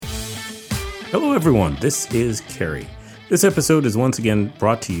Hello, everyone. This is Kerry. This episode is once again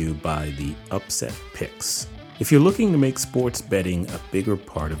brought to you by the Upset Picks. If you're looking to make sports betting a bigger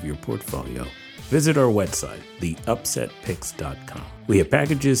part of your portfolio, visit our website, theupsetpicks.com. We have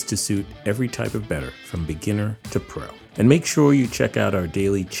packages to suit every type of bettor, from beginner to pro. And make sure you check out our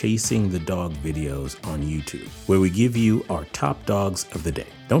daily Chasing the Dog videos on YouTube, where we give you our top dogs of the day.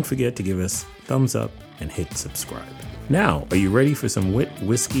 Don't forget to give us thumbs up and hit subscribe. Now, are you ready for some wit,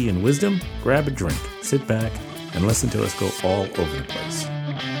 whiskey, and wisdom? Grab a drink, sit back, and listen to us go all over the place.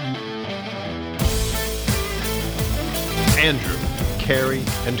 Andrew, Carrie,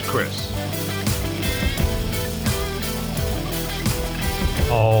 and Chris.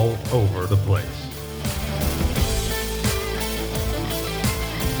 All over the place.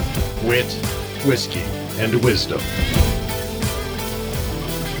 Wit, whiskey, and wisdom.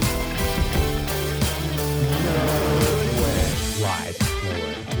 Lies. No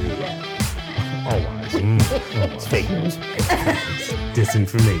way. All lies. It's fake news.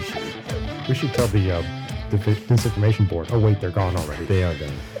 Disinformation. We should tell the disinformation board. Oh, wait, they're gone already. They are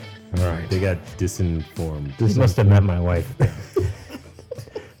done. All right. They got disinformed. You must have met my wife.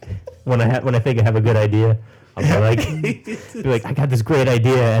 when I think I have a good idea, I'll be like, I got this great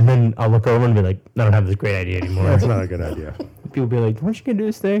idea, and then I'll look over and be like, I don't have this great idea anymore. That's not a good idea. People be like, weren't you gonna do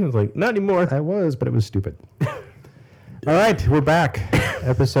this thing? I was like, not anymore. I was, but it was stupid. All right, we're back.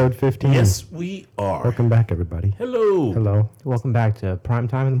 Episode 15. Yes, we are. Welcome back, everybody. Hello. Hello. Welcome back to prime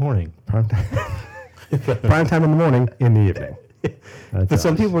time in the morning. Prime time. Prime time in the morning, in the evening. But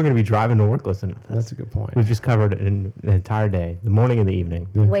some people are gonna be driving to work listening to this. That's a good point. We've just covered an entire day, the morning and the evening.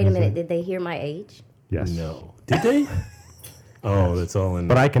 Wait a minute, did they hear my age? Yes. No. Did they? Oh, that's all in.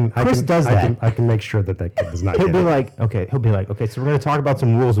 But I can does that. I can make sure that kid does not He'll get be it. like, okay, so we're going to talk about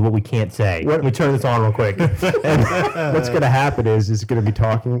some rules of what we can't say. Let me turn this on real quick. And what's going to happen is it's going to be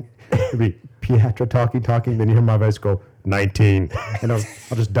talking. It'll be Pietro talking. Then you hear my voice go 19, and I'll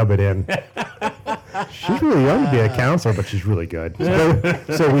just dub it in. She's really young to be a counselor, but she's really good.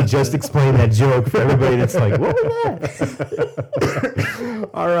 So we just explained that joke for everybody that's like, what was that?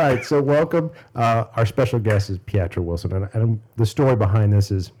 All right, so welcome. Our special guest is Pietro Wilson, and the story behind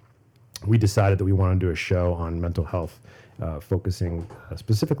this is we decided that we want to do a show on mental health, focusing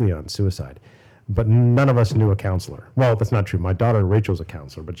specifically on suicide. But none of us knew a counselor. Well, that's not true. My daughter Rachel's a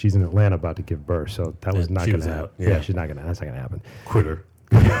counselor, but she's in Atlanta about to give birth, so that was not she going was to happen. out, yeah. She's not going to. That's not going to happen. Quitter.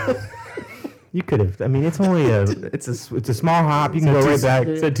 You could have. I mean, it's only it's a small hop. You can go right back.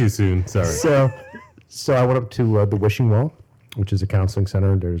 Said too soon. Sorry. So I went up to the Wishing Well, which is a counseling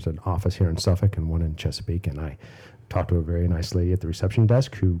center. There's an office here in Suffolk and one in Chesapeake, and I talked to a very nice lady at the reception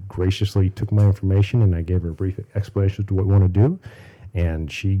desk who graciously took my information, and I gave her a brief explanation to what we want to do. And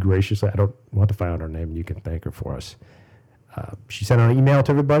she graciously, I don't want to find out her name, and you can thank her for us. She sent out an email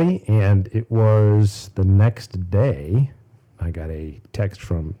to everybody, and it was the next day I got a text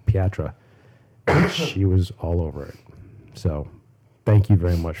from Pietro. She was all over it. So thank you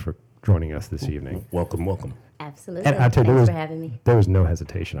very much for joining us this evening. Welcome. Absolutely. And I tell you, Thanks for having me. there was no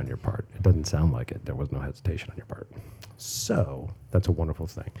hesitation on your part. It doesn't sound like it. There was no hesitation on your part. So that's a wonderful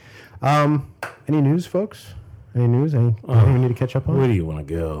thing. Any news, folks? Any news? Anything we need to catch up on? Where do you want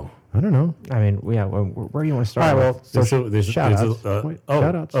to go? I don't know. I mean, yeah. Where do you want to start? All right, well, with? there's shout-outs.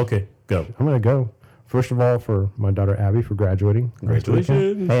 Shout-outs. Okay, go. I'm going to go. First of all, for my daughter Abby for graduating.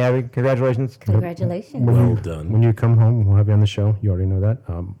 Congratulations. Hey, Abby, congratulations. Congratulations. Well done. When you come home, we'll have you on the show. You already know that.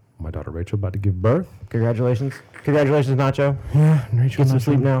 My daughter Rachel about to give birth. Congratulations. Congratulations, Nacho. Yeah, Rachel. Get some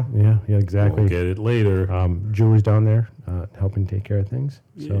sleep now. Yeah, exactly. We'll get it later. Julie's down there helping take care of things.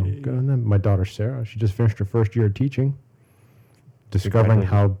 So Yay. good on them. My daughter Sarah, she just finished her first year of teaching, discovering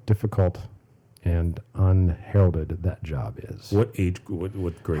how difficult and unheralded that job is. What age?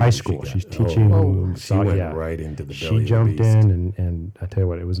 What grade? High did she school. got? She's teaching. Oh, she went yeah. right into the belly She of the jumped beast. in, and I tell you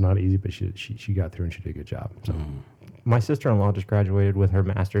what, it was not easy, but she got through and she did a good job. So My sister-in-law just graduated with her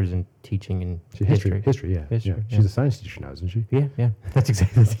master's in teaching and history. History, yeah. History, yeah. yeah. She's a science teacher now, isn't she? Yeah. That's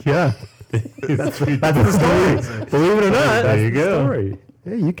exactly. Yeah. That's the story. Believe it or not, There you that's go. the story.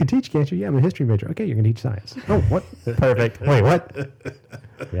 Yeah, you can teach, can't you? Yeah, I'm a history major. Okay, you're going to teach science. Oh, what? Perfect. Wait, what?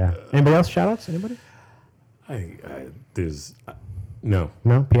 Yeah. Anybody else? Shout-outs? Anybody? There's no.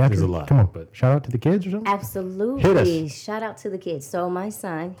 No? Pietro? There's a lot, Come on. but- Shout out to the kids or something? Absolutely. Hit us. Shout out to the kids. So my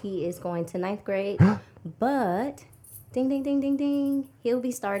son, he is going to 9th grade, but ding, ding, ding, ding, ding, he'll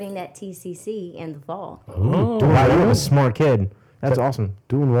be starting at TCC in the fall. Oh, Wow, you're a smart kid. That's awesome.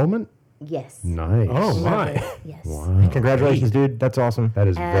 Do enrollment? Yes. Nice. Oh my! Yes. Wow. Congratulations, dude. That's awesome. That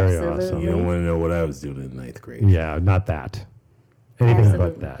is very Absolutely. awesome. You don't want to know what I was doing in 9th grade. Yeah, not that. Anything but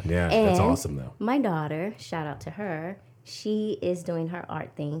Absolutely. that. Yeah, And that's awesome though. my daughter, shout out to her, She is doing her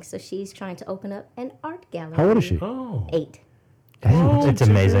art thing, so she's trying to open up an art gallery. How old is she? Oh. 8. It's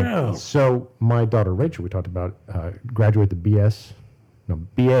amazing. Wow. So my daughter Rachel, we talked about, graduated the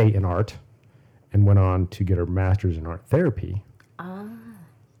BA in art, and went on to get her master's in art therapy.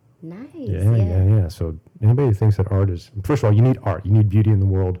 Nice. Yeah. So anybody who thinks that art is, first of all, you need art. You need beauty in the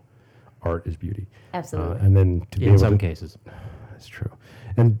world. Art is beauty. Absolutely. And then to be In able some to, cases. that's true.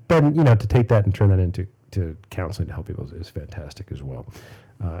 And then, to take that and turn that into counseling to help people is fantastic as well.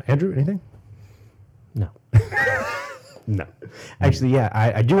 Andrew, anything? No. No. Actually, yeah,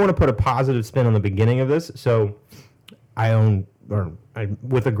 I do want to put a positive spin on the beginning of this. So I'm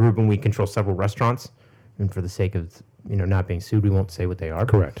with a group and we control several restaurants. And for the sake of, not being sued, we won't say what they are.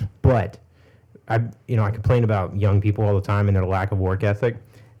 Correct. But I complain about young people all the time and their lack of work ethic.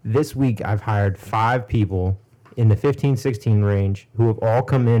 This week, I've hired 5 people in the 15, 16 range who have all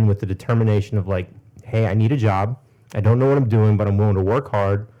come in with the determination of like, hey, I need a job. I don't know what I'm doing, but I'm willing to work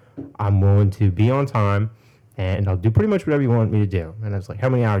hard. I'm willing to be on time, and I'll do pretty much whatever you want me to do. And I was like, how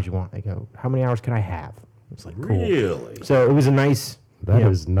many hours you want? They go, how many hours can I have? It's like, cool. Really? So it was a nice... That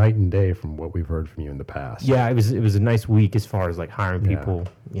is night and day from what we've heard from you in the past. Yeah, it was a nice week as far as like hiring people,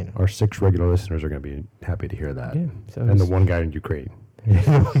 Our 6 regular listeners are going to be happy to hear that. Yeah, so And the one guy in Ukraine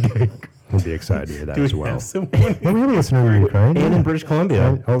will be excited to hear that Do as we well. have someone? Yeah, we have a listener in Ukraine. And in British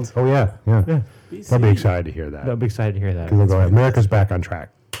Columbia. Oh, yeah. They'll be excited to hear that. They'll be excited to hear that. Because they'll go, America's back on track.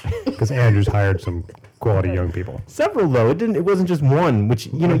 Because Andrew's hired some quality young people. Several though. It wasn't just one, which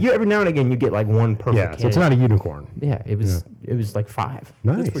you every now and again you get like one perfect Yeah, so it's not a unicorn. Yeah, it was like 5.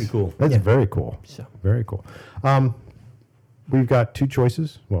 Nice. That's pretty cool. That's very cool. So Very cool. We've got 2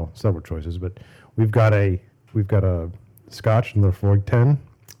 choices. Well, several choices, but we've got a Scotch and Lafroig 10,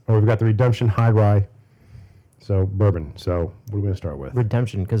 or we've got the Redemption High Rye. So bourbon. So what are we going to start with?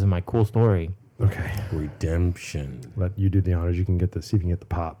 redemption because of my cool story. Okay. Redemption. Let you do the honors. You can get see if you can get the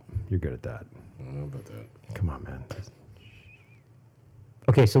pop. You're good at that. I don't know about that. Come on, man.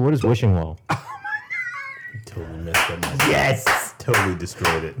 Okay, so what is Wishing Well? Totally messed up my Yes, Totally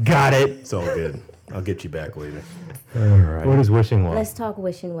destroyed it. got it. It's all good. I'll get you back later. All right. What is Wishing Well? Let's talk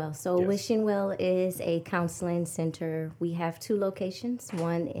Wishing Well. So Yes. Wishing Well is a counseling center. We have 2 locations,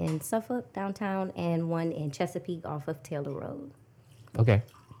 one in Suffolk downtown and one in Chesapeake off of Taylor Road. Okay.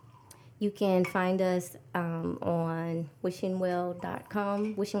 You can find us on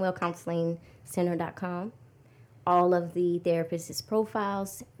wishingwell.com, wishingwellcounselingcenter.com. All of the therapists'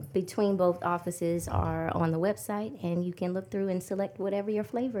 profiles between both offices are on the website, and you can look through and select whatever your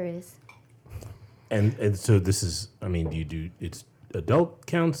flavor is. And so this is, do you do, it's adult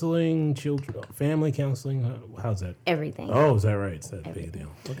counseling, children, family counseling? How's that? Everything. Oh, is that right? It's that big a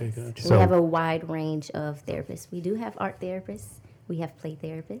deal. Okay, gotcha. We have a wide range of therapists. We do have art therapists. We have play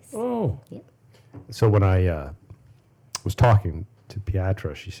therapists. Oh, Yep. So when I was talking to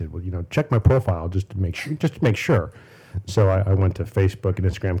Piatra, she said, "Well, check my profile just to make sure." So I went to Facebook and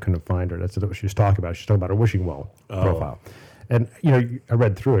Instagram, couldn't find her. That's what she was talking about. She's talking about her Wishing Well profile, and I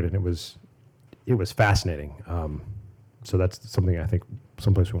read through it, and it was fascinating. So that's something I think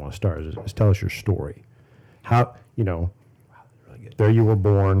someplace we want to start is tell us your story. How there you were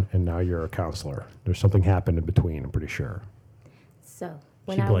born, and now you're a counselor. There's something happened in between. I'm pretty sure. So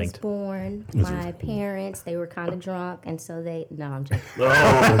when She I was blinked. born, my parents, they were kind of drunk, and so I'm joking.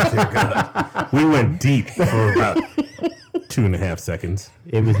 oh dear God. We went deep for about 2.5 seconds.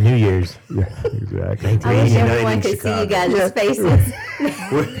 It was New Year's. Yeah, exactly. I wish 89 everyone in could see Chicago. you guys' faces.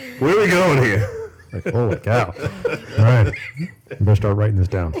 Where are we going here? Like, holy cow! All right, you better start writing this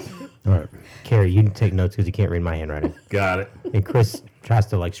down. All right. Carrie, you can take notes because you can't read my handwriting. Got it. And Chris tries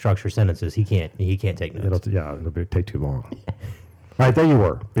to like structure sentences. He can't take notes. It'll take too long. All right, there you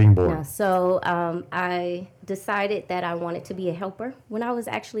were, being born. Yeah, so I decided that I wanted to be a helper when I was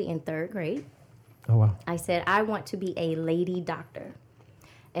actually in 3rd grade. Oh wow. I said, I want to be a lady doctor.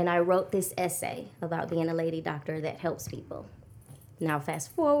 And I wrote this essay about being a lady doctor that helps people. Now,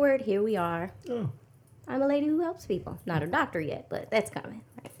 fast forward, here we are. Oh. I'm a lady who helps people. Not a doctor yet, but that's coming.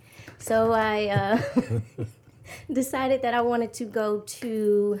 Right? So I decided that I wanted to go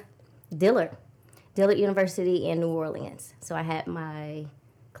to Dillard University in New Orleans. So I had my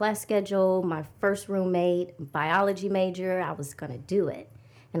class schedule, my first roommate, biology major. I was going to do it.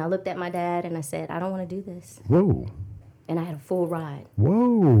 And I looked at my dad and I said, I don't want to do this. Whoa, And I had a full ride.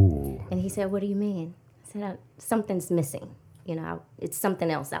 whoa. And he said, what do you mean? I said, something's missing. It's something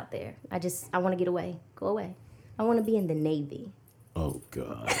else out there. I want to get away. Go away. I want to be in the Navy. Oh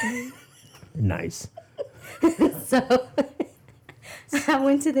God. Nice. So I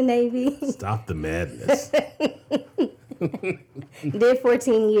went to the Navy. Stop the madness. Did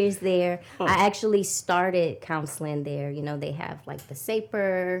 14 years there. I actually started counseling there. You know, they have like the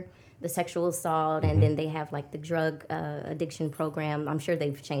SAPER, the sexual assault, and then they have like the drug addiction program. I'm sure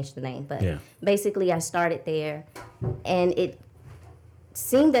they've changed the name, but Yeah. basically I started there, and it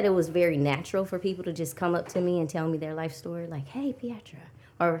seemed that it was very natural for people to just come up to me and tell me their life story, like, hey, Pietra,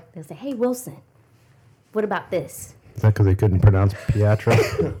 or they'll say, hey, Wilson, what about this? Is that because they couldn't pronounce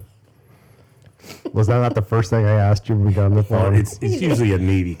Pietra? Was that not the first thing I asked you when we got on the Well, phone? it's usually a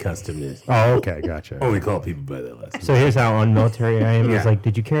Navy custom to Oh, okay, gotcha. only call people by their last name. So here's how unmilitary I am. Yeah. It's like,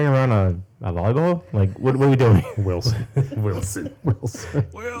 did you carry around a volleyball? Like, what are we doing? Wilson. Wilson. Wilson.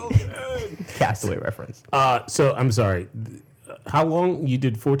 Wilson. Castaway reference. So I'm sorry. How long you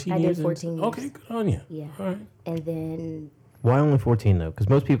did 14 I did years? 14 years. Okay, good on you. Yeah. All right. And then Why only 14 though? Because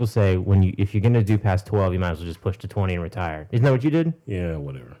most people say if you're gonna do past 12, you might as well just push to 20 and retire. Isn't that what you did? Yeah,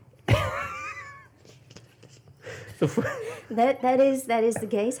 whatever. that is the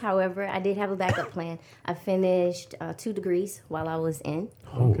case. However, I did have a backup plan. I finished 2 degrees while I was in.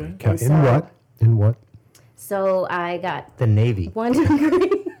 Holy cow. In so- what? In what? So I got The Navy. 1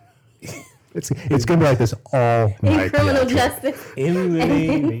 degree It's going to be like this all in night. criminal Pietra. justice. In the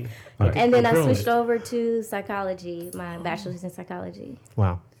Navy. And then I Criminal switched over to psychology, my bachelor's in psychology,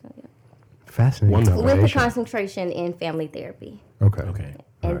 Wow. Fascinating. Wonderful. with a combination. concentration in family therapy. Okay. Okay.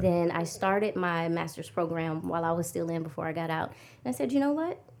 And then I started my master's program while I was still in before I got out. And I said, you know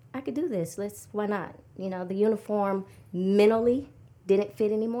what? I could do this. Why not? You know, the uniform mentally didn't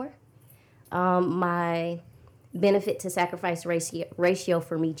fit anymore. My benefit to sacrifice ratio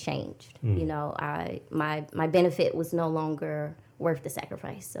for me changed. You know, my benefit was no longer worth the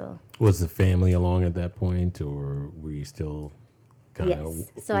sacrifice. So Was the family along at that point, or were you still kind yes.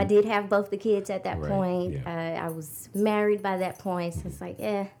 of? So I did have both the kids at that Right, point. yeah. I was married by that point. So it's like,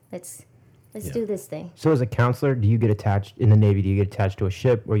 let's Yeah. do this thing. So as a counselor, do you get attached in the Navy? Do you get attached to a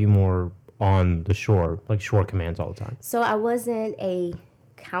ship, or are you more on the shore, like shore commands all the time? So I wasn't a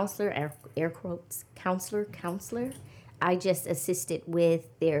counselor, air quotes, counselor. I just assisted with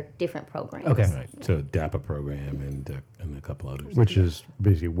their different programs. Okay. Right. So DAPA program and a couple others. Which is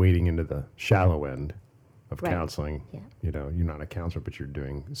basically wading into the shallow end of Right. counseling. Yeah. You know, you're not a counselor, but you're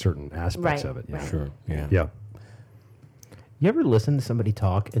doing certain aspects Right, of it. Yeah. right. Sure. Yeah. Yeah. You ever listen to somebody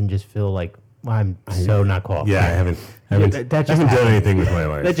talk and just feel like, well, I'm so not qualified? Yeah, I haven't that just done happened. anything with my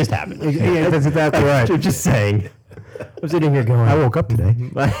life. That just happened. Yeah, that's exactly right. I'm just saying. I'm sitting here going, I woke up today.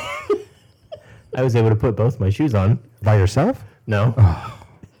 I was able to put both my shoes on. By yourself? No,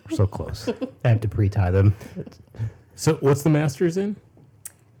 We're so close. I have to pre-tie them. So what's the master's in?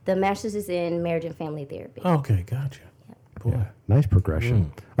 The master's is in marriage and family therapy. Okay, gotcha. Boy. Yeah. Nice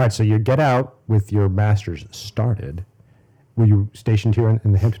progression. All right, so you get out with your master's started. Were you stationed here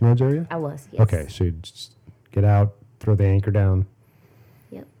in the Hampton Roads area? I was, yes. Okay, so you just get out, throw the anchor down,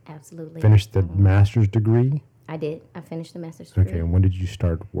 Yep, absolutely. finish the master's degree. I did. I finished the master's Okay, degree. and when did you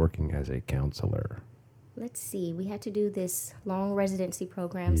start working as a counselor? Let's see. We had to do this long residency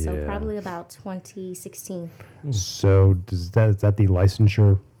program, so Yeah. probably about 2016. So is that the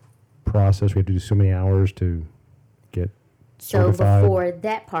licensure process? We have to do so many hours to get So certified? before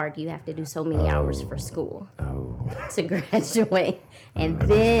that part, you have to do so many hours for school to graduate. And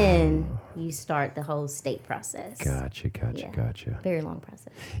then you start the whole state process. Gotcha. Yeah. Very long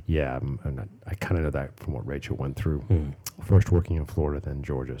process. Yeah, I kind of know that from what Rachel went through. First working in Florida, then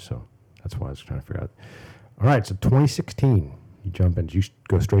Georgia. So that's why I was trying to figure out. All right, so 2016, you jump in. Did you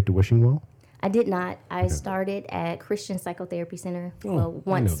go straight to Wishing Well? I did not. I started at Christian Psychotherapy Center. Oh, Well, I know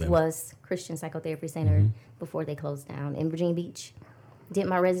once them. was Christian Psychotherapy Center before they closed down in Virginia Beach. Did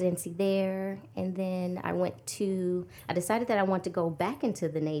my residency there, and then I decided that I want to go back into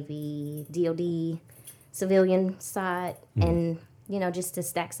the Navy, DOD, civilian side, and, just to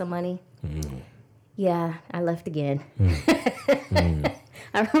stack some money. Yeah, I left again.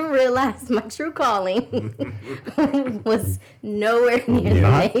 I realized my true calling was nowhere near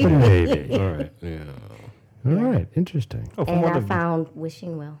Not the the Navy. Navy. All right. Yeah. All right, interesting. Oh, from And what I I've- found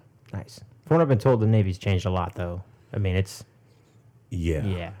Wishing Well. nice. From what I've been told, the Navy's changed a lot, though. I mean, it's Yeah.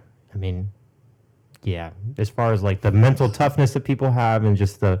 yeah. I mean, yeah. As far as like the mental toughness that people have, and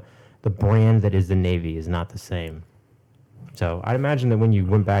just the brand that is the Navy is not the same. So I'd imagine that when you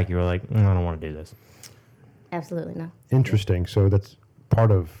went back, you were like, I don't want to do this. Absolutely no. Interesting. So that's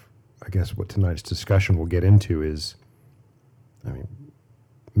part of, I guess, what tonight's discussion will get into is,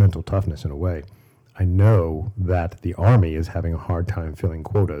 mental toughness in a way. I know that the Army is having a hard time filling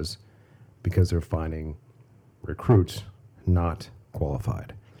quotas because they're finding recruits not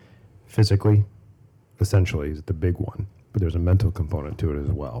qualified. Physically, essentially, is the big one, but there's a mental component to it as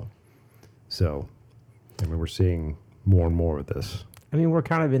well. So, we're seeing more and more with this. I mean, we're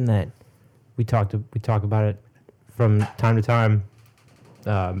kind of in that. We talk about it from time to time.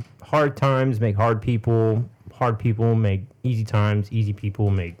 Hard times make hard people. Hard people make easy times. Easy people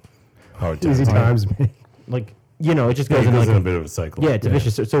make Hard Easy times. like it just Yeah, goes it into goes like in a bit of a cycle. yeah, it's a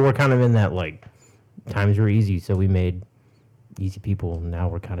vicious. So we're kind of in that like times were easy, so we made easy people. Now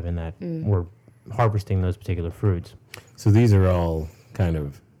we're kind of in that we're harvesting those particular fruits. So these are all kind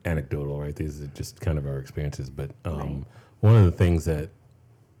of anecdotal, right? These are just kind of our experiences. But one of the things that,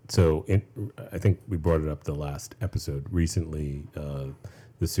 I think we brought it up the last episode recently,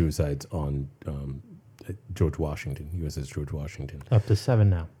 the suicides on George Washington, USS George Washington. Up to 7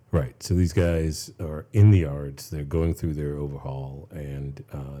 now. Right. So these guys are in the yards. They're going through their overhaul, and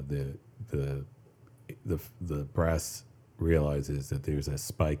the brass realizes that there's a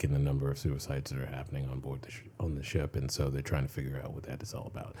spike in the number of suicides that are happening on board on the ship, and so they're trying to figure out what that is all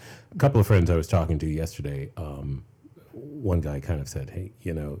about. A couple of friends I was talking to yesterday, one guy kind of said, "Hey,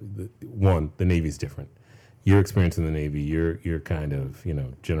 the Navy's different. Your experience in the Navy, you're kind of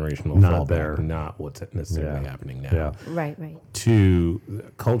generational Not fallback, there. not what's necessarily happening now." Yeah. Right. To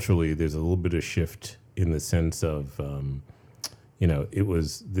culturally, there's a little bit of shift in the sense of, it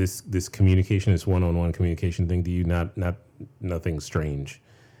was this communication, this one-on-one communication thing to you, nothing strange.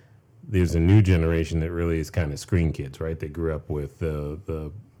 There's a new generation that really is kind of screen kids, right? They grew up with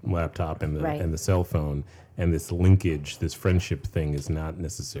the laptop and the cell phone, and this linkage, this friendship thing is not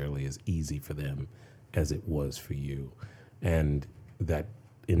necessarily as easy for them as it was for you, and that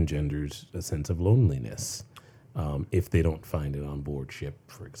engenders a sense of loneliness if they don't find it on board ship,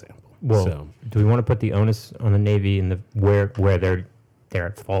 for example. Well, do we want to put the onus on the Navy and where they're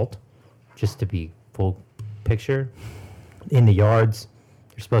at fault? Just to be full picture, in the yards,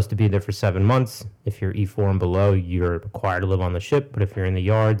 you're supposed to be there for 7 months. If you're E4 and below, you're required to live on the ship. But if you're in the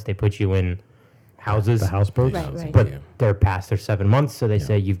yards, they put you in houses. The houseboats. Right. But they're past their 7 months, so they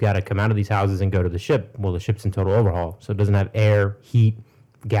say you've got to come out of these houses and go to the ship. Well, the ship's in total overhaul, so it doesn't have air, heat,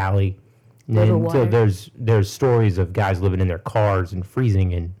 galley. River And so water. there's stories of guys living in their cars and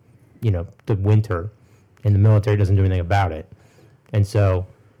freezing in, the winter, and the military doesn't do anything about it. And so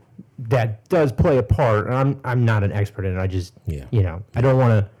that does play a part. And I'm not an expert in it. I just I don't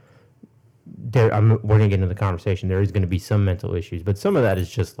want to. We're gonna get into the conversation. There is going to be some mental issues, but some of that is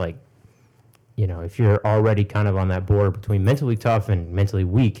just like, if you're already kind of on that border between mentally tough and mentally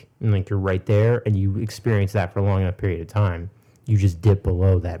weak, and like you're right there, and you experience that for a long enough period of time, you just dip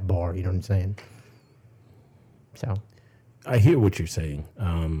below that bar. You know what I'm saying? So, I hear what you're saying.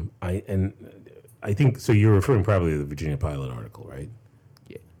 I think so. You're referring probably to the Virginia Pilot article, right?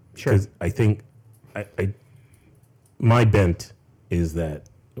 sure. Because I think my bent is that,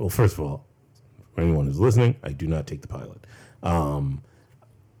 well, first of all, for anyone who's listening, I do not take the pilot.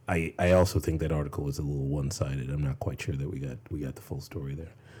 I also think that article is a little one-sided. I'm not quite sure that we got the full story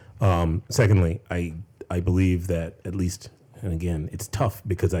there. Secondly, I believe that at least, and again, it's tough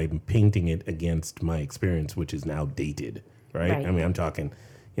because I'm painting it against my experience, which is now dated, right? I mean, I'm talking,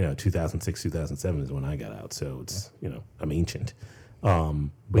 2006, 2007 is when I got out, so it's, I'm ancient. We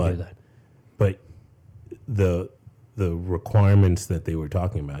do that. But the requirements that they were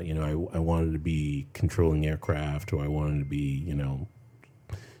talking about, I wanted to be controlling aircraft, or I wanted to be,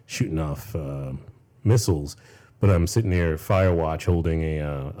 shooting off missiles, but I'm sitting there fire watch holding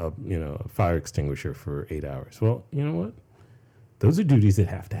a fire extinguisher for 8 hours. Well, you know what? Those are duties that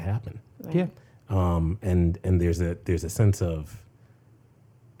have to happen. Yeah. And there's a sense of,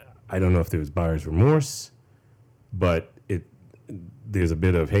 I don't know if there was buyer's remorse, but there's a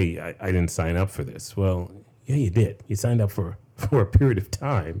bit of, hey, I didn't sign up for this. Well, yeah, you did. You signed up for a period of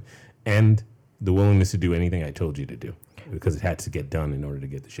time, and the willingness to do anything I told you to do, because it had to get done in order to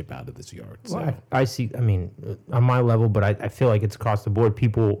get the ship out of this yard. So. Well, I see. I mean, on my level, but I feel like it's across the board.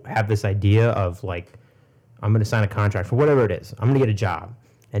 People have this idea of like, I'm going to sign a contract for whatever it is. I'm going to get a job.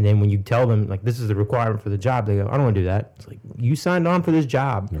 And then when you tell them, like, this is the requirement for the job, they go, I don't want to do that. It's like, you signed on for this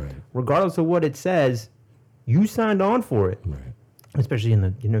job. Right. Regardless of what it says, you signed on for it. Right. Especially in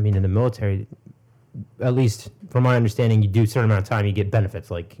the, in the military, at least from my understanding, you do a certain amount of time, you get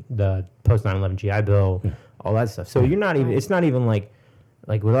benefits, like the post 9/11 GI Bill, all that stuff. So you're not even, it's not even like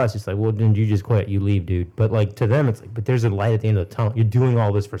with us, it's like, well, didn't you just quit? You leave, dude. But like to them, it's like, but there's a light at the end of the tunnel. You're doing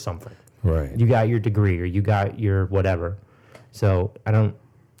all this for something. Right. You got your degree or you got your whatever. So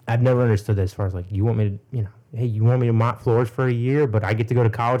I've never understood that as far as like, you want me to, hey, you want me to mop floors for a year, but I get to go to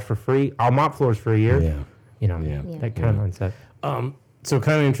college for free? I'll mop floors for a year. Yeah. That kind of mindset. So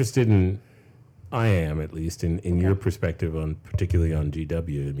kind of interested in, I am at least, in your perspective on, particularly on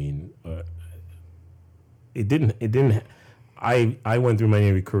GW. I mean, it didn't, I went through my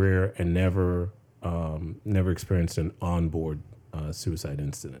Navy career and never never experienced an onboard suicide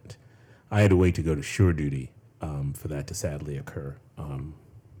incident. I had to wait to go to shore duty for that to sadly occur.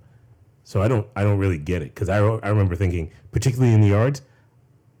 So I don't really get it, because I remember thinking, particularly in the yards,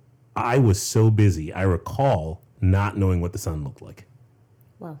 I was so busy. I recall not knowing what the sun looked like.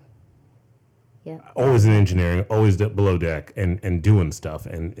 Well, yeah. Always in engineering, always below deck, and doing stuff,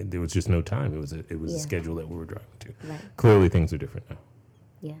 and there was just no time. It was a schedule that we were driving to. Right. Clearly, things are different now.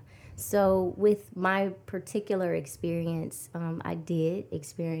 Yeah. So with my particular experience, I did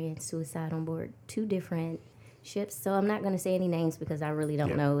experience suicide on board 2 different ships. So I'm not going to say any names because I really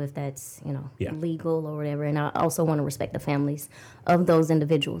don't know if that's, legal or whatever. And I also want to respect the families of those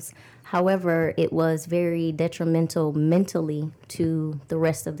individuals. However, it was very detrimental mentally to the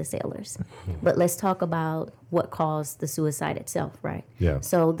rest of the sailors. But let's talk about what caused the suicide itself, right? Yeah.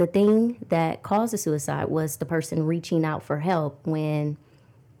 So the thing that caused the suicide was the person reaching out for help when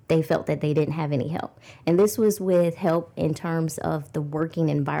they felt that they didn't have any help. And this was with help in terms of the working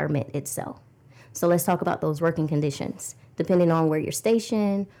environment itself. So let's talk about those working conditions. Depending on where you're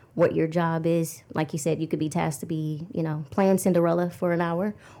stationed, what your job is, like you said, you could be tasked to be, playing Cinderella for an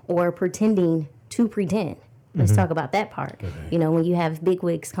hour or pretending to pretend. Let's talk about that part. Okay. When you have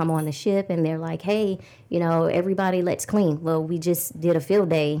bigwigs come on the ship and they're like, hey, everybody, let's clean. Well, we just did a field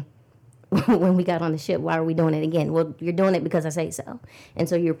day when we got on the ship. Why are we doing it again? Well, you're doing it because I say so. And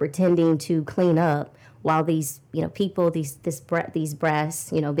so you're pretending to clean up while these, people, these brass,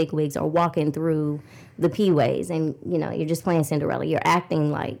 bigwigs are walking through the P-ways, and, you're just playing Cinderella. You're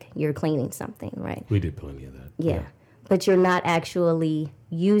acting like you're cleaning something, right? We did plenty of that. Yeah. But you're not actually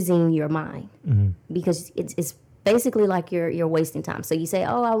using your mind because it's basically like you're wasting time. So you say,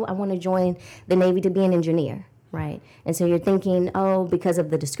 oh, I want to join the Navy to be an engineer. Right. And so you're thinking, because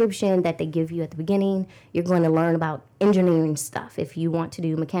of the description that they give you at the beginning, you're going to learn about engineering stuff. If you want to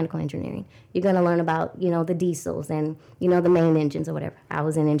do mechanical engineering, you're going to learn about, the diesels and, the main engines or whatever. I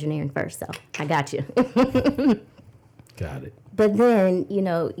was in engineering first, so I got you. Got it. But then,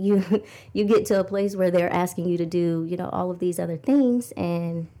 you get to a place where they're asking you to do, all of these other things,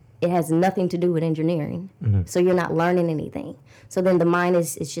 and it has nothing to do with engineering. So you're not learning anything. So then the mind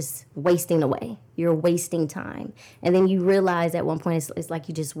is just wasting away. You're wasting time. And then you realize at one point it's like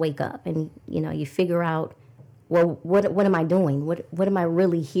you just wake up and, you figure out, well, what am I doing? What am I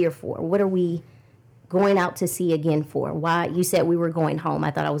really here for? What are we going out to sea again for? Why? You said we were going home.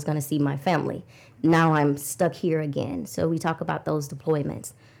 I thought I was going to see my family. Now I'm stuck here again. So we talk about those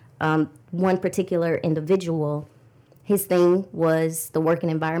deployments. One particular individual, his thing was the working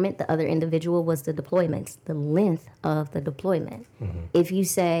environment. The other individual was the deployments, the length of the deployment. If you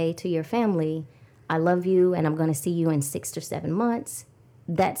say to your family, I love you and I'm going to see you in 6 or 7 months,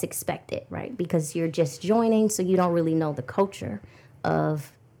 that's expected, right? Because you're just joining, so you don't really know the culture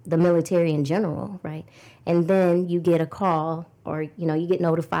of the military in general, right? And then you get a call, or, you get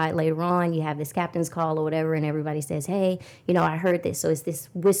notified later on, you have this captain's call or whatever, and everybody says, hey, I heard this. So it's this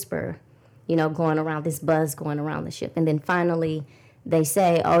whisper, going around, this buzz going around the ship. And then finally they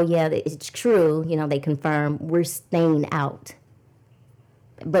say, oh, yeah, it's true. They confirm we're staying out,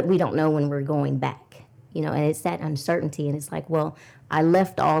 but we don't know when we're going back, and it's that uncertainty. And it's like, well, I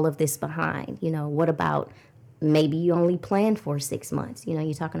left all of this behind. What about maybe you only planned for 6 months?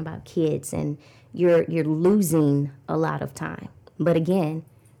 You're talking about kids, and you're losing a lot of time. But again,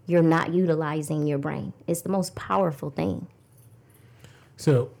 you're not utilizing your brain. It's the most powerful thing.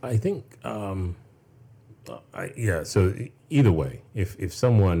 So I think, so either way, if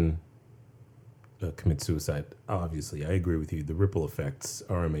someone commits suicide, obviously, I agree with you. The ripple effects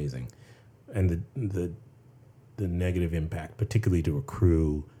are amazing. And the negative impact, particularly to a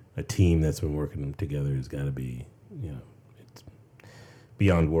crew, a team that's been working them together, has got to be, it's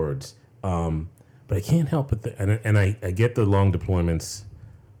beyond words. But I can't help but, and I get the long deployments,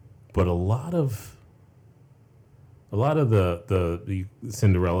 but a lot of the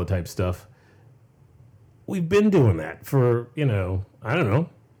Cinderella type stuff, we've been doing that for, I don't know,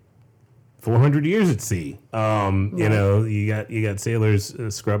 400 years at sea. You got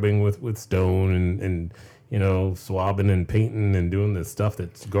sailors scrubbing with stone and swabbing and painting and doing this stuff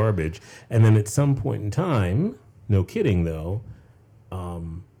that's garbage. And then at some point in time, no kidding though,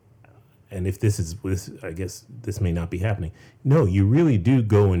 and if this is, I guess this may not be happening. No, you really do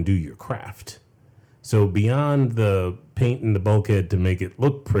go and do your craft. So beyond the paint and the bulkhead to make it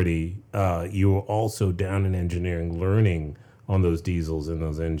look pretty, you're also down in engineering, learning on those diesels and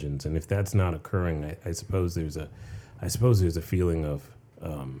those engines. And if that's not occurring, I suppose there's a feeling of,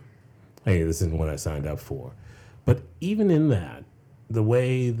 hey, this isn't what I signed up for. But even in that, the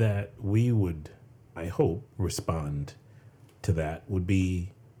way that we would, I hope, respond to that would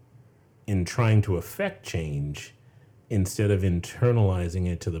be in trying to affect change instead of internalizing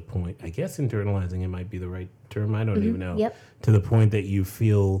it to the point, I guess internalizing it might be the right term, I don't even know, Yep. to the point that you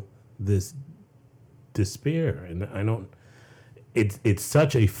feel this despair. And I don't, it's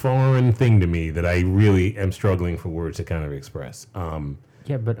such a foreign thing to me that I really am struggling for words to kind of express.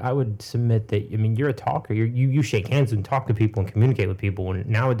 Yeah, but I would submit that, I mean, you're a talker. You shake hands and talk to people and communicate with people. And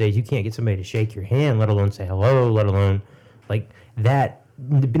nowadays, you can't get somebody to shake your hand, let alone say hello, let alone like that.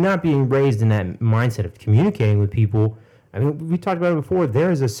 Not being raised in that mindset of communicating with people. I mean, we talked about it before.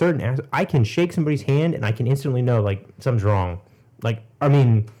 There is a certain, I can shake somebody's hand and I can instantly know like something's wrong. Like, I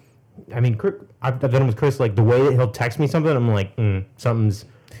mean, I've done it with Chris. Like the way that he'll text me something, I'm like, something's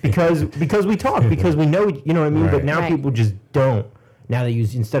because we talk, because we know, you know what I mean. Right. But now Right. people just don't. Now they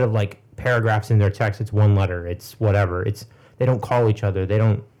use, instead of like paragraphs in their text, it's one letter. It's whatever. They don't call each other. They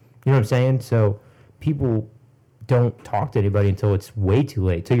don't. You know what I'm saying? So people don't talk to anybody until it's way too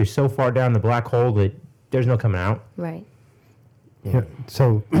late. So you're so far down the black hole that there's no coming out. Right. Yeah.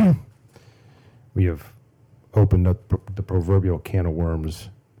 So we have opened up the proverbial can of worms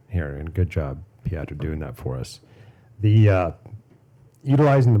here, and good job, Pietro, doing that for us. The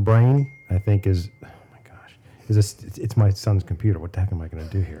utilizing the brain, I think, is it's my son's computer. What the heck am I going to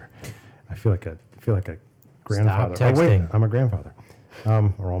do here? I feel like a grandfather. Stop texting. I'm a grandfather,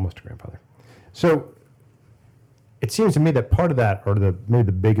 or almost a grandfather. So it seems to me that part of that, or maybe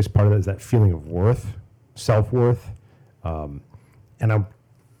the biggest part of that, is that feeling of worth, self-worth. And I'm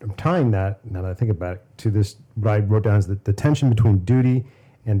tying that, now that I think about it, to this, what I wrote down is the tension between duty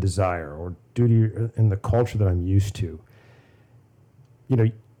and desire, or duty in the culture that I'm used to. You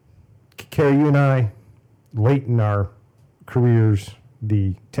know, Carrie, you and I, late in our careers,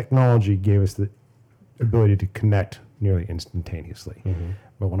 the technology gave us the ability to connect nearly instantaneously. Mm-hmm.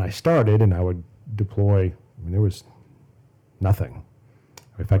 But when I started and I would deploy, I mean, there was nothing.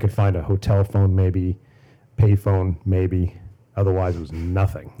 If I could find a hotel phone, maybe, pay phone, maybe. Otherwise, it was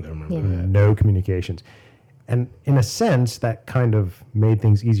nothing. I remember Yeah. that. No communications. And in a sense, that kind of made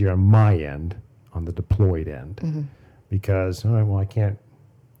things easier on my end, on the deployed end. Because, all right, well, I can't,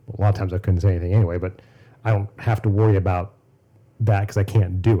 well, a lot of times I couldn't say anything anyway, but I don't have to worry about that because I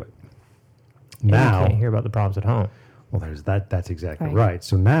can't do it. And Now, you can't hear about the problems at home. well, there's that. That's exactly Right. right.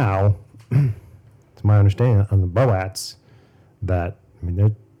 So now, it's my understanding on the BOATs that, I mean,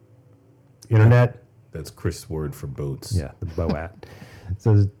 they're internet. That's Chris' word for boats. Yeah, the BOAT.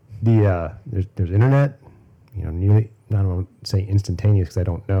 So there's internet. You know, nearly, not going to say instantaneous because I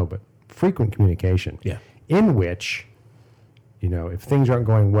don't know, but frequent communication. Yeah. In which, you know, if things aren't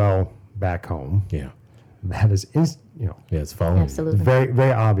going well back home, Yeah. that is, Yeah, it's following. Absolutely. very,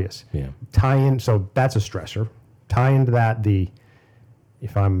 very obvious. Yeah. Tie in, so that's a stressor. Tie into that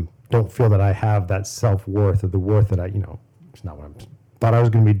if don't feel that I have that self-worth, or the worth that it's not what I thought I was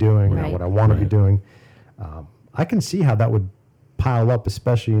going to be doing, or Right. what I want to be Right. doing. I can see how that would pile up,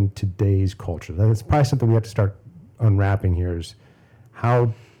 especially in today's culture. That's probably something we have to start unwrapping here, is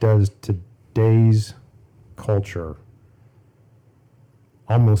how does today's culture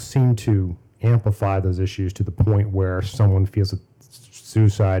almost seem to amplify those issues to the point where someone feels that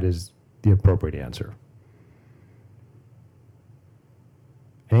suicide is the appropriate answer.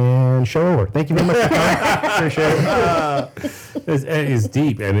 And show over. Thank you very much for coming. Appreciate it. It's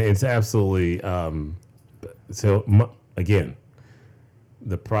deep, and it's absolutely again,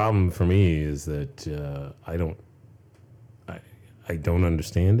 the problem for me is that I don't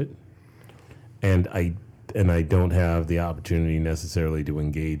understand it, and I don't have the opportunity necessarily to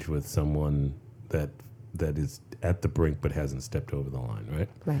engage with someone that is at the brink but hasn't stepped over the line, right?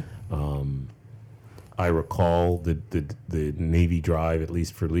 Right. I recall the Navy drive, at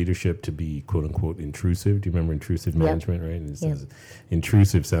least for leadership, to be quote unquote intrusive. Do you remember intrusive Yep. management, right? And it Yep. says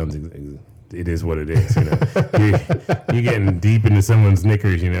intrusive sounds, it is what it is. You know, you're getting deep into someone's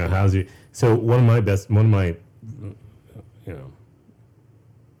knickers. You know, so one of my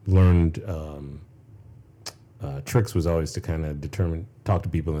learned tricks was always to kind of talk to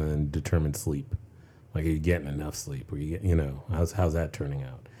people and then determine sleep. Like, are you getting enough sleep? Or how's that turning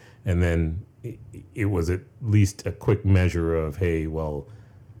out? And then it was at least a quick measure of, hey, well,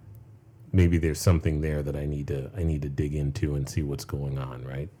 maybe there's something there that I need to dig into and see what's going on,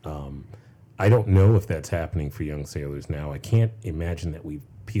 right? I don't know if that's happening for young sailors now. I can't imagine that we've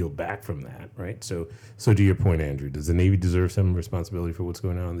peeled back from that, right? So to your point, Andrew, does the Navy deserve some responsibility for what's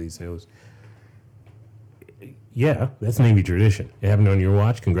going on with these sailors? Yeah, that's Navy tradition. It happened on your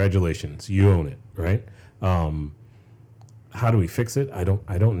watch. Congratulations, you own it, right? How do we fix it? I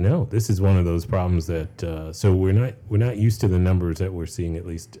don't know. This is one of those problems that so we're not used to the numbers that we're seeing, at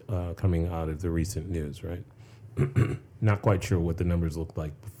least coming out of the recent news, right? Not quite sure what the numbers looked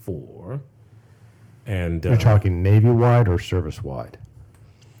like before. And You're talking Navy-wide or service-wide?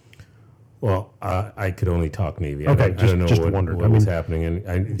 well, I could only talk Navy. Okay, I don't know just what wondered. was I mean, happening.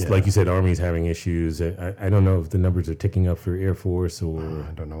 And it's yeah. like you said, Army's having issues. I don't know if the numbers are ticking up for Air Force or...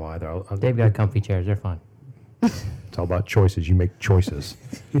 I don't know either. They've got comfy chairs. They're fine. It's all about choices. You make choices.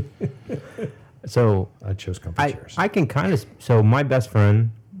 So I chose comfy chairs. I can kind of. So my best friend,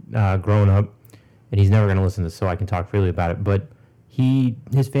 growing up, and he's never going to listen to this, so I can talk freely about it. But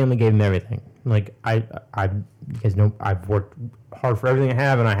his family gave him everything. Like you guys know, I've worked hard for everything I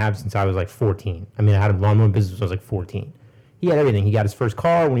have, and I have since I was like 14. I mean, I had a lawnmower business when I was like 14. He had everything. He got his first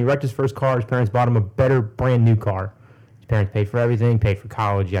car. When he wrecked his first car, his parents bought him a better, brand new car. His parents paid for everything, paid for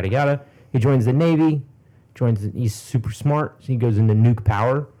college, yada yada. He joins the Navy. He's super smart. So he goes into nuke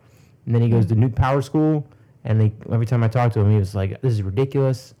power, and then he goes to nuke power school. And every time I talk to him, he was like, "This is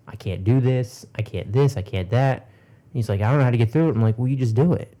ridiculous. I can't do this. I can't this. I can't that." He's like, "I don't know how to get through it." I'm like, "Well, you just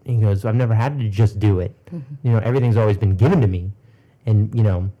do it." And he goes, "I've never had to just do it. Everything's always been given to me." And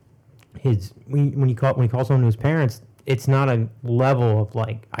when he calls home to his parents, it's not a level of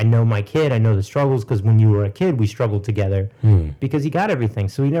like, I know my kid, I know the struggles, because when you were a kid, we struggled together because he got everything.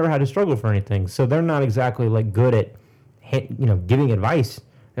 So he never had to struggle for anything. So they're not exactly like good at, giving advice.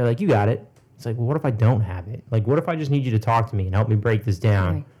 They're like, "You got it." It's like, well, what if I don't have it? Like, what if I just need you to talk to me and help me break this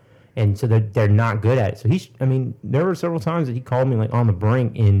down? Right. And so they're not good at it. So there were several times that he called me like on the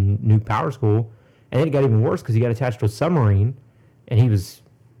brink in nuke power school, and then it got even worse because he got attached to a submarine, and he was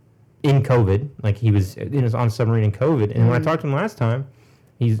in COVID, like he was on a submarine in COVID. And when I talked to him last time,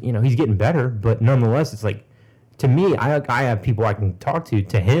 he's getting better, but nonetheless, it's like, to me, I have people I can talk to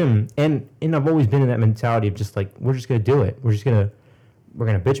him, and I've always been in that mentality of just like, we're just gonna do it. We're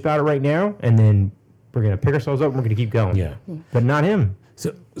gonna bitch about it right now, and then we're gonna pick ourselves up and we're gonna keep going. Yeah. But not him.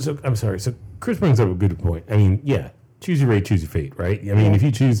 So I'm sorry. So Chris brings up a good point. I mean, yeah, choose your rate, choose your fate, right? I mean, if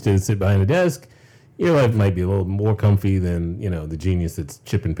you choose to sit behind a desk, your life might be a little more comfy than, the genius that's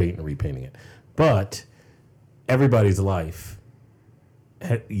chipping paint and repainting it. But everybody's life,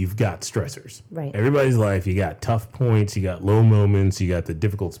 you've got stressors. Right. Everybody's life, you got tough points, you got low moments, you got the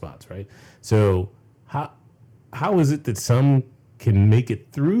difficult spots, right? So how is it that some can make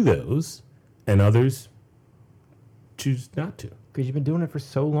it through those and others choose not to? Because you've been doing it for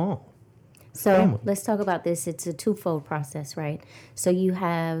so long. So let's talk about this. It's a twofold process, right? So you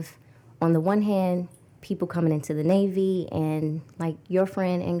have, on the one hand, people coming into the Navy, and like your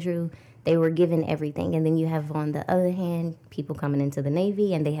friend, Andrew, they were given everything. And then you have, on the other hand, people coming into the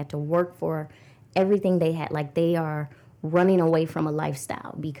Navy, and they had to work for everything they had. Like, they are running away from a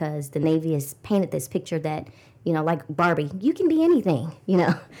lifestyle because the Navy has painted this picture that, like Barbie, you can be anything,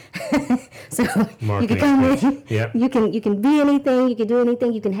 So you can come in, Yep. you can be anything, you can do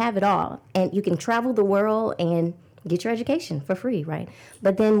anything, you can have it all. And you can travel the world and get your education for free, right?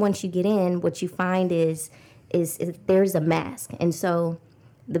 But then once you get in, what you find is there's a mask. And so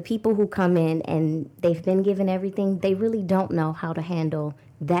the people who come in and they've been given everything, they really don't know how to handle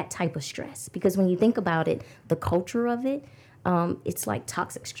that type of stress. Because when you think about it, the culture of it, it's like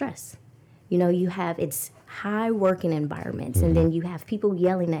toxic stress. It's high working environments, and then you have people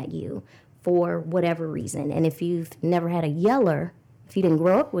yelling at you for whatever reason. And if you've never had a yeller, if you didn't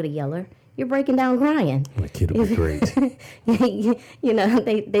grow up with a yeller, you're breaking down crying. My kid will be great.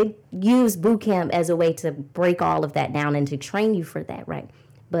 They use boot camp as a way to break all of that down and to train you for that, right?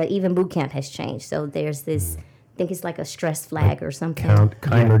 But even boot camp has changed. So there's this, I think it's like a stress flag or something.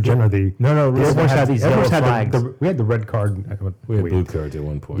 Kind or general. The we Air Force had these yellow flags. We had the red card. We had blue cards at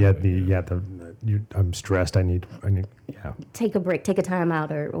one point. Yeah, I'm stressed. I need. Yeah. Take a break, take a time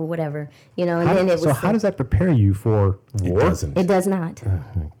out, or whatever, and then it was. So how does that prepare you for It war? doesn't. It does not.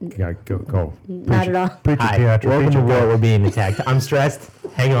 Yeah, go. Not at all. Preach it, Hi, Pietro, welcome preach to it, war. guys. We're being attacked. I'm stressed.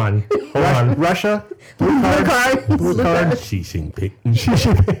 Hang on. Hold on. Russia. Blue card. Blue card. Xi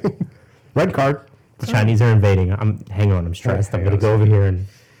Jinping. Red card. The Chinese are invading. Hang on. I'm stressed. I'm going to go over here and.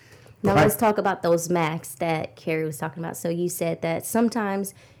 Now let's talk about those masks that Carrie was talking about. So you said that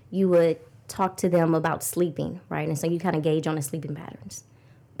sometimes you would talk to them about sleeping, right? And so you kind of gauge on the sleeping patterns.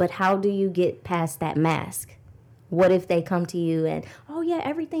 But how do you get past that mask? What if they come to you and, oh yeah,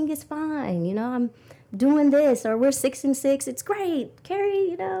 everything is fine, I'm doing this, or we're 6 and 6, it's great,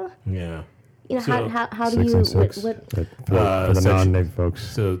 Carrie, Yeah. So, how do 6 you and 6. what For the section- non-Navy folks.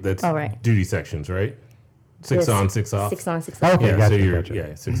 So that's All right. duty sections, right? 6 on, 6 off. 6 on, 6 off. Okay. Yeah, Gotcha, so you're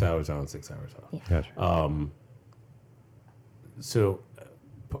gotcha. 6 hours on, 6 hours off. Yeah. Gotcha. So,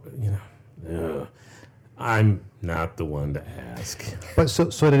 I'm not the one to ask. But so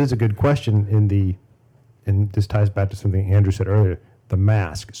that is a good question and this ties back to something Andrew said earlier, the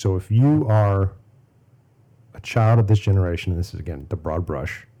mask. So if you are a child of this generation, and this is again the broad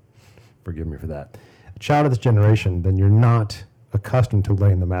brush, forgive me for that, a child of this generation, then you're not accustomed to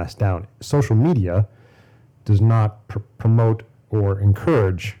laying the mask down. Social media does not promote or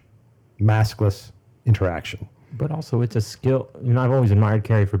encourage maskless interaction. But also, it's a skill. You know, I've always admired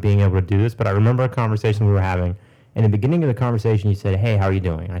Carrie for being able to do this, but I remember a conversation we were having. And in the beginning of the conversation, you said, "Hey, how are you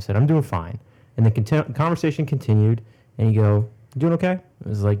doing?" And I said, "I'm doing fine." And the conversation continued, and you go, "You doing okay?" It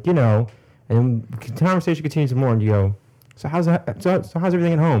was like, you know, and then the conversation continues some more, and you go, so how's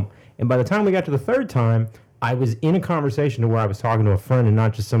everything at home? And by the time we got to the third time, I was in a conversation to where I was talking to a friend and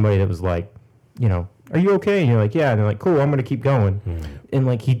not just somebody that was like, you know, "Are you okay?" And you're like, "Yeah." And they're like, "Cool, I'm going to keep going." And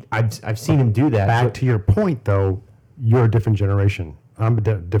like I've seen him do that. Back to your point, though, you're a different generation. I'm a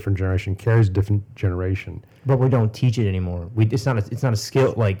different generation. Carrie's a different generation. But we don't teach it anymore. It's not a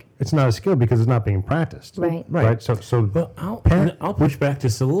skill. Like, It's not a skill because it's not being practiced. Right. Right. So Well, I'll push back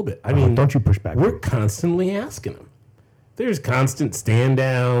just a little bit. I mean, don't you push back. we're constantly asking them. There's constant stand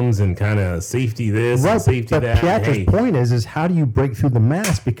downs and kind of safety this and safety but that. Pietro's Hey, point is how do you break through the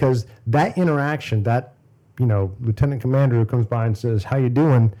mask? Because that interaction, that lieutenant commander who comes by and says, "How you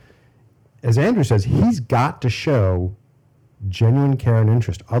doing?" As Andrew says, he's got to show genuine care and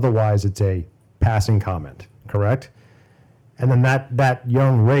interest. Otherwise, it's a passing comment. Correct? And then that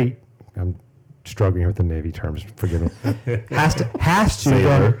young rate, I'm struggling here with the Navy terms. Forgive me. has to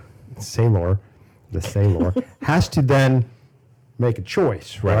Sailor. the sailor has to then make a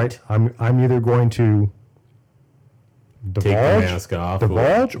choice, right? Right. I'm either going to Take the mask off.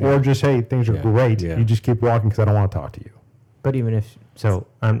 or just, hey, things are Yeah, great. yeah. You just keep walking because I don't want to talk to you. but even if so,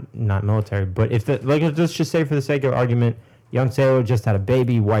 I'm not military. But if let's just say for the sake of argument, young sailor just had a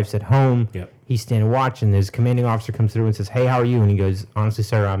baby, wife's at home. Yep. He's standing watch, and his commanding officer comes through and says, "Hey, how are you?" And he goes, "Honestly,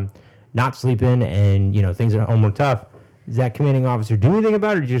 sir, I'm not sleeping, and things at home are tough." Does that commanding officer do anything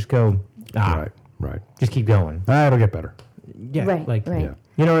about it, or do you just go, Right. just keep going? It'll get better. Yeah, Right, right. Yeah.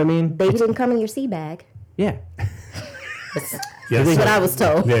 You know what I mean? Baby didn't come in your sea bag. Yeah. Yes. That's what I was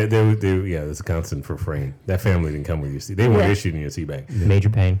told. There's a constant for frame. That family didn't come with your sea. They weren't Yeah. issued in your sea bag. Major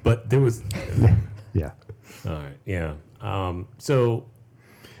pain. But there was. Yeah. All right. Yeah. So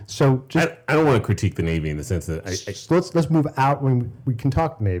So just I don't want to critique the Navy in the sense that so let's move out. We can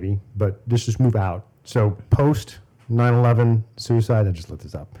talk Navy, but just move out. So post 9/11 suicide. I just looked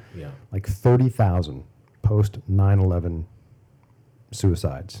this up. Yeah. Like 30,000 post 9/11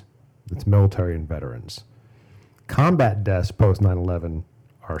 suicides. That's military and veterans. Combat deaths post 9/11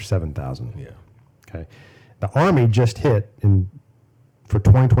 are 7,000. Yeah. Okay. The Army just hit for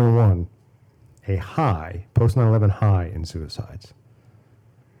 2021 a high, post 9/11 high in suicides.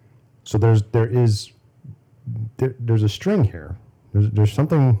 So there's a string here. There's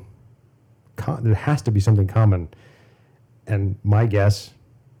something. There has to be something common. And my guess,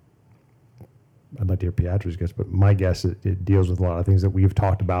 I'd like to hear Pietro's guess, but my guess it deals with a lot of things that we've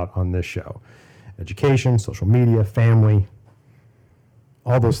talked about on this show: education, social media, family,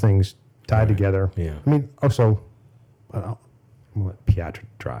 all those things tied together. Yeah. I mean, also, I'm gonna let Pietro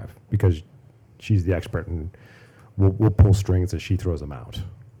drive because she's the expert, and we'll pull strings as she throws them out.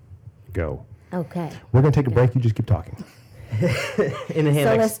 Go. Okay. We're gonna take a break. You just keep talking. In the So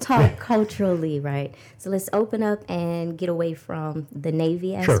hand. let's talk culturally, right? So let's open up and get away from the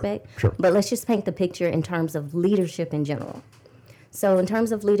Navy aspect. Sure. But let's just paint the picture in terms of leadership in general. So in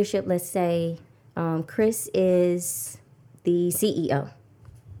terms of leadership, let's say Chris is the CEO.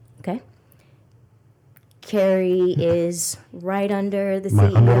 Okay. Carrie is right under the My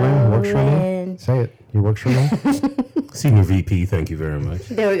CEO. underling works for me. and Say it. He works for me. Senior VP, thank you very much.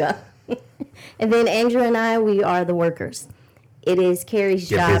 there we go. And then Andrew and I, we are the workers. It is Carrie's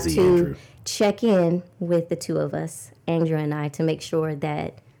Get job busy, to Andrew. check in with the two of us, Andrew and I, to make sure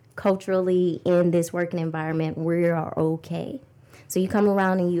that culturally in this working environment, we are okay. So you come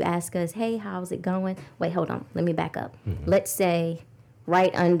around and you ask us, hey, how's it going? Wait, hold on. Let me back up. Mm-hmm. Let's say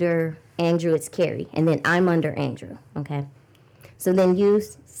right under Andrew, it's Carrie, and then I'm under Andrew, okay? So then you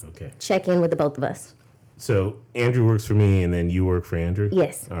Okay. check in with the both of us. So Andrew works for me, and then you work for Andrew.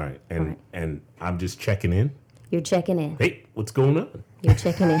 Yes. All right. All right. And I'm just checking in. You're checking in. Hey, what's going on? You're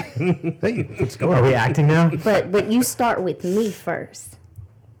checking in. Hey, let's go. Are we acting now? But you start with me first.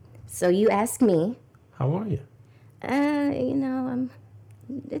 So you ask me, How are you?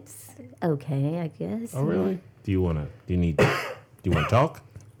 it's okay, I guess. Oh, really? Do you want to talk?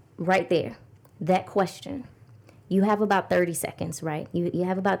 Right there, that question. You have about 30 seconds, right? You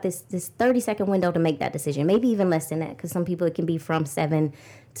have about this 30-second window to make that decision. Maybe even less than that, because some people it can be from 7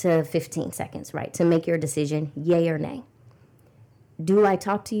 to 15 seconds, right? To make your decision, yay or nay. Do I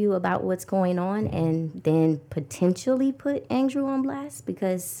talk to you about what's going on and then potentially put Andrew on blast?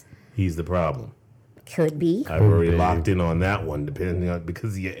 Because He's the problem. Could be. I've already locked in on that one, depending on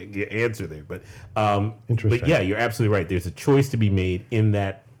because your answer there. But Interesting. But yeah, you're absolutely right. There's a choice to be made in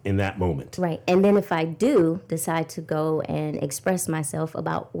that moment. Right. And then if I do decide to go and express myself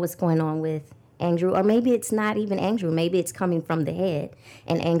about what's going on with Andrew, or maybe it's not even Andrew, maybe it's coming from the head,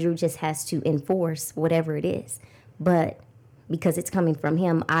 and Andrew just has to enforce whatever it is. But because it's coming from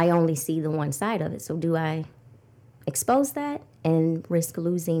him, I only see the one side of it. So do I expose that and risk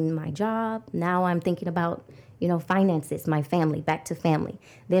losing my job? Now I'm thinking about, finances, my family, back to family.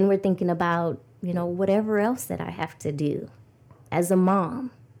 Then we're thinking about, whatever else that I have to do as a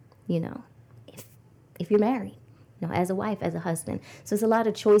mom, if you're married, as a wife, as a husband. So it's a lot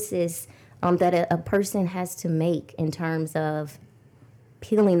of choices that a person has to make in terms of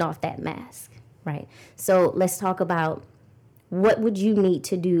peeling off that mask, right? So let's talk about what would you need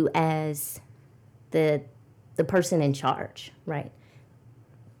to do as the person in charge, right?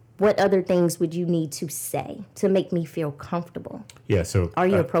 What other things would you need to say to make me feel comfortable? Yeah. So are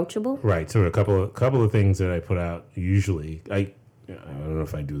you approachable? Right. So a couple of things that I put out usually. I don't know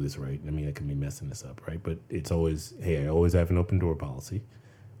if I do this right. I mean, I can be messing this up, right? But it's always, hey, I always have an open door policy.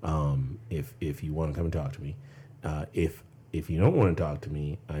 If you want to come and talk to me, if you don't want to talk to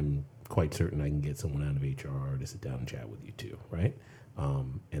me, I'm quite certain I can get someone out of HR to sit down and chat with you too, right?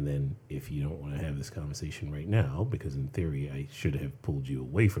 And then if you don't want to have this conversation right now, because in theory I should have pulled you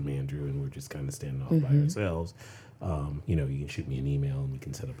away from Andrew and we're just kind of standing off by ourselves, you can shoot me an email and we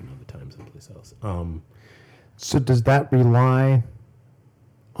can set up another time someplace else. So does that rely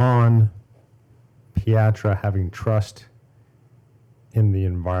on Piatra having trust in the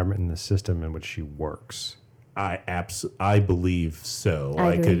environment and the system in which she works? I believe so.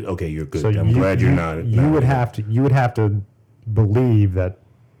 I agree. could. Okay, you're good. So I'm glad you're not. You would have to believe that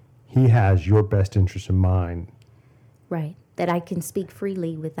he has your best interest in mind. Right. That I can speak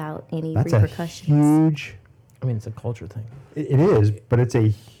freely without any That's repercussions. a huge. I mean, it's a culture thing. It is, but it's a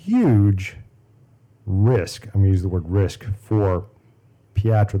huge risk. I'm going to use the word risk for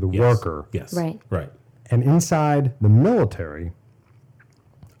Piatra, the worker. Yes. Right. Right. And inside the military,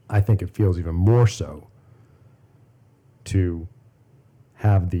 I think it feels even more so to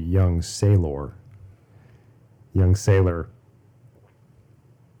have the young sailor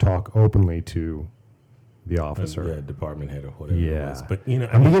talk openly to the officer. Yeah, department head or whatever it was. But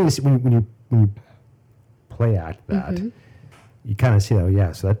I'm beginning to see when you play act that, you kind of see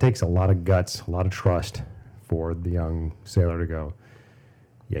that. So that takes a lot of guts, a lot of trust for the young sailor to go,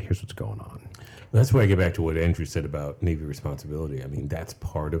 yeah, here's what's going on. That's where I get back to what Andrew said about Navy responsibility. I mean, that's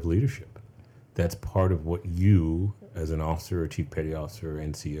part of leadership. That's part of what you, as an officer, or chief petty officer,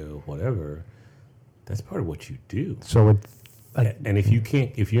 NCO, whatever, that's part of what you do. So it's And if you,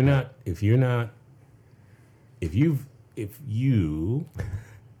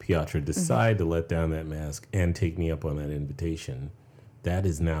 Piatra, decide to let down that mask and take me up on that invitation, that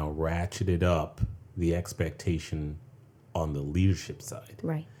is now ratcheted up the expectation on the leadership side.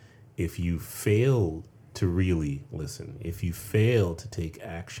 Right. If you fail to really listen, if you fail to take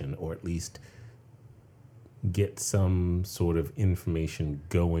action, or at least get some sort of information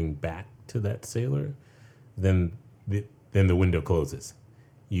going back to that sailor, then the window closes.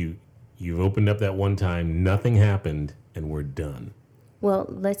 You've opened up that one time, nothing happened, and we're done. Well,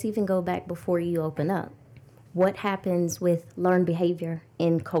 let's even go back before you open up. What happens with learned behavior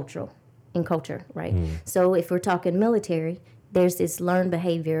in culture, right? So if we're talking military, there's this learned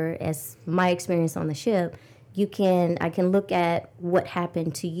behavior. As my experience on the ship, I can look at what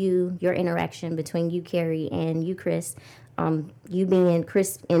happened to you, your interaction between you, Carrie, and you, Chris. You being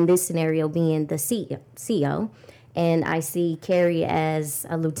Chris in this scenario being the CEO, and I see Carrie as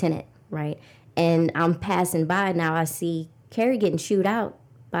a lieutenant, right? And I'm passing by now. I see Carrie getting chewed out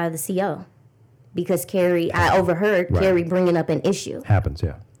by the CO because I overheard Carrie bringing up an issue. happens,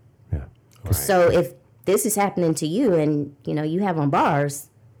 yeah. Right. So if this is happening to you and you have on bars,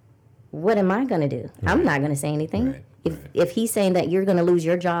 what am I going to do? Right. I'm not going to say anything. Right. If he's saying that you're going to lose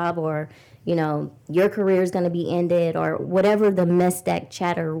your job, or your career is going to be ended, or whatever the mess that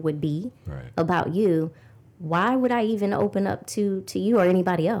chatter would be about you, why would I even open up to you or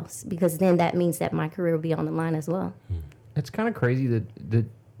anybody else? Because then that means that my career will be on the line as well. It's kind of crazy that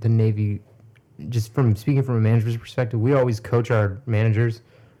the Navy, just from speaking from a manager's perspective, we always coach our managers.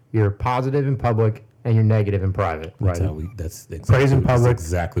 You're positive in public and you're negative in private. That's exactly, praise in public,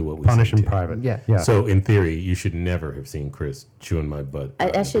 exactly what we punish say in too. private. Yeah. So in theory, you should never have seen Chris chewing my butt.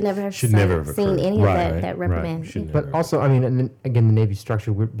 I should never have Should never have seen occurred. any of Right. that reprimand. Should never But have. also, I mean, and then, again, the Navy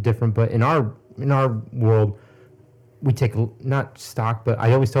structure, we're different. But in our world, we take not stock, but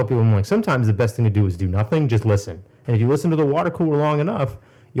I always tell people, I'm like, sometimes the best thing to do is do nothing, just listen. And if you listen to the water cooler long enough,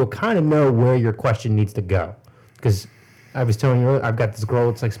 you'll kind of know where your question needs to go. Because I was telling you earlier, I've got this girl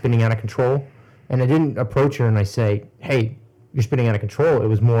that's like spinning out of control, and I didn't approach her and I say, hey, you're spinning out of control. It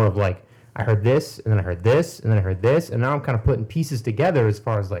was more of like, I heard this, and then I heard this, and then I heard this, and now I'm kind of putting pieces together as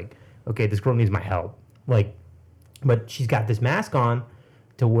far as like, okay, this girl needs my help. Like, but she's got this mask on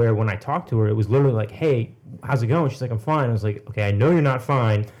to where when I talked to her, it was literally like, hey, how's it going? She's like, I'm fine. I was like, okay, I know you're not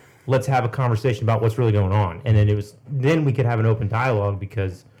fine. Let's have a conversation about what's really going on. And then we could have an open dialogue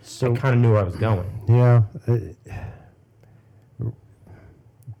because I kind of knew where I was going. Yeah.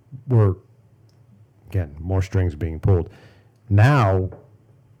 We're, again, more strings being pulled. Now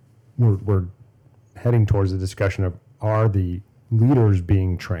we're heading towards the discussion of, are the leaders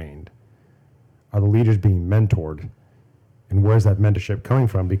being trained? Are the leaders being mentored? And where's that mentorship coming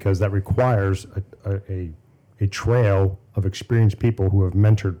from? Because that requires a trail of experienced people who have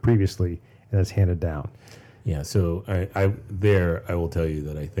mentored previously and it's handed down. Yeah, so I will tell you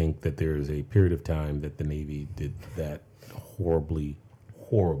that I think that there is a period of time that the Navy did that horribly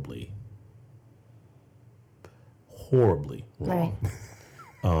wrong. Right.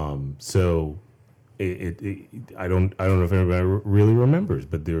 So I don't know if anybody really remembers,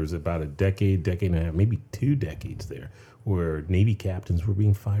 but there was about a decade and a half, maybe 2 decades there, where Navy captains were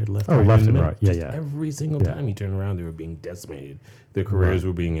being fired left and right. Just Yeah. every single time you turn around, they were being decimated. Their careers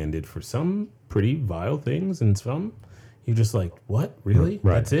were being ended for some pretty vile things, and some you're just like, what? Really?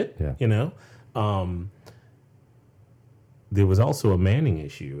 Right. That's it? Yeah. You know? There was also a manning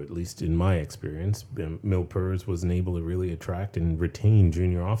issue, at least in my experience. MilPERS wasn't able to really attract and retain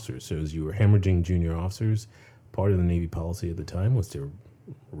junior officers. So as you were hemorrhaging junior officers, part of the Navy policy at the time was to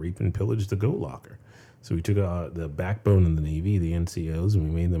rape and pillage the goat locker. So we took the backbone of the Navy, the NCOs, and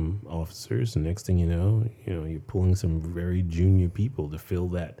we made them officers. And next thing you know, you're pulling some very junior people to fill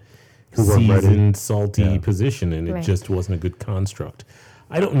that seasoned, salty position, and it just wasn't a good construct.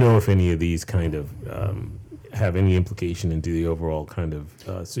 I don't know if any of these kind of have any implication into the overall kind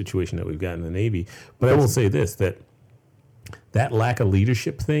of situation that we've got in the Navy. But I will say this, that lack of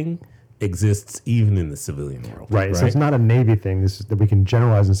leadership thing exists even in the civilian world. Right. So it's not a Navy thing. This is that we can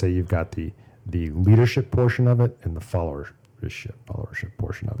generalize and say you've got the leadership portion of it and the followership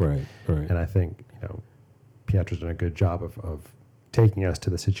portion of it. Right. And I think, Pietro's done a good job of taking us to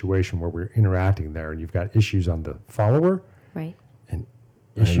the situation where we're interacting there, and you've got issues on the follower, Right. and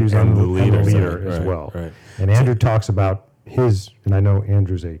issues and on the the leader leader side. as well. Right. And Andrew talks about and I know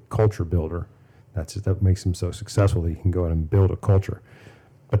Andrew's a culture builder. That makes him so successful that he can go in and build a culture.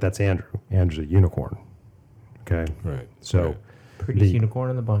 But that's Andrew. Andrew's a unicorn. Okay? Right. So Prettiest unicorn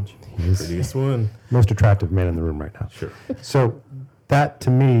in the bunch. he's Prettiest one. most attractive man in the room right now. Sure. So that to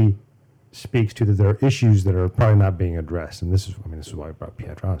me speaks to that there are issues that are probably not being addressed, and this is why I brought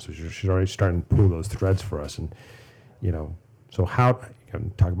Pietro on. So she's already starting to pull those threads for us, and so how you can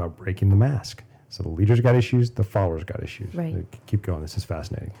talk about breaking the mask. So the leaders got issues, the followers got issues. Right. Keep going. This is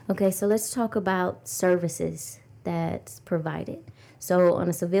fascinating. Okay, so let's talk about services that's provided. So on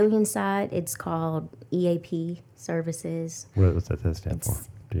the civilian side, it's called EAP services, What does that stand for?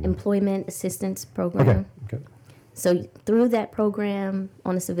 Do you know? Employment Assistance Program. Okay. So through that program,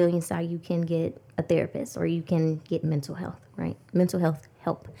 on the civilian side, you can get a therapist or you can get mental health, right? Mental health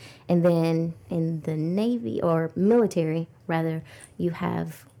help. And then in the Navy or military, rather, you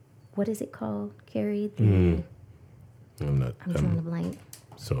have, what is it called, Carrie? I'm drawing a blank.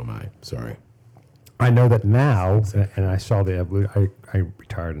 So am I. Sorry. I know that now, and I saw the evolution. I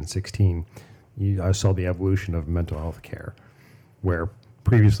retired in 2016. I saw the evolution of mental health care, where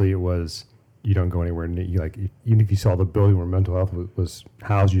previously it was you don't go anywhere. Even if you saw the building where mental health was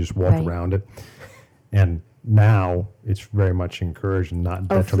housed, you just walked around it. And now it's very much encouraged and not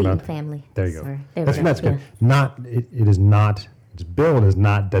detrimental. Fleet Family. There you go. Sorry. That's good. It is not. Its build is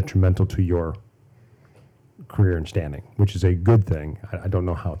not detrimental to your career and standing, which is a good thing. I don't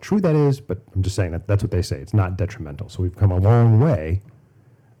know how true that is, but I'm just saying that's what they say. It's not detrimental. So we've come a long way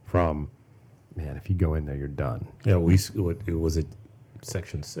from, if you go in there, you're done. Yeah, it was it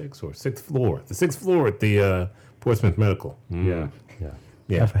Section 6 or 6th floor? The 6th floor at the Portsmouth Medical. Yeah.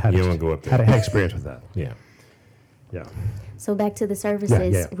 Yeah, Had you don't go up there. Had experience with that. Yeah. Yeah. So back to the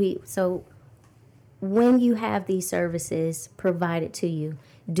services. Yeah. So when you have these services provided to you,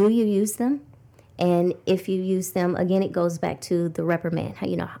 do you use them? And if you use them, again, it goes back to the reprimand.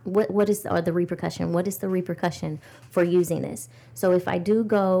 What is the repercussion? What is the repercussion for using this? So if I do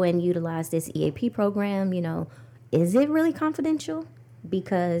go and utilize this EAP program, is it really confidential?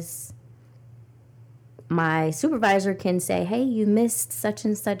 Because my supervisor can say, hey, you missed such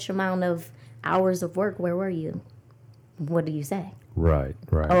and such amount of hours of work. Where were you? What do you say? Right.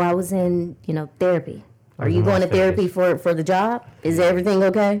 Oh, I was in, therapy. Are you going to therapy for the job? Is everything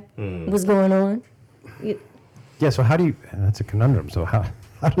okay? What's going on? Yeah. So how do you? That's a conundrum. So how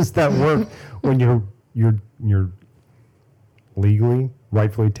does that work when you're legally,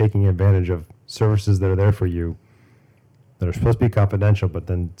 rightfully taking advantage of services that are there for you that are supposed to be confidential, but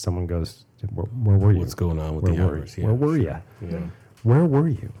then someone goes, "Where were you? What's going on with Where the were hours? you? Where were you? Yeah. Where were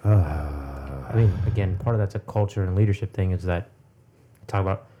you?" I mean, again, part of that's a culture and leadership thing is that talk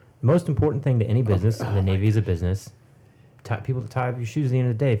about the most important thing to any business, and the Navy is a business, people to tie up your shoes at the end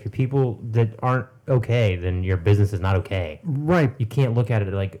of the day. If you're people that aren't okay, then your business is not okay. Right. You can't look at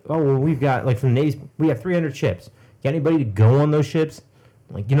it like, oh, well, we've got, like, from the Navy, we have 300 ships. Got anybody to go on those ships?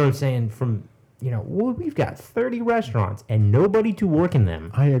 Like, you know what I'm saying? From, well, we've got 30 restaurants and nobody to work in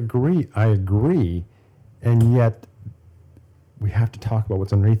them. I agree. And yet we have to talk about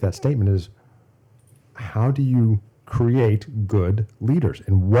what's underneath that statement is how do you create good leaders?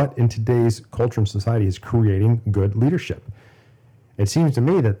 And what in today's culture and society is creating good leadership? It seems to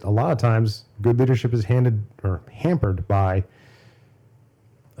me that a lot of times good leadership is hampered by,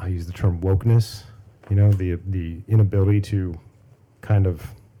 I use the term wokeness, the inability to kind of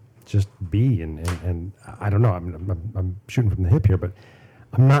just be and I don't know, I'm shooting from the hip here, but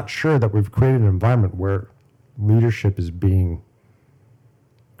I'm not sure that we've created an environment where leadership is being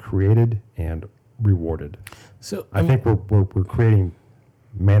created and rewarded. So I think we're creating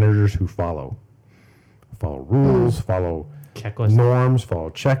managers who follow rules, follow Checklist. norms, follow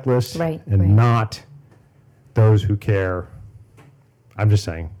checklists, Right, and right. not those who care. I'm just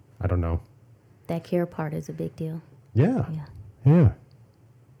saying, I don't know. That care part is a big deal. Yeah. Yeah. Yeah.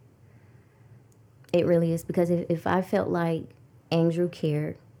 It really is, because if I felt like Andrew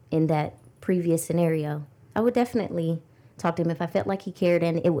cared in that previous scenario, I would definitely talk to him. If I felt like he cared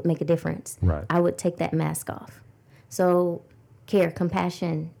and it would make a difference, Right. I would take that mask off. So care,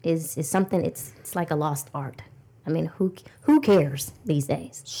 compassion is something, it's like a lost art. I mean, who cares these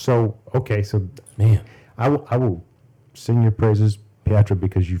days? So, okay, so man, I will sing your praises, Pietro,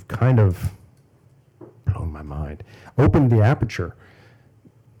 because you've kind of blown my mind, opened the aperture.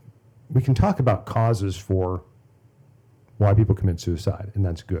 We can talk about causes for why people commit suicide, and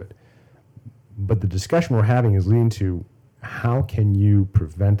that's good. But the discussion we're having is leading to how can you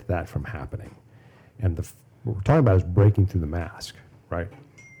prevent that from happening? And what we're talking about is breaking through the mask, right?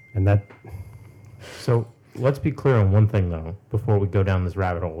 And that, So let's be clear on one thing, though, before we go down this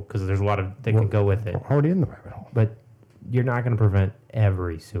rabbit hole, because there's a lot of that can go with it. we're already in the rabbit hole. But you're not going to prevent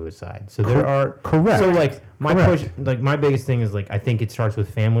every suicide. So there are correct. So like my Correct. push, like my biggest thing is like I think it starts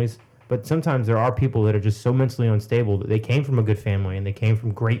with families. But sometimes there are people that are just so mentally unstable that they came from a good family and they came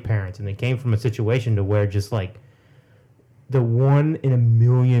from great parents and they came from a situation to where just like the one in a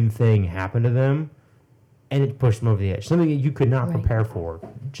million thing happened to them and it pushed them over the edge. Something that you could not Right. prepare for.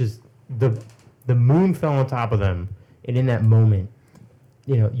 Just the moon fell on top of them, and in that moment,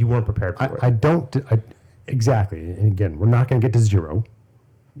 you weren't prepared for it. Exactly. And again, we're not going to get to zero.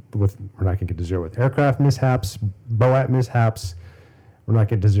 We're not going to get to zero with aircraft mishaps, BOAT mishaps. We're not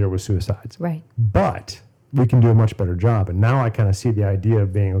getting to zero with suicides. Right. But we can do a much better job. And now I kind of see the idea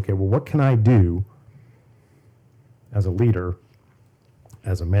of being, okay, well, what can I do as a leader,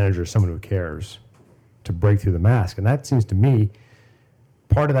 as a manager, someone who cares, to break through the mask? And that seems to me,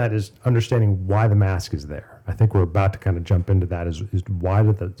 part of that is understanding why the mask is there. I think we're about to kind of jump into that, is why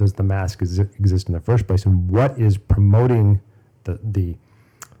does the mask exist in the first place, and what is promoting the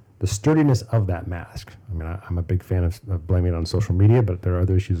sturdiness of that mask. I mean, I'm a big fan of blaming it on social media, but there are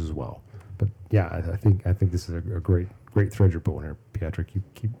other issues as well. But yeah, I think this is a great thread you're pulling here, Pietro.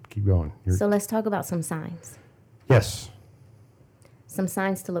 Keep going. So let's talk about some signs. Yes. Some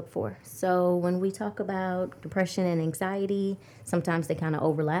signs to look for. So when we talk about depression and anxiety, sometimes they kind of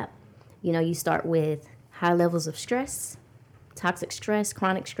overlap. You start with high levels of stress, toxic stress,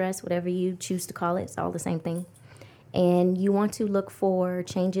 chronic stress, whatever you choose to call it. It's all the same thing. And you want to look for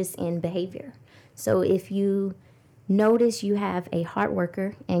changes in behavior. So if you notice you have a hard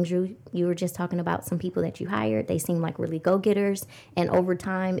worker, Andrew, you were just talking about some people that you hired. They seem like really go-getters. And over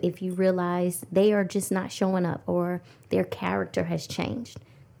time, if you realize they are just not showing up or their character has changed,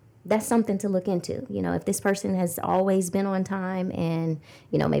 that's something to look into. If this person has always been on time and,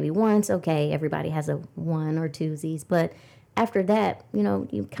 maybe once, okay, everybody has a one or twosies, but after that,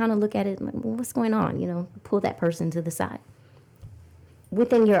 you kind of look at it like, well, what's going on? Pull that person to the side.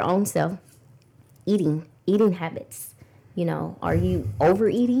 Within your own self, eating habits. Are you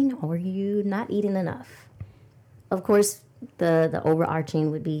overeating or are you not eating enough? Of course, the overarching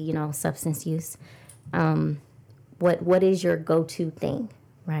would be, substance use. What is your go-to thing,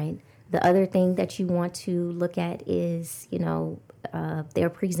 right? The other thing that you want to look at is, their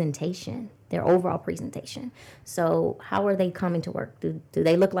presentation. their overall presentation. So how are they coming to work? Do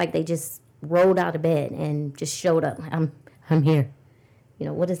they look like they just rolled out of bed and just showed up? I'm here. You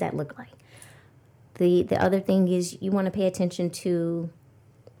know, what does that look like? The other thing is you want to pay attention to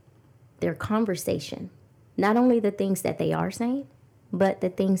their conversation. Not only the things that they are saying, but the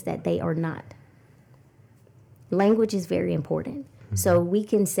things that they are not. Language is very important. So we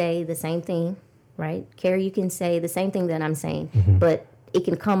can say the same thing, right? Carrie, you can say the same thing that I'm saying, but it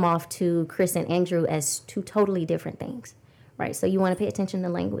can come off to Chris and Andrew as two totally different things, right? So you want to pay attention to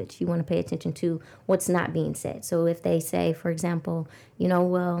language. You want to pay attention to what's not being said. So if they say, for example, you know,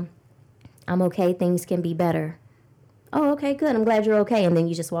 well, I'm okay, things can be better. Oh, okay, good. I'm glad you're okay. And then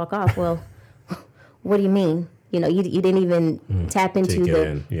you just walk off. Well, what do you mean? You know, you didn't even tap into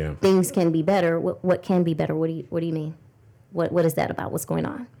the things can be better. What can be better? What do you mean? What is that about? What's going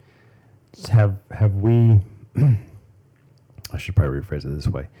on? Have we? I should probably rephrase it this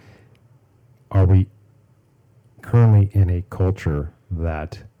way. Are we currently in a culture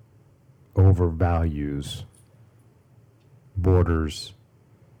that overvalues borders,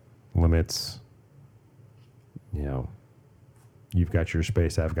 limits? You know, you've got your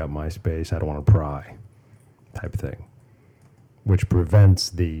space, I've got my space, I don't want to pry type thing, which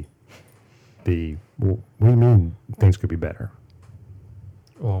prevents well, what do you mean things could be better?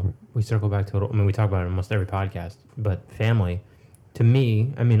 Well, we circle back to it. I mean, we talk about it in almost every podcast, but family, to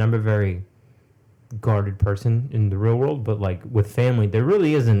me, I mean, I'm a very guarded person in the real world, but like with family, there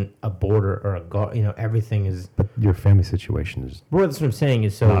really isn't a border or a guard, you know, everything is. But your family situation is well, that's what I'm saying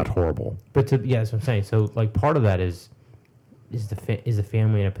is so. not horrible. But yeah, that's what I'm saying. So like part of that is the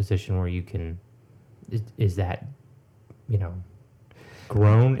family in a position where you can, is that, you know,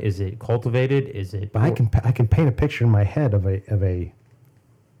 grown? Is it cultivated? Is it? But I can paint a picture in my head of a.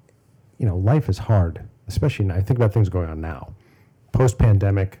 You know, life is hard, especially now. I think about things going on now.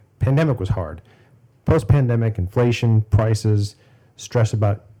 Post-pandemic, pandemic was hard. Post-pandemic, inflation, prices, stress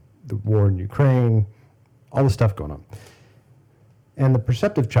about the war in Ukraine, all the stuff going on. And the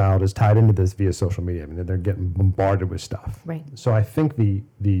perceptive child is tied into this via social media. I mean, they're getting bombarded with stuff. Right. So I think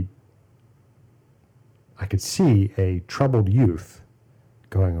I could see a troubled youth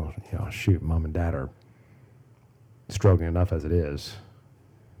going, oh, you know, shoot, mom and dad are struggling enough as it is.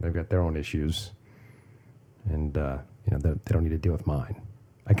 They've got their own issues, and you know they don't need to deal with mine.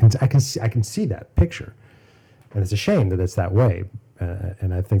 I can see that picture, and it's a shame that it's that way.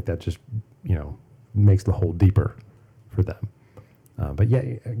 And I think that just, you know, makes the hole deeper for them. But yeah,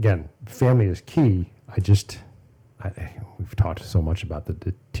 again, family is key. We've talked so much about the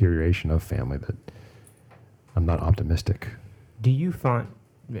deterioration of family that I'm not optimistic. Do you find,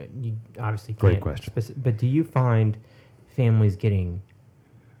 you obviously can't. Great question. But do you find families getting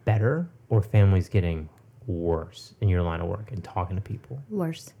better or families getting worse in your line of work and talking to people?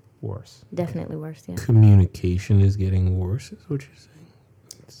 Worse. Definitely worse, yeah. Communication is getting worse, is what you're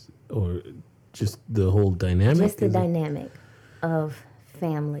saying? Or just the whole dynamic? Just the dynamic of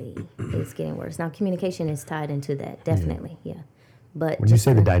family is getting worse. Now, communication is tied into that, definitely, yeah. But when you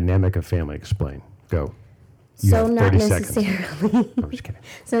say the dynamic of family, explain. Go. You so have not 30 necessarily. seconds. I'm just kidding.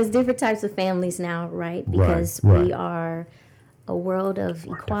 So it's different types of families now, right? Because Right. we are a world of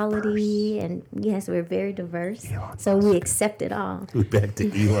equality, and yes, we're very diverse. So we accept it all. We're back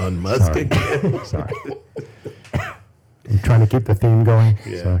to Elon Musk again. Sorry. I'm trying to keep the theme going.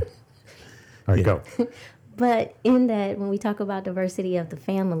 Yeah. Sorry. All right, go. But in that, when we talk about diversity of the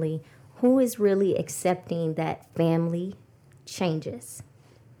family, who is really accepting that family changes?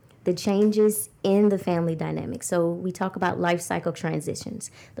 The changes in the family dynamic. So we talk about life cycle transitions.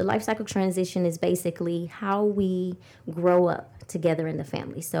 The life cycle transition is basically how we grow up together in the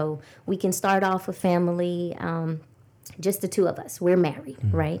family. So we can start off a family, just the two of us. We're married,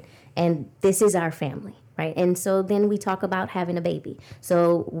 right? And this is our family, right? And so then we talk about having a baby.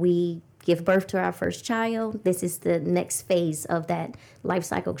 So we give birth to our first child. This is the next phase of that life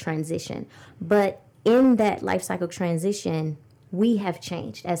cycle transition. But in that life cycle transition, we have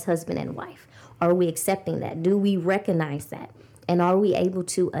changed as husband and wife. Are we accepting that? Do we recognize that? And are we able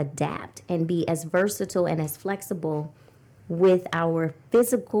to adapt and be as versatile and as flexible with our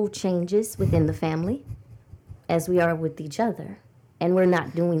physical changes within the family as we are with each other? And we're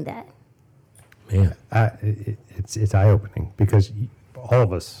not doing that. Man. It's eye-opening because all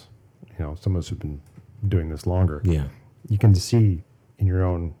of us, you know, some of us who've been doing this longer, Yeah. you can see in our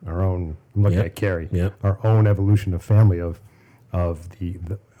own, I'm looking Yep. at Carrie, Yep. our own evolution of family of the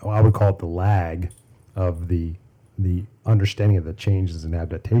I would call it the lag of the understanding of the changes and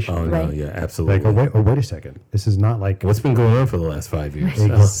adaptation. Oh, no, Right. yeah, absolutely. Like, wait a second. This is not like What's been going on for the last 5 years?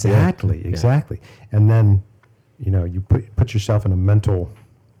 exactly, Yeah. exactly. And then, you know, you put yourself in a mental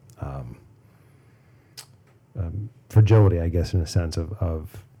fragility, I guess, in a sense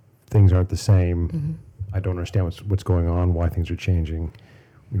of things aren't the same. I don't understand what's going on, why things are changing.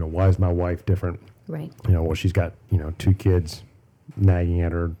 Why is my wife different? Right. Well, she's got 2 kids nagging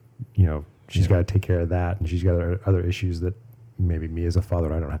at her. She's got to take care of that, and she's got other issues that maybe me as a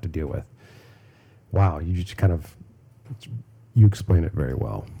father I don't have to deal with. Wow, you just you explain it very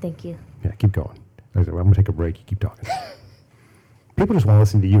well. Thank you. Yeah, keep going. I'm going to take a break. You keep talking. People just want to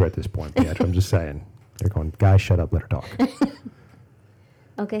listen to you at this point, Pietro. I'm just saying. They're going, guys, shut up, let her talk.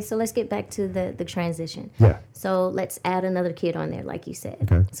 Okay, so let's get back to the transition. Yeah. So let's add another kid on there, like you said.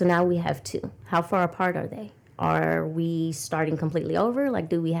 Okay. So now we have 2. How far apart are they? Are we starting completely over? Like,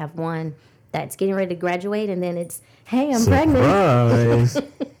 do we have one that's getting ready to graduate and then it's, hey, I'm pregnant.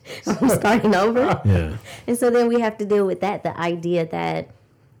 Surprise. I'm starting over. Yeah. And so then we have to deal with that, the idea that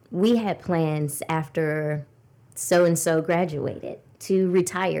we had plans after so-and-so graduated to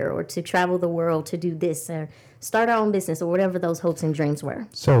retire or to travel the world to do this or start our own business or whatever those hopes and dreams were.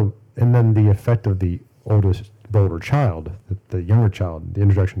 So, and then the effect of the older child, the younger child, the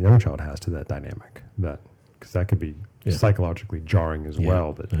introduction the younger child has to that dynamic, because that could be psychologically jarring as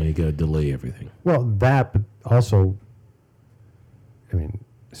well. That Now you got to delay everything. Well, that, but also,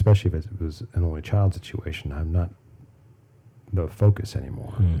 especially if it was an only child situation, I'm not the focus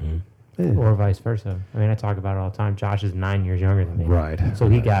anymore. Or vice versa. I talk about it all the time. Josh is 9 years younger than me. Right. So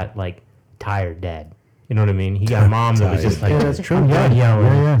he got tired dad. You know what I mean? He got a mom that was just like, Yeah, that's true. I'm done yelling.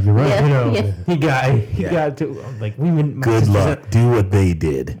 Yeah, you're right. Yeah. He got to we would. my Good sisters luck. Do what they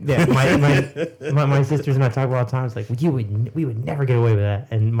did. Yeah, my sisters and I talk about all the time. It's like we would never get away with that.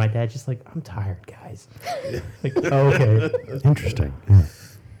 And my dad's just like, I'm tired, guys. Oh, okay. Interesting. Yeah.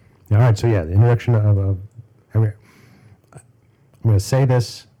 All right. So the introduction of I'm going to say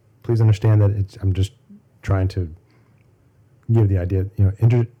this. Please understand that I'm just trying to give the idea.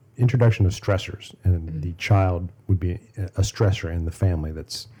 Introduction of stressors, and the child would be a stressor in the family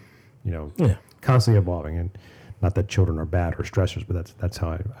that's, constantly evolving. And not that children are bad or stressors, but that's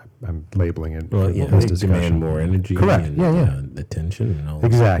how I'm labeling it. Well, in they this discussion. demand more energy. Correct. And attention and all that.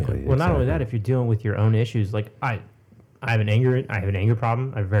 Exactly. Well, not only that, if you're dealing with your own issues, like I have an anger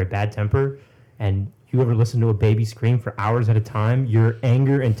problem. I have a very bad temper, and you ever listen to a baby scream for hours at a time, your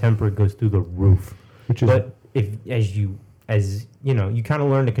anger and temper goes through the roof. But as you kind of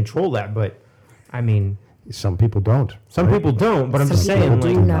learn to control that. But some people don't. Some people don't. But I'm just Some saying,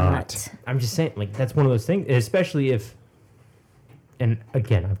 people do not. I'm just saying, that's one of those things, especially if. And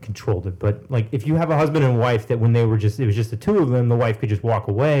again, I've controlled it, but if you have a husband and wife that when it was just the 2 of them, the wife could just walk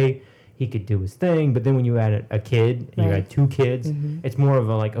away, he could do his thing. But then when you add a kid, and you add 2 kids, it's more of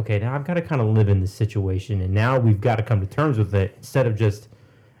a okay, now I've got to kind of live in this situation, and now we've got to come to terms with it instead of just,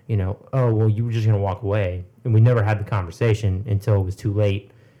 oh well, you were just gonna walk away, and we never had the conversation until it was too late,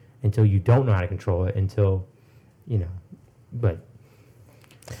 until you don't know how to control it, until, but.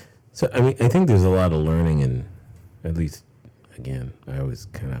 So I think there's a lot of learning, and at least. Again, I always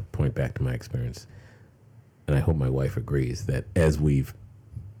kind of point back to my experience, and I hope my wife agrees that as we've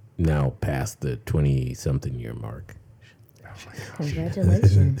now passed the 20-something year mark.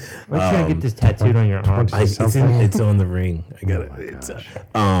 Congratulations. We're trying to get this tattooed on your arm. It's on the ring. I got it.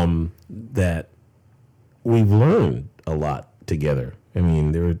 That we've learned a lot together.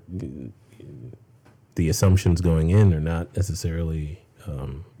 The assumptions going in are not necessarily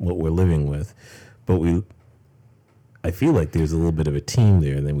what we're living with, but I feel like there's a little bit of a team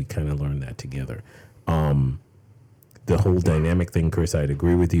there, and then we kind of learned that together. The whole dynamic thing, Chris, I'd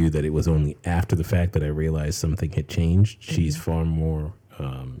agree with you that it was only after the fact that I realized something had changed. Mm-hmm. She's far more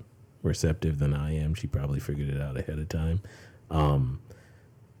receptive than I am. She probably figured it out ahead of time.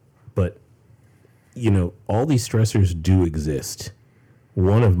 But, all these stressors do exist.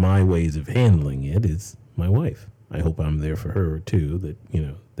 One of my ways of handling it is my wife. I hope I'm there for her, too,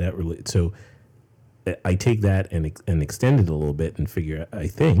 that relates. So I take that and extend it a little bit and figure, I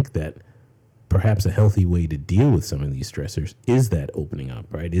think that perhaps a healthy way to deal with some of these stressors is that opening up,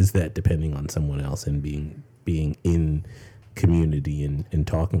 right? Is that depending on someone else and being in community and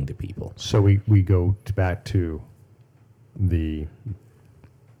talking to people. So we go back to the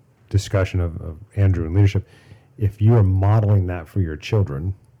discussion of Andrew and leadership. If you are modeling that for your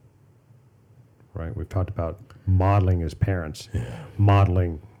children, right? We've talked about modeling as parents,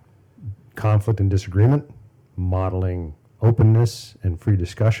 modeling conflict and disagreement, modeling openness and free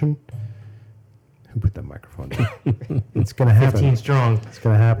discussion. Who put that microphone down? It's going to happen. 15 strong. It's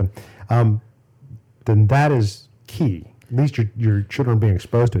going to happen. Then that is key. At least your children are being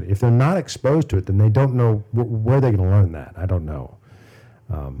exposed to it. If they're not exposed to it, then they don't know where they're going to learn that. I don't know.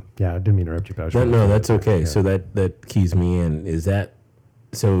 I didn't mean to interrupt you, but I was No, that's okay. Yeah. So that keys me in. Is that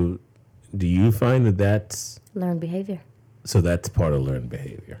so? Do you find that that's Learned behavior. So that's part of learned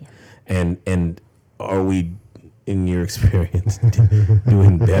behavior. And are we, in your experience,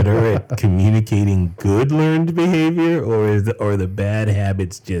 doing better at communicating good learned behavior, or are the bad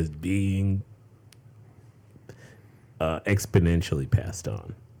habits just being exponentially passed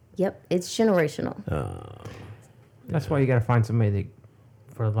on? Yep, it's generational. That's why you got to find somebody that,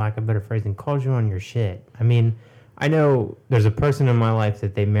 for lack of a better phrasing, calls you on your shit. I mean, I know there's a person in my life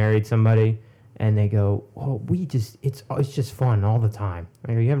that they married somebody and they go, "Oh, it's just fun all the time."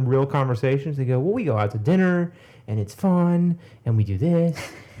 I go, "You having real conversations?" They go, "Well, we go out to dinner and it's fun and we do this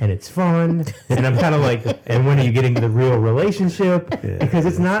and it's fun." And I'm kind of like, "And when are you getting to the real relationship?" Because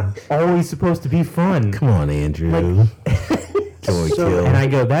it's not always supposed to be fun. Come on, Andrew. Joy kill. And I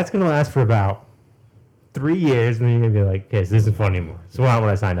go, "That's going to last for about 3 years." And then you're going to be like, "Okay, so this isn't fun anymore. So not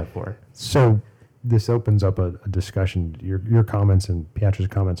what I signed up for." So this opens up a discussion, your comments and Pietro's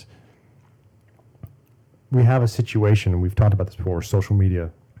comments. We have a situation, and we've talked about this before, social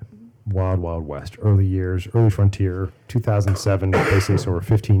media, wild, wild west, early years, early frontier, 2007, basically, so we're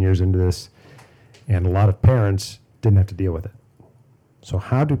 15 years into this, and a lot of parents didn't have to deal with it. So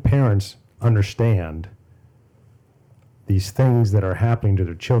how do parents understand these things that are happening to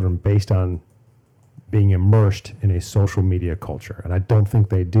their children based on being immersed in a social media culture? And I don't think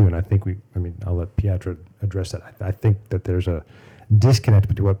they do, and I think I'll let Pietro address that. I think that there's a disconnect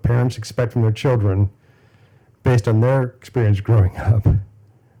between what parents expect from their children based on their experience growing up,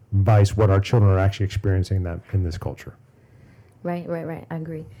 vice what our children are actually experiencing in this culture. Right. I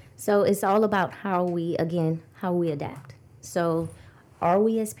agree. So it's all about how we adapt. So are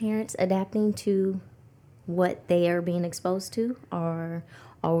we as parents adapting to what they are being exposed to, or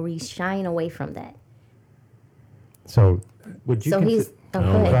are we shying away from that? So Would you? So Go go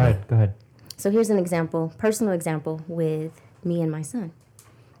ahead. ahead. Go ahead. So here's an example, personal example with me and my son.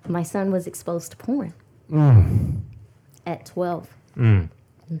 My son was exposed to porn at 12. Now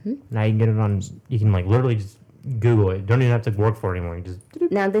you can get it on. You can like literally just Google it. Don't even have to work for it anymore. You just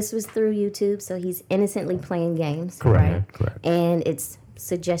Now this was through YouTube, so he's innocently playing games. Correct, Right? correct. And it's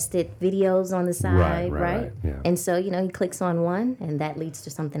suggested videos on the side, right, yeah. And so, he clicks on one, and that leads to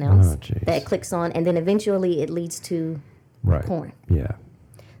something else. Oh, jeez. That clicks on, and then eventually it leads to right. porn. Yeah.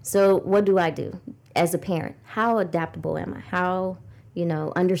 So what do I do as a parent? How adaptable am I? How,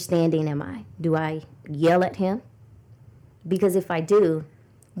 understanding am I? Do I yell at him? Because if I do,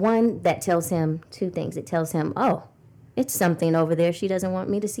 one, that tells him two things. It tells him, oh, it's something over there she doesn't want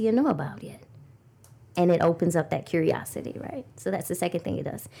me to see or know about yet. And it opens up that curiosity, right? So that's the second thing it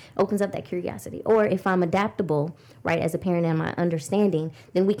does. Opens up that curiosity. Or if I'm adaptable, right, as a parent and my understanding,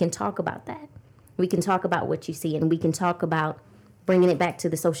 then we can talk about that. We can talk about what you see, and we can talk about bringing it back to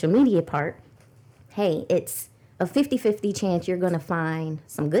the social media part. Hey, it's a 50-50 chance you're going to find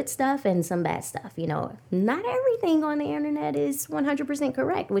some good stuff and some bad stuff. Not everything on the internet is 100%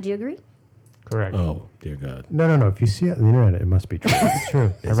 correct. Would you agree? correct. Oh, dear God. No. If you see it on the internet, it must be true. It's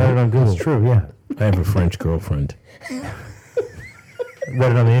true. I read it on Google. It's true, yeah. I have a French girlfriend.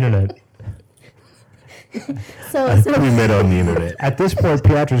 Read it on the internet. So We met on the internet. At this point,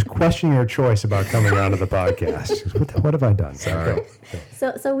 Pietro's questioning your choice about coming onto the podcast. What have I done? Sorry.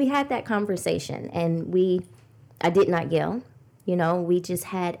 So we had that conversation, and I did not yell. We just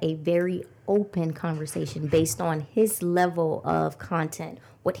had a very open conversation based on his level of content,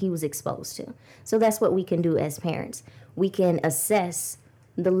 what he was exposed to. So that's what we can do as parents. We can assess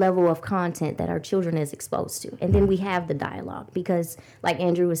the level of content that our children is exposed to. And then we have the dialogue because, like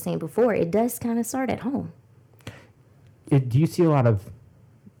Andrew was saying before, it does kind of start at home. Do you see a lot of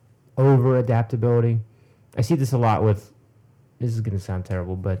over adaptability? I see this a lot with, this is going to sound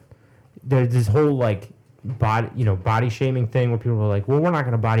terrible, but there's this whole body shaming thing where people are like, well, we're not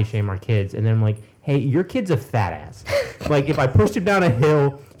going to body shame our kids. And then I'm like, hey, your kid's a fat ass. Like, if I pushed him down a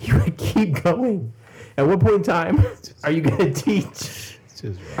hill, he would keep going. At what point in time are you going to teach?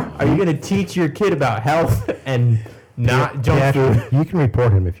 Are you going to teach your kid about health and not junk food? You can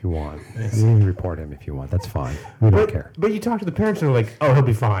report him if you want. You can report him if you want. That's fine. We don't care. But you talk to the parents and they're like, oh, he'll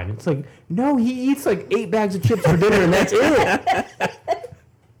be fine. It's like, no, he eats like 8 bags of chips for dinner and that's it.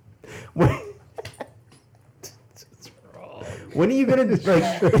 When are you going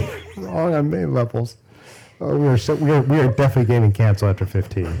to, Wrong on many levels. Oh, we are definitely getting canceled after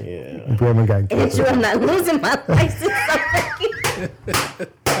 15. Yeah. If we haven't gotten Andrew, canceled. I'm not losing my license.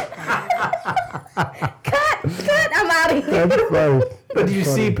 Cut, I'm out of here. That's funny. But do you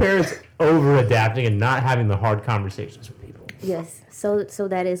see parents over adapting and not having the hard conversations with people? Yes, so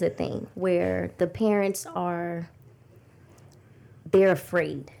that is a thing where the parents they're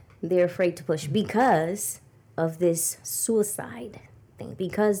afraid. They're afraid to push because of this suicide thing,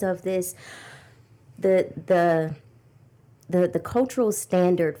 because of this the cultural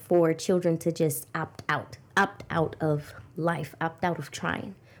standard for children to just opt out of life, opt out of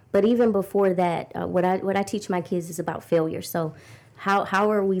trying. But even before that, what I teach my kids is about failure. So how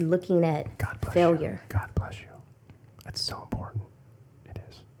are we looking at failure? God bless you. That's so important. It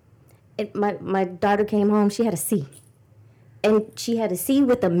is. My daughter came home, she had a C. And she had a C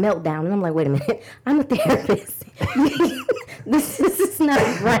with a meltdown. And I'm like, wait a minute, I'm a therapist. This is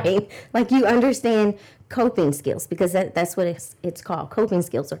not right. Like, you understand coping skills, because that's what it's called, coping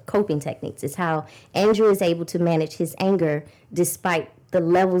skills or coping techniques. It's how Andrew is able to manage his anger despite the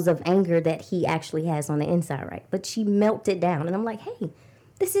levels of anger that he actually has on the inside, right? But she melted down, and I'm like, hey,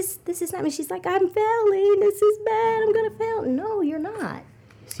 this is not me. She's like, I'm failing. This is bad. I'm gonna fail. No, you're not.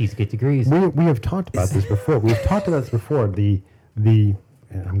 C's get degrees. We have talked about this before. We've talked about this before. The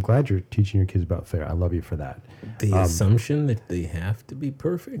and I'm glad you're teaching your kids about fair. I love you for that. The assumption that they have to be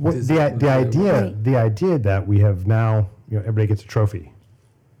perfect. Well, is the idea Right. the idea that we have now, everybody gets a trophy,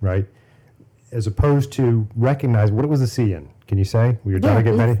 right? As opposed to recognize what was the C in. Can you say? Were your daughter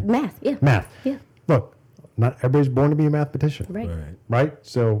getting ready? Math, yeah. Math. Yeah. Look, not everybody's born to be a mathematician. Right. Right. Right?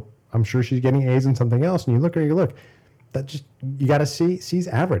 So I'm sure she's getting A's in something else, and you look at her, you look, that just, you got to see, C's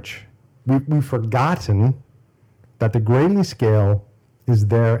average. We've forgotten that the grading scale is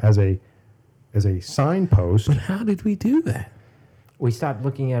there as a signpost. But how did we do that? We stopped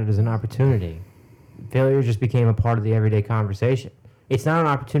looking at it as an opportunity. Failure just became a part of the everyday conversation. It's not an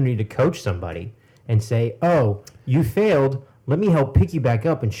opportunity to coach somebody and say, oh, you failed. Let me help pick you back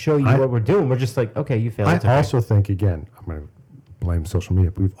up and show you what we're doing. We're just like, okay, you failed. I It's okay. also think, again, I'm going to blame social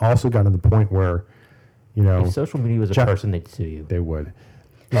media, but we've also gotten to the point where, If social media was a Jeff- person, they'd sue you. they would.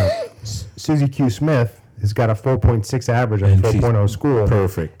 Susie Q. Smith has got a 4.6 average at And 4.0 school.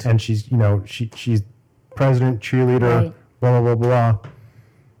 Perfect. And she's, she's president, cheerleader, Right. blah, blah, blah, blah.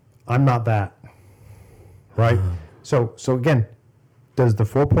 I'm not that. Right? So again, does the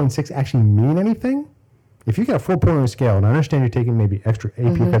 4.6 actually mean anything? If you got a 4.0 scale, and I understand you're taking maybe extra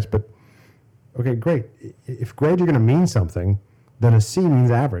AP cuts, but okay, great. If grades are going to mean something, then a C means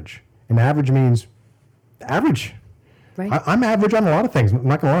average. And average means average. Right. I'm average on a lot of things. I'm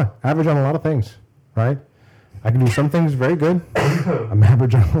not going to lie. Average on a lot of things, right? I can do some things very good. I'm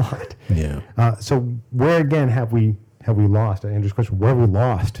average on a lot. Yeah. So where again have we lost? Andrew's question: where have we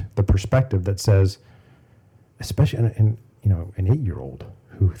lost the perspective that says, especially an 8-year-old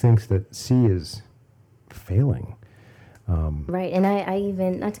who thinks that C is failing? Right. And I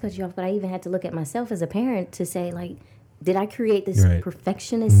even, not to cut you off, but I even had to look at myself as a parent to say, like, did I create this Right.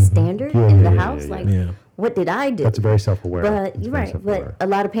 perfectionist standard Yeah, in yeah, the yeah, house? yeah, like, yeah. what did I do? That's very self-aware. But That's you're very right. self-aware. But a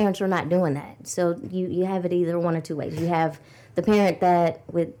lot of parents are not doing that. So you have it either one or two ways. You have the parent that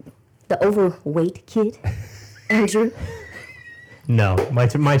with the overweight kid, Andrew. No, my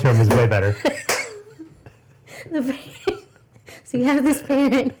term is way better. So you have this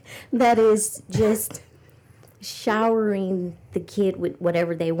parent that is just showering the kid with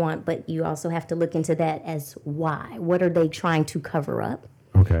whatever they want, but you also have to look into that as why. What are they trying to cover up?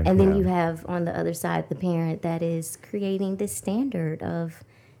 Okay. And then yeah. you have on the other side the parent that is creating this standard of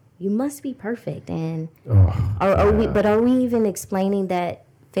you must be perfect. And are we even explaining that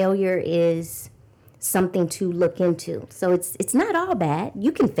failure is something to look into? So it's not all bad.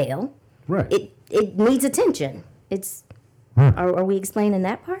 You can fail. Right. It needs attention. It's are we explaining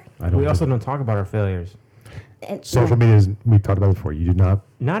that part? I don't We know. also don't talk about our failures. And, Social media is, we talked about it before. You do not.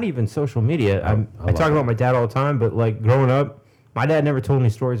 Not even social media. I I love talk it. about my dad all the time, but like growing up, my dad never told me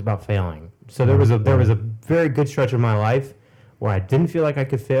stories about failing. So there was a very good stretch of my life where I didn't feel like I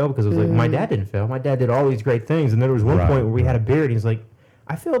could fail because it was like my dad didn't fail. My dad did all these great things, and then there was one Right, point where we had a beer, and he's like,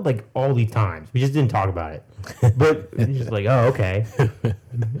 "I failed like all these times. We just didn't talk about it." But he's just like, "Oh, okay."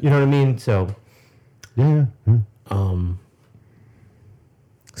 You know what I mean? So Yeah.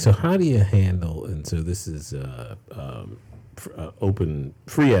 So how do you handle? And so this is open,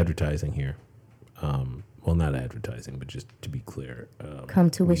 free advertising here. Well, not advertising, but just to be clear. come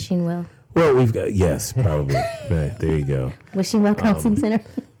to Wishing Well. Well, we've got yes, probably. Right, there you go. Wishing Well Counseling Center.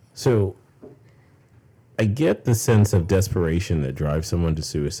 So I get the sense of desperation that drives someone to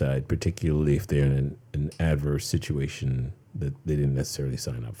suicide, particularly if they're in an adverse situation that they didn't necessarily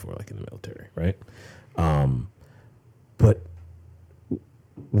sign up for, like in the military, right? But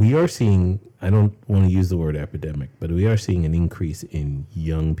we are seeing, I don't want to use the word epidemic, but we are seeing an increase in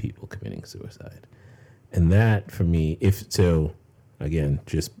young people committing suicide. And that, for me, if so, again,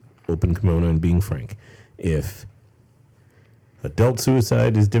 just open kimono and being frank, if adult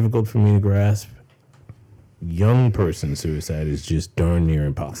suicide is difficult for me to grasp, young person suicide is just darn near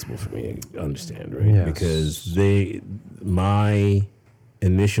impossible for me to understand, right? Yes. Because my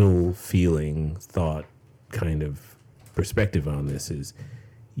initial feeling, thought, kind of perspective on this is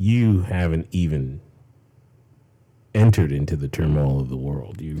you haven't even entered into the turmoil of the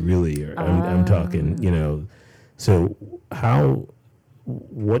world. You really are. I'm talking, so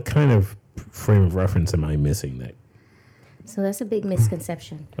what kind of frame of reference am I missing that? So that's a big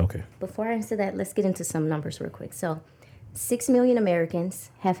misconception. Okay. Before I answer that, let's get into some numbers real quick. So 6 million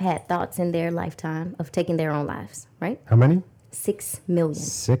Americans have had thoughts in their lifetime of taking their own lives, right? How many? 6 million.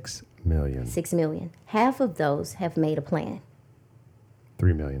 6 million. 6 million. Half of those have made a plan.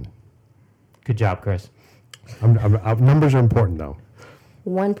 3 million. Good job, Chris. Numbers are important, though.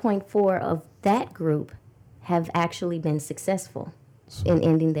 1.4 of that group have actually been successful in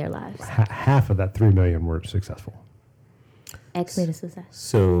ending their lives. Half of that 3 million were successful. Committed suicide.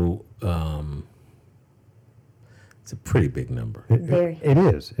 So it's a pretty big number. Very. It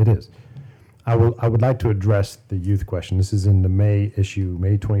is. It is. I would like to address the youth question. This is in the May issue,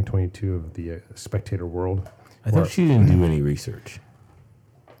 May 2022 of the Spectator World. I thought she didn't do any research.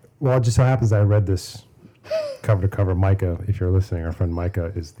 Well, it just so happens I read this cover to cover. Micah, if you're listening, our friend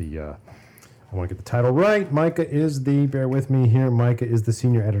Micah is the, I want to get the title right. Micah is the, bear with me here, Micah is the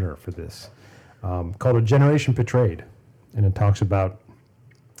senior editor for this, called A Generation Portrayed. And it talks about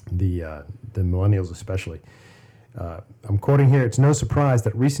the millennials especially. I'm quoting here, it's no surprise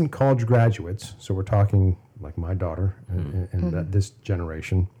that recent college graduates, so we're talking like my daughter and this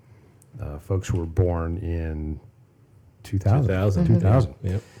generation, folks who were born in 2000. 2000.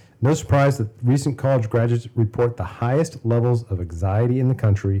 Yep. No surprise that recent college graduates report the highest levels of anxiety in the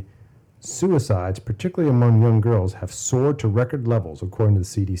country. Suicides, particularly among young girls, have soared to record levels, according to the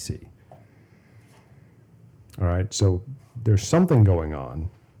CDC. All right, so there's something going on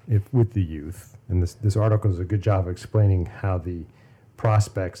with the youth, and this article does a good job of explaining how the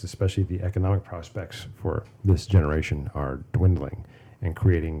prospects, especially the economic prospects for this generation, are dwindling and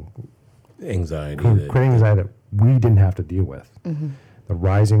creating Anxiety. creating anxiety that we didn't have to deal with. The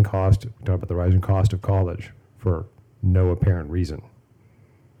rising cost, we talk about the rising cost of college for no apparent reason,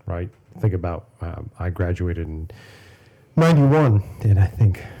 right? Think about, I graduated in 91, and I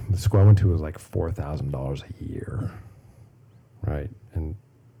think the school I went to was like $4,000 a year, right? And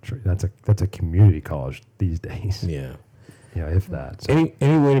that's a community college these days. Yeah. If that. So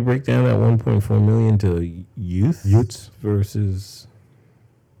Any way to break down that 1.4 million to youths versus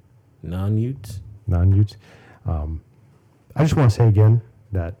non-youths? non-youths. I just want to say again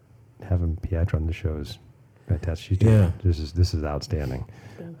that having Pietra on the show is fantastic. She's doing, this is outstanding.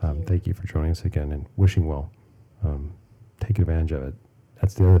 Thank you for joining us again and wishing well. Take advantage of it.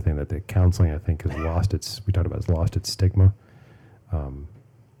 That's the other thing that the counseling, I think, has lost its stigma,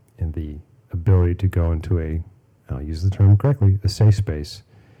 and the ability to go into I'll use the term correctly, a safe space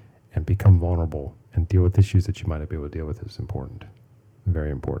and become vulnerable and deal with issues that you might not be able to deal with is important.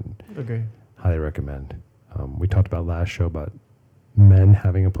 Very important. Okay. Highly recommend. We talked about last show about men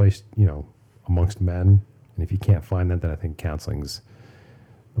having a place, amongst men. And if you can't find that, then I think counseling's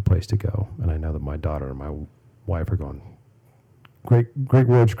the place to go. And I know that my daughter and my wife are going, great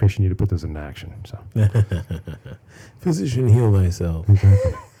words, Chris. You need to put those into action. So, Physician, heal thyself.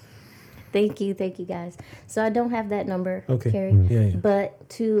 Thank you guys. So I don't have that number, Okay. Carrie. Yeah. But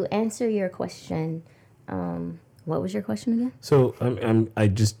to answer your question, what was your question again? So I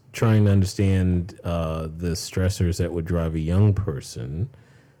just trying to understand the stressors that would drive a young person.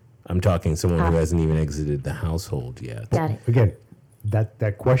 I'm talking someone who hasn't even exited the household yet. Got it. again,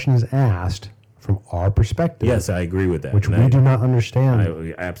 that question is asked from our perspective. Yes, I agree with that. Which And we do not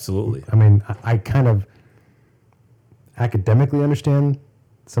understand. Absolutely. I mean, I kind of academically understand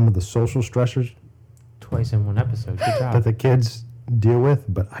some of the social stressors Twice in one episode. Good job. that the kids deal with,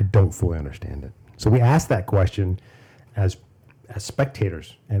 but I don't fully understand it. So we asked that question as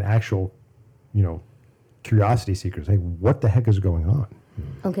spectators and actual, curiosity seekers. Hey, what the heck is going on?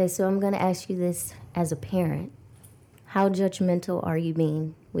 Okay, so I'm going to ask you this as a parent. How judgmental are you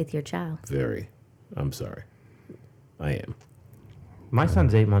being with your child? Very. I'm sorry. I am. My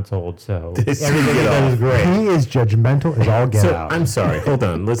son's 8 months old, so This- everything he get does off. is great. He is judgmental as all get So out. I'm sorry. Hold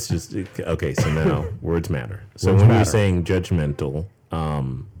on. Let's just okay. So now words matter. So Words when you're matter. saying judgmental,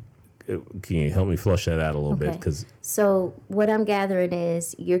 can you help me flush that out a little bit? Okay. Because So what I'm gathering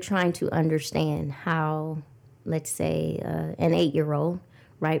is you're trying to understand how, let's say, an 8-year-old,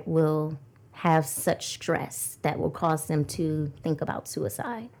 right, will have such stress that will cause them to think about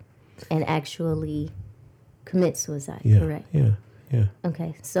suicide and actually commit suicide, correct? Yeah.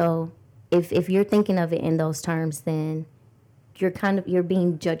 Okay, so if you're thinking of it in those terms, then you're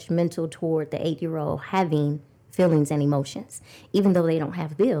being judgmental toward the 8-year-old having feelings and emotions, even though they don't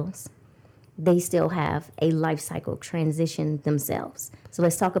have bills. they still have a life cycle transition themselves. So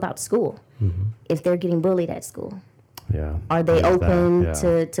let's talk about school. If they're getting bullied at school, Yeah. are they There's that, open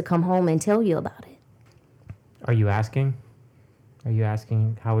yeah. to come home and tell you about it? Are you asking? Are you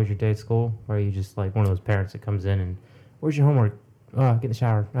asking how was your day at school? Or are you just like one of those parents that comes in and, where's your homework? Get in the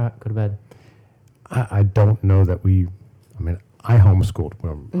shower. Go to bed. I don't know that we. I mean, I homeschooled.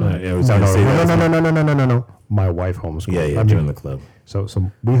 I was gonna say that. No. My wife homeschooled. Yeah, I yeah, mean, join the club. So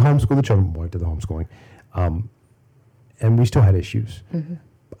we homeschooled the children. My wife did the homeschooling, and we still had issues.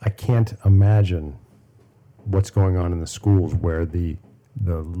 I can't imagine what's going on in the schools where the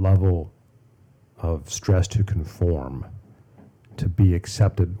level of stress to conform, to be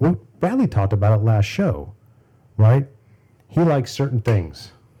accepted. Well, Bradley talked about it last show, right? He likes certain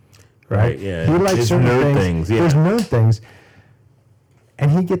things. Right, yeah. He likes His certain nerd things. things, yeah. There's nerd things. And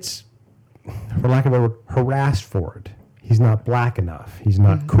he gets, for lack of a word, harassed for it. He's not black enough. He's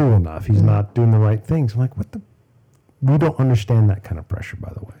not cool enough. He's not doing the right things. I'm like, what the? We don't understand that kind of pressure,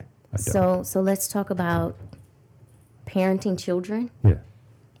 by the way. I don't. So let's talk about parenting children Yeah.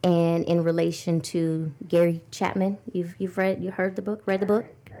 and in relation to Gary Chapman. You heard the book, read the book?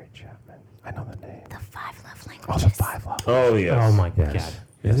 Gary Chapman. I know the name. The 5 Love Languages. Also, 5 Love. Oh, yes. Oh my Yes. God.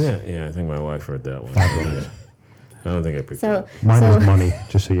 Isn't it? Yeah, I think my wife heard that one. I don't think I picked So, it Mine so was money,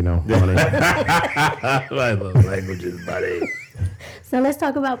 just so you know. Money. up. I love languages, buddy. So let's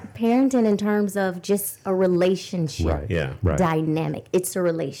talk about parenting in terms of just a relationship Right. Yeah. Right. dynamic. It's a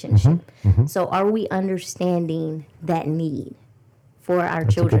relationship. So are we understanding that need for our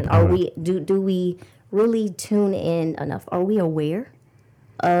That's a good children? Are point. we do we really tune in enough? Are we aware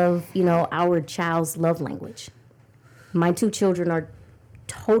of, our child's love language? My 2 children are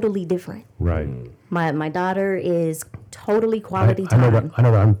totally different. Right. My daughter is totally quality I know time. that. I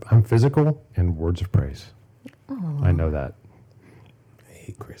know that. I'm physical and words of praise. I know that. I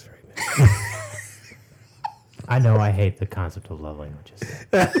hate Chris right now. I know I hate the concept of love languages.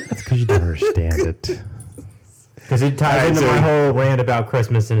 It's because you don't understand it. Because it ties into my whole rant about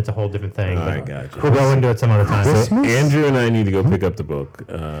Christmas and it's a whole different thing. All but right, gotcha. We'll go into it some other time. Christmas? Andrew and I need to go pick up the book.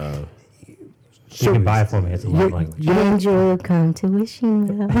 You can buy it for me. It's a love language. Andrew, come to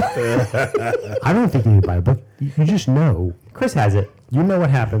wishing well. I don't think you need to buy a book. You just know. Chris has it. You know what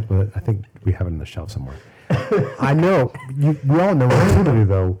happens. But I think we have it on the shelf somewhere. I know. We all know intuitively,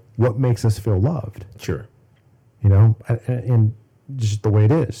 though, what makes us feel loved. Sure. And just the way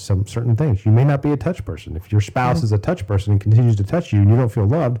it is. Some certain things. You may not be a touch person. If your spouse is a touch person and continues to touch you and you don't feel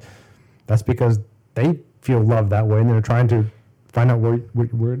loved, that's because they feel loved that way and they're trying to find out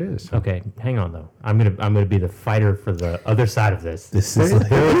where it is. Okay, hang on though. I'm gonna be the fighter for the other side of this. This is like,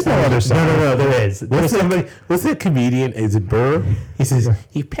 There is no other side. No, there is. what's that comedian? Is it Burr? He says,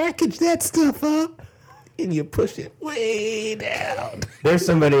 you package that stuff up and you push it way down. There's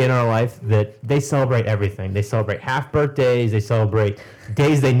somebody in our life that they celebrate everything. They celebrate half birthdays. They celebrate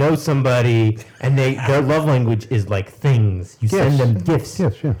days they know somebody, and their love language is like things. You send them gifts,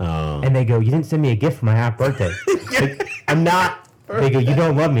 Yes, yeah. and they go, "You didn't send me a gift for my half birthday." Like, I'm not. They go, "You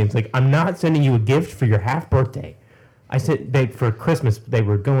don't love me." It's like, I'm not sending you a gift for your half birthday. I said for Christmas they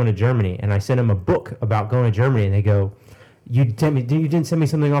were going to Germany, and I sent them a book about going to Germany, and they go, "You didn't send me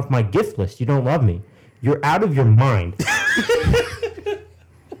something off my gift list. You don't love me. You're out of your mind."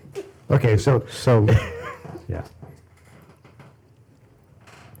 Okay, so yeah.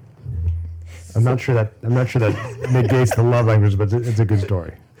 I'm not sure that negates the love language, but it's a good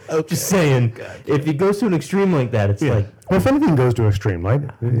story. I'm just saying, if it goes to an extreme like that, it's like, Well, if anything goes to extreme, right?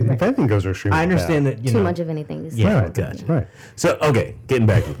 If anything goes to extreme, I it's understand bad. that, you Too know. much of anything is Yeah. Right, Gotcha. right. So, okay, getting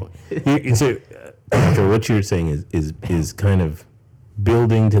back to the point. So, Doctor, what you're saying is kind of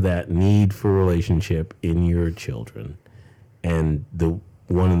building to that need for relationship in your children, and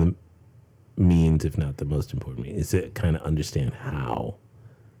one of the means, if not the most important means, is to kind of understand how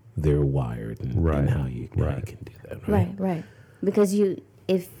they're wired and, Right. and how you can do that. Right. Right. Because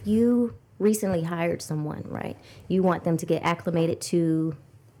if you recently hired someone, right, you want them to get acclimated to,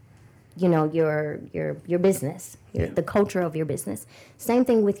 your business, the culture of your business. Same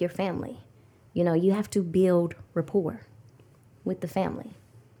thing with your family. You have to build rapport with the family.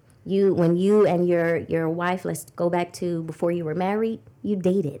 When you and your wife, let's go back to before you were married, you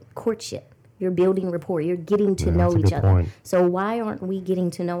dated, courtship. You're building rapport. You're getting to know that's a each good other. point. So why aren't we getting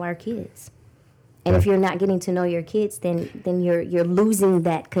to know our kids? And if you're not getting to know your kids, then you're losing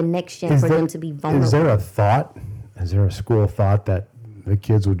that connection for them to be vulnerable. Is there a thought? Is there a school of thought that the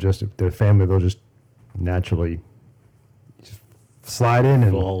kids will just, if their family, they'll just naturally just slide in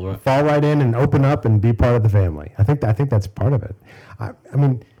and fall right in and open up and be part of the family? I think that's part of it. I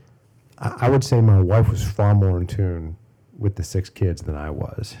mean, I would say my wife was far more in tune with the 6 kids than I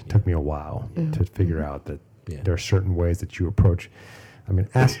was. It took me a while to figure out that there are certain ways that you approach. I mean,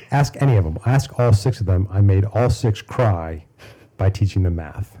 ask any of them. Ask all 6 of them. I made all 6 cry by teaching them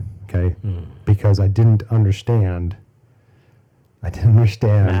math. Okay, because I didn't understand. Math? You didn't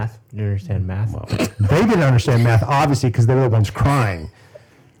understand math? Well, they didn't understand math, obviously, because they were the ones crying.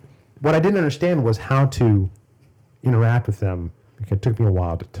 What I didn't understand was how to interact with them. It took me a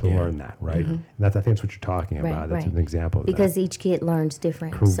while to learn that, right? And I think that's what you're talking about. That's an example of because that. each kid learns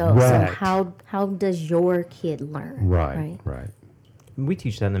different. Correct. So how does your kid learn? Right. We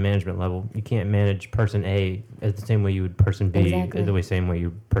teach that in the management level. You can't manage person A as the same way you would person B, Exactly. the same way you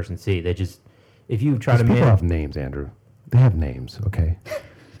would person C. They just, if you try to People manage, have names, Andrew. They have names, okay?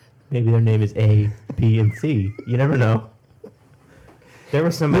 maybe their name is A, B, and C. You never know. There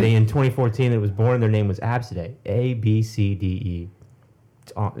was somebody in 2014 that was born, their name was Absiday. A, B, C, D, E.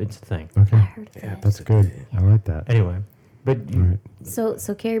 It's a thing. Okay. Yeah, That's good. I like that. Anyway, but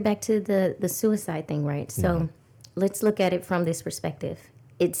So carry back to the suicide thing, right? So let's look at it from this perspective.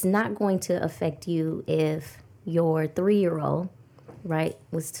 It's not going to affect you if your 3-year-old, right,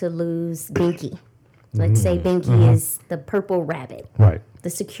 was to lose Binky. Let's say Binky is the purple rabbit, Right. the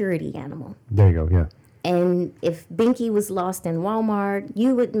security animal. There you go, yeah. And if Binky was lost in Walmart,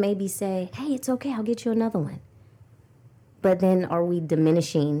 you would maybe say, hey, it's okay, I'll get you another one. But then are we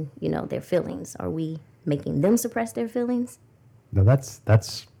diminishing, their feelings? Are we making them suppress their feelings? No, that's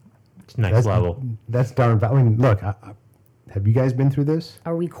it's next level. That's darn. I mean, look, have you guys been through this?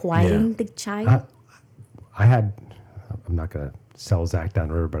 Are we quieting the child? I'm not gonna sell Zach down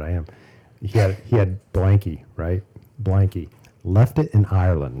the river, but I am. He had Blanky, right? Blanky left it in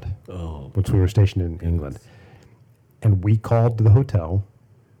Ireland, once we were stationed in England, and we called the hotel,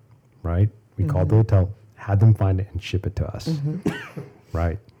 right? We called the hotel, had them find it and ship it to us,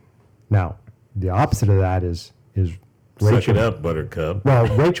 right? Now, the opposite of that is Suck Rachel. it up, Buttercup. Well,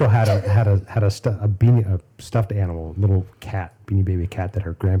 Rachel had a stuffed animal, little cat, beanie baby cat that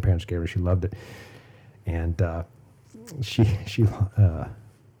her grandparents gave her. She loved it, and she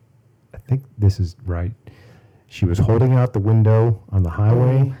I think this is right. She was holding out the window on the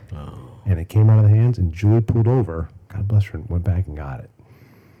highway, and it came out of the hands. And Julie pulled over. God bless her, and went back and got it.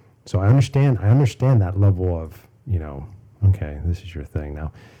 So I understand that level of okay, this is your thing.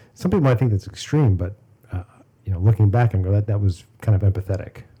 Now, some people might think that's extreme, but looking back and go that was kind of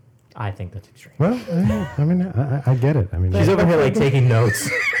empathetic. I think that's extreme. Well, I mean, I get it. I mean, She's over here like taking notes.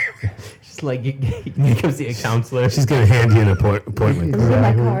 She's like, you go see a counselor. She's going to hand you an appointment. This is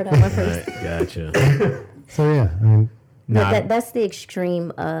my card on my purse. Right, gotcha. so yeah, I mean, But that's the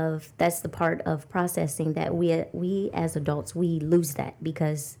extreme of, that's the part of processing that we as adults, we lose that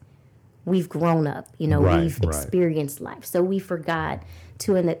because we've grown up, we've experienced life. So we forgot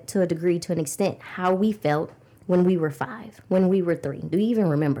to a degree, to an extent, how we felt when we were 5, when we were 3. Do you even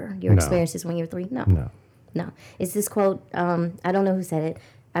remember your experiences when you were 3? No. It's this quote, I don't know who said it.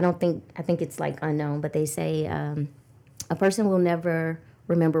 I think it's like unknown, but they say a person will never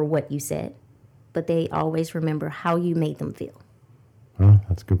remember what you said, but they always remember how you made them feel. Oh,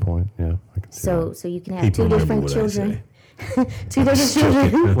 that's a good point. Yeah, I can see that. So you can have People two remember different what I children. say. Two different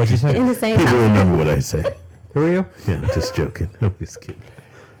children What'd you say? in the same People house. remember what I say. Who are you? Yeah, just joking. I'm just kidding.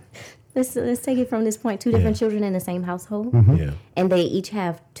 Let's take it from this point. Two different children in the same household, Yeah. and they each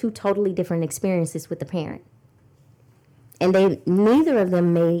have 2 totally different experiences with the parent. And neither of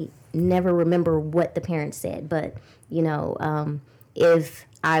them may never remember what the parent said, but if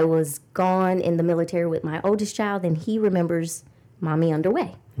I was gone in the military with my oldest child, then he remembers mommy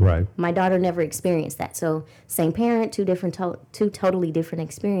underway. Right. My daughter never experienced that. So same parent, 2 totally different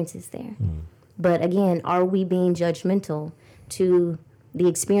experiences there. But again, are we being judgmental to the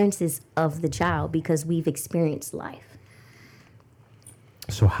experiences of the child because we've experienced life?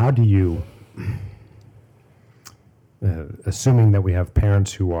 So how do you, assuming that we have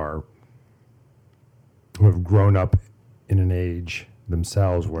parents who have grown up in an age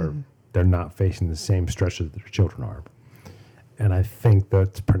themselves where they're not facing the same stresses that their children are, and I think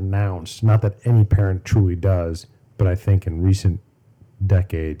that's pronounced, not that any parent truly does, but I think in recent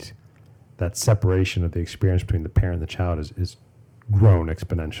decades, that separation of the experience between the parent and the child is grown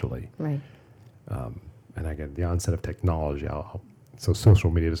exponentially. Right. And again, the onset of technology, so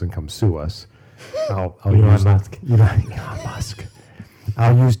social media doesn't come sue us. I'll Elon use Musk. Elon Musk.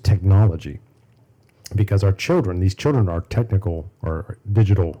 I'll use technology because these children are technical or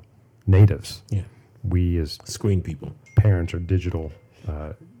digital natives. Yeah. We as Screen people. parents are digital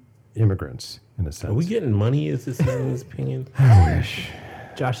immigrants in a sense. Are we getting money? Is this in his opinion? I wish.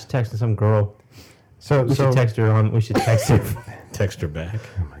 Josh is texting some girl. So We should text her on. We should text her. Text her back.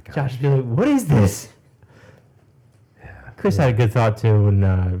 Oh my God. Josh would be like, "What is this?" Chris had a good thought too,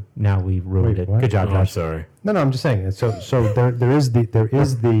 and now we ruined Wait, it. what? Good job, Oh, I'm Josh. sorry. No, I'm just saying. So there is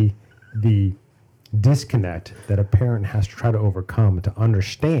the disconnect that a parent has to try to overcome to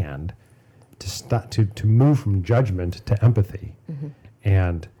understand, to move from judgment to empathy,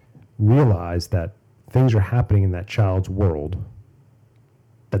 and realize that things are happening in that child's world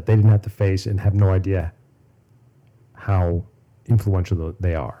that they didn't have to face and have no idea how influential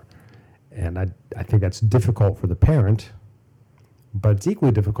they are. And I think that's difficult for the parent, but it's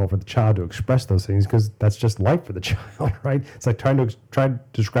equally difficult for the child to express those things because that's just life for the child, right? It's like try to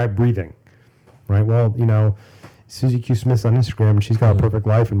describe breathing, right? Well, Susie Q. Smith's on Instagram and she's got a perfect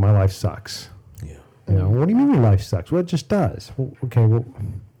life and my life sucks. Yeah. What do you mean your life sucks? Well, it just does. Well, okay, well,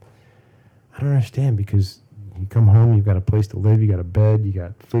 I don't understand because you come home, you've got a place to live, you got a bed, you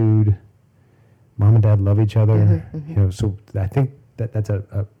got food. Mom and dad love each other. So I think that's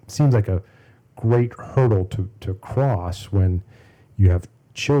seems like a great hurdle to cross when you have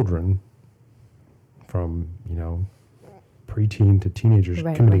children from, preteen to teenagers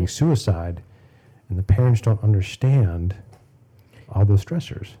committing suicide, and the parents don't understand all those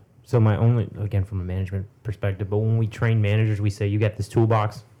stressors. So my only, again, from a management perspective, but when we train managers, we say you get this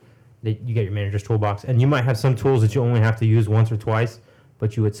toolbox, that you get your manager's toolbox, and you might have some tools that you only have to use once or twice,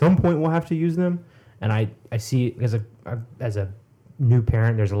 but you at some point will have to use them. And I see as a new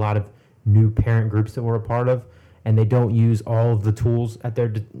parent, there's a lot of new parent groups that we're a part of, and they don't use all of the tools at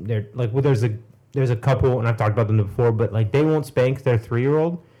their like. Well, there's a couple, and I've talked about them before, but like they won't spank their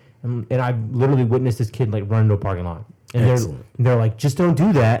 3-year-old, and I've literally witnessed this kid like run into a parking lot, and they're like, just don't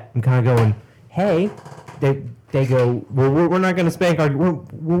do that. I'm kind of going, hey, they go, well, we're not going to spank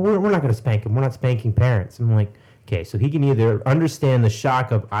we're not going to spank him. We're not spanking parents. I'm like, okay, so he can either understand the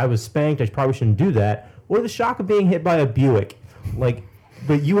shock of I was spanked, I probably shouldn't do that, or the shock of being hit by a Buick, like.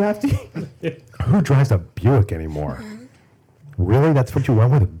 But you have to. Who drives a Buick anymore? Really? That's what you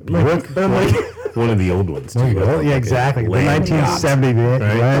went with, a Buick? But I'm like, One of the old ones. There you go. Like Yeah, a exactly. The Land 1970, Yacht,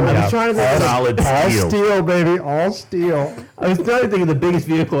 right? I was trying to think Solid all steel. steel, baby, all steel. I was trying to think of the biggest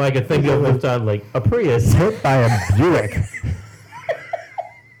vehicle I could think of at the time, like a Prius. Hit by a Buick.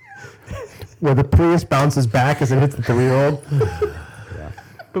 Where the Prius bounces back as it hits the 3-year-old.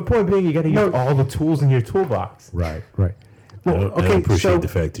 But point being, you got to use all the tools in your toolbox. Right. I Well, don't okay, appreciate so the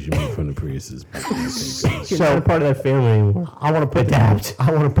fact that you make fun of Priuses. You're not a part of that family anymore. I want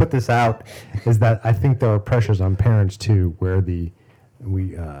to put this out is that I think there are pressures on parents too, where the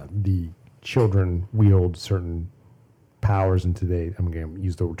children wield certain powers, and today I'm going to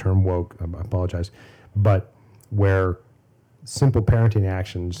use the term woke. I apologize, but where simple parenting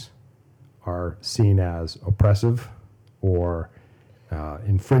actions are seen as oppressive or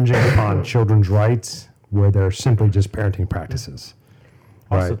infringing upon children's rights, where they're simply just parenting practices.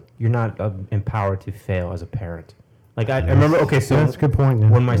 Also, Right. you're not empowered to fail as a parent. Like I remember, okay, so That's a good point. Yeah.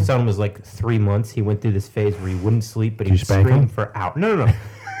 when my son was like 3 months, he went through this phase where he wouldn't sleep, but he Did would you spank scream him? for hours. No.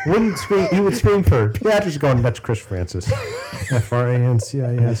 Wouldn't scream. He would scream for. Pediatrics going, that's Chris Francis. Francis.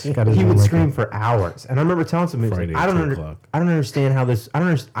 Got his He name would like scream for hours, and I remember telling somebody, Friday like, at 2 o'clock. I don't understand how this. I don't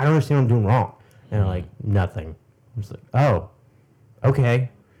understand what I'm doing wrong. And they're like, nothing. I'm just like, oh, okay,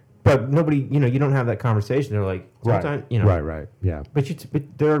 but nobody, you don't have that conversation. They're like, that. sometimes, Right, yeah. But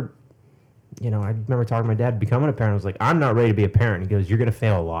they're, I remember talking to my dad becoming a parent. I was like, I'm not ready to be a parent. He goes, you're gonna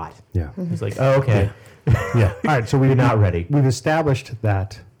fail a lot. Yeah. He's like, oh, okay. Yeah. All right, so we're not ready. We've established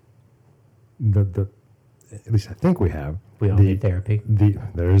that the at least I think we have. We all need therapy.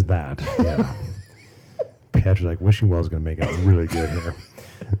 There's that. Yeah. Patrick's like, wishing well is going to make it really good here.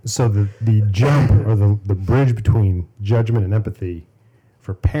 So the jump or the bridge between judgment and empathy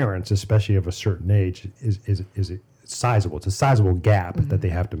for parents, especially of a certain age, is sizable. It's a sizable gap that they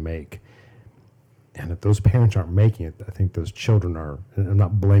have to make. And if those parents aren't making it, I think those children are, and I'm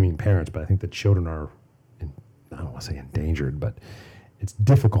not blaming parents, but I think the children are, I don't want to say endangered, but it's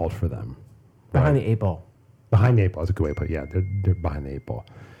difficult for them. Behind the 8 ball. Behind the 8 ball is a good way to put it. Yeah, they're behind the 8 ball.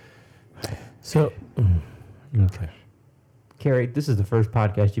 So, okay. Carrie, this is the first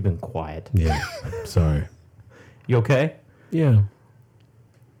podcast you've been quiet. Yeah. Sorry. You okay? Yeah.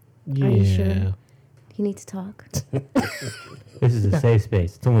 Are you sure? You need to talk. This is a safe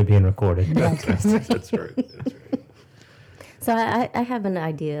space. It's only being recorded. That's right. So I have an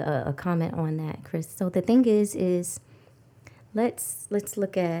idea, a comment on that, Chris. So the thing is let's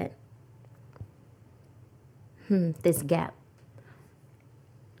look at this gap.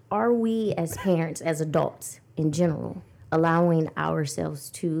 Are we as parents, as adults in general, allowing ourselves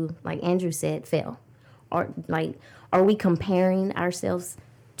to, like Andrew said, fail? Or are we comparing ourselves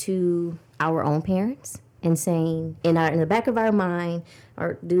to our own parents? and saying in the back of our mind,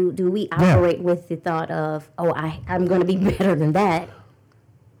 or do we operate with the thought of, oh, I'm going to be better than that?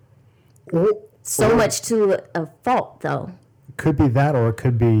 So much to a fault, though. Could be that, or it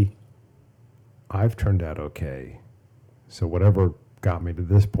could be, I've turned out okay. So whatever got me to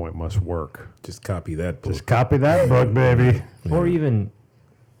this point must work. Just copy that book. Just copy that book, baby. Or even,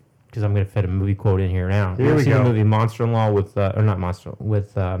 because I'm going to fit a movie quote in here now. Here You ever we seen go. the movie Monster-in-Law with, or not Monster,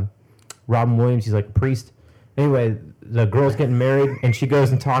 with Robin Williams? He's like a priest. Anyway, the girl's getting married, and she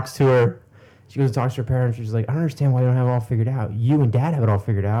goes and talks to her. She goes and talks to her parents. She's like, I don't understand why you don't have it all figured out. You and Dad have it all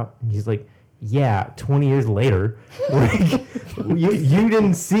figured out. And he's like, yeah, 20 years later. Like, you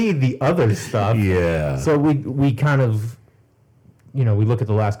didn't see the other stuff. Yeah. So we kind of, we look at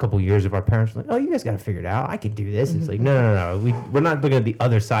the last couple of years of our parents, like, oh, you guys got to figure it out. I can do this. It's like, no. We're not looking at the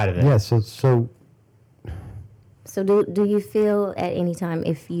other side of it. Yeah, so So do you feel at any time,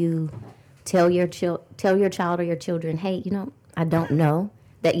 if you tell your child or your children, hey, I don't know,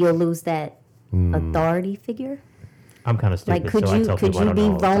 that you'll lose that authority figure? I'm kind of stupid, Like, could so I you tell people I don't be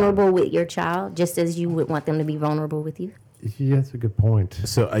know all the time. vulnerable with your child just as you would want them to be vulnerable with you? yeah, that's a good point.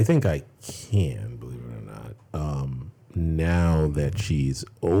 So I think I can, believe it or not, now that she's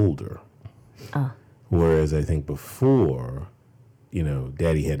older. Whereas I think before,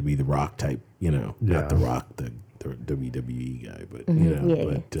 Daddy had to be the Rock type, Yeah. not the Rock, the WWE guy, but, Yeah,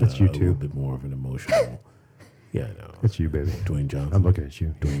 but That's you a little too. bit more of an emotional. Yeah, I know. It's you, baby. Dwayne Johnson. I'm looking at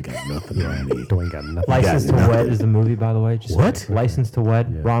you. Dwayne got nothing on me. Dwayne got nothing. License to Yeah, Wed is the movie, by the way. Just What? License to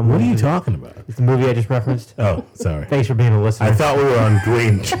Wed. Yeah. Ron What are you Williams. talking about? It's the movie I just referenced. Oh, sorry. Thanks for being a listener. I thought we were on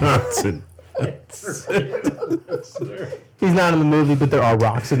Dwayne Johnson. He's not in the movie, but there are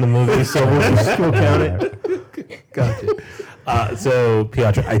rocks in the movie, so we'll still count it. Gotcha. So,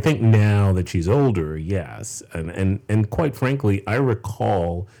 Piatra, I think now that she's older, yes. And quite frankly, I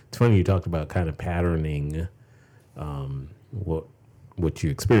recall, it's funny you talked about kind of patterning what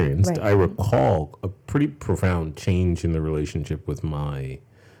you experienced. Right. I recall a pretty profound change in the relationship with my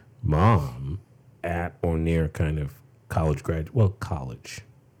mom at or near kind of college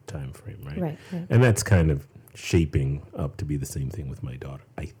time frame, right? Right. And that's kind of shaping up to be the same thing with my daughter,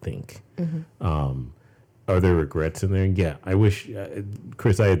 I think. Are there regrets in there? Yeah. I wish,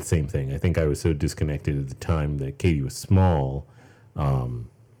 Chris, I had the same thing. I think I was so disconnected at the time that Katie was small.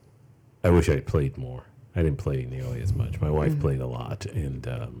 I wish I had played more. I didn't play nearly as much. My wife played a lot, and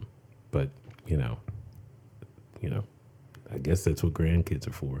but I guess that's what grandkids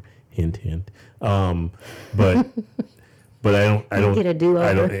are for. Hint, hint. But I don't get a do-over.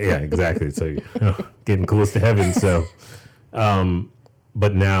 I don't. Yeah, exactly. So getting close to heaven. So,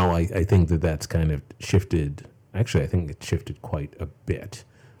 but now I think that's kind of shifted. Actually, I think it shifted quite a bit.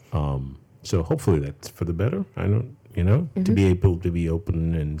 So hopefully that's for the better. I don't, to be able to be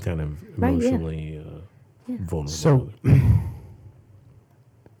open and kind of Right, yeah. emotionally vulnerable. So,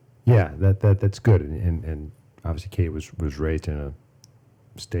 yeah, that's good, and obviously Kate was raised in a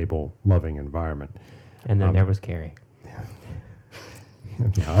stable, loving environment. And then there was Carrie. Yeah,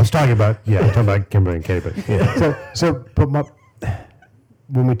 I was talking about Kimberly and Kate, but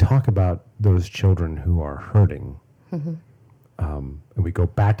when we talk about those children who are hurting, and we go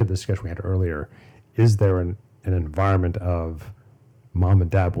back to the discussion we had earlier, is there an environment of mom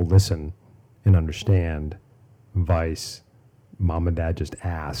and dad will listen and understand, vice mom and dad just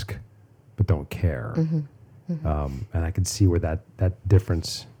ask but don't care, and I can see where that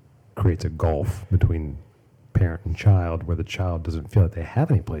difference creates a gulf between parent and child, where the child doesn't feel that they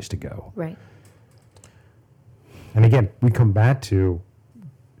have any place to go. Right. And again, we come back to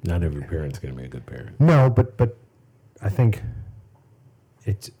not every parent's going to be a good parent. no, but I think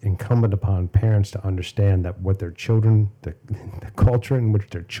it's incumbent upon parents to understand that what their children, the culture in which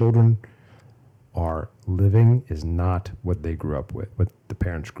their children are living, is not what they grew up with, what the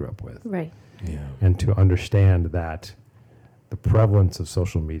parents grew up with. Right. Yeah. And to understand that the prevalence of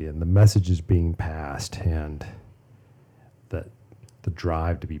social media and the messages being passed and the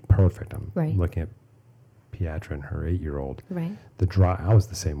drive to be perfect. I'm Right. looking at Piatra and her 8-year-old. Right. The drive, I was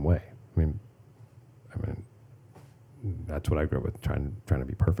the same way. I mean, that's what I grew up with, trying to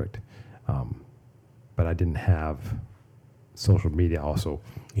be perfect. But I didn't have social media also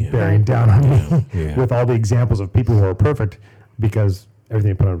Yeah. bearing down on me Yeah. with all the examples of people who are perfect, because everything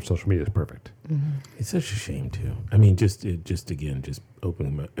you put on social media is perfect. It's such a shame too. I mean, just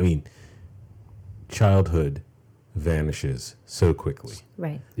opening my. I mean, childhood vanishes so quickly.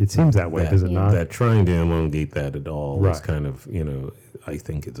 Right. It seems that way, does it not? That trying to elongate that at all is Right. kind of, I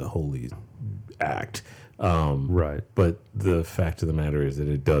think it's a holy act. Right. But the fact of the matter is that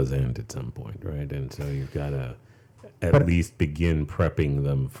it does end at some point, right? And so you've got to, at least begin prepping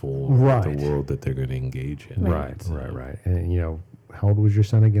them for Right. the world that they're going to engage in. Right. And, how old was your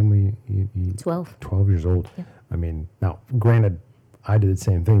son again? 12. 12 years old. Yeah. I mean, now, granted, I did the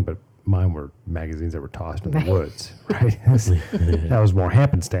same thing, but mine were magazines that were tossed in the woods, right? That was more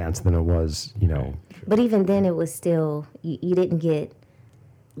happenstance than it was, But even then, it was still, you didn't get,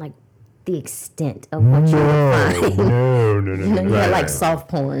 like, the extent of what you would find. No. You had, like, soft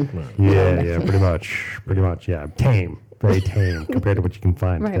porn. Yeah, pretty much, yeah. Tame, very tame compared to what you can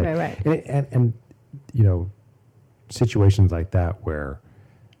find Right, today. right. And situations like that where,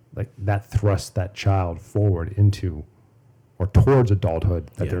 like, that thrusts that child forward into or towards adulthood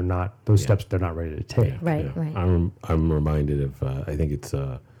that Yeah. they're not, those steps they're not ready to take. Right. I'm reminded of, I think it's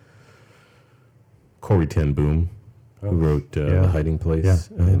Corrie ten Boom, who wrote The Hiding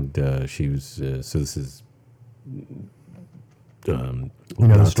Place. Yeah. And she was, so this is the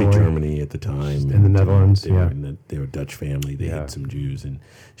Nazi story? Germany at the time. In the Netherlands, They were, yeah. they were a Dutch family. They Yeah. had some Jews. And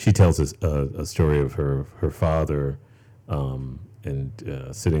she tells us a story of her father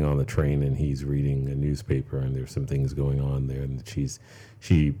sitting on the train, and he's reading a newspaper, and there's some things going on there, and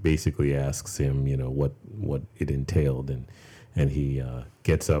she basically asks him, what it entailed, and he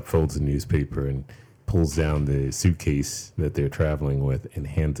gets up, folds the newspaper, and pulls down the suitcase that they're traveling with, and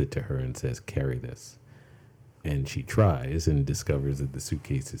hands it to her, and says, "Carry this." And she tries and discovers that the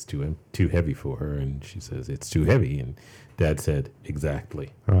suitcase is too heavy for her, and she says, "It's too heavy." And Dad said,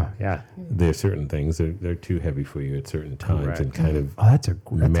 "Exactly. Yeah. There's certain things they're too heavy for you at certain times," Correct. and kind of That's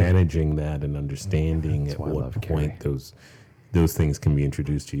managing that and understanding That's at why I what love point Carrie. those things can be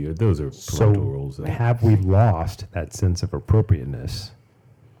introduced to you. Those are parental roles. So have we lost that sense of appropriateness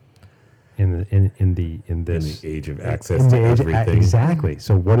in this in the age of access in to the age- everything. exactly.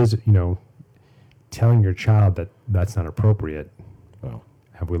 So what is it, telling your child that that's not appropriate? Well,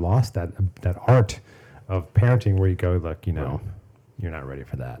 Have we lost that art of parenting where you go, look, you're not ready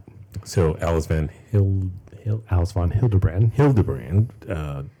for that? so Alice von Hildebrand. Hildebrand,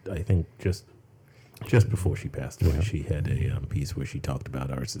 I think just before she passed away, she had a piece where she talked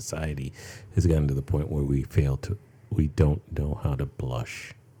about our society has gotten to the point where we don't know how to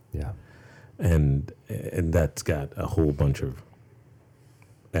blush, Yeah. and that's got a whole bunch of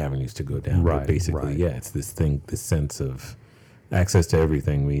avenues to go down. Right, But basically, right. yeah, it's this sense of access to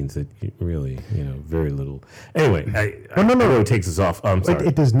everything means that you really, very little. Anyway, I know it takes us off. I'm sorry.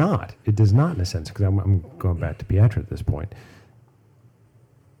 It does not. It does not in a sense, because I'm going back to Piatra at this point.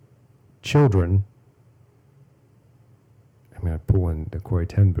 Children, I'm going to pull in the Corrie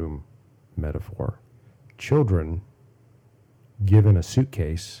ten Boom metaphor. Children given a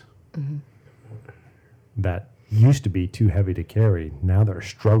suitcase that used to be too heavy to carry, now they're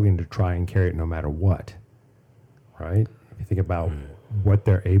struggling to try and carry it no matter what, right? If you think about what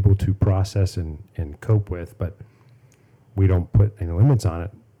they're able to process and cope with, but we don't put any limits on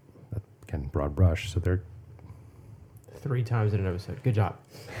it, again, broad brush, so they're 3 times in an episode. Good job.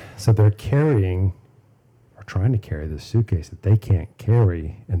 carrying or trying to carry this suitcase that they can't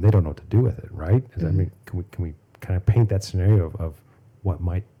carry, and they don't know what to do with it, right? I mean, can we kind of paint that scenario of what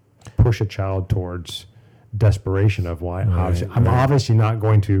might push a child towards desperation of why I'm obviously not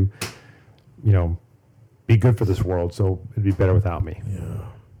going to, be good for this world, so it'd be better without me.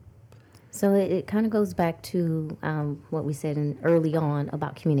 So it kind of goes back to what we said early on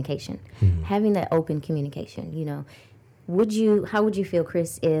about communication, having that open communication. How would you feel,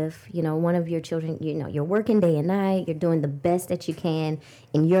 Chris, if one of your children, you're working day and night, you're doing the best that you can.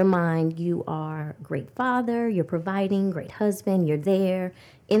 In your mind, you are a great father, you're providing, great husband, you're there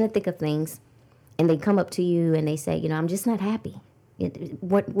in the thick of things, and they come up to you and they say, I'm just not happy.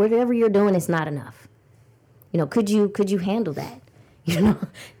 Whatever you're doing is not enough. Could you handle that?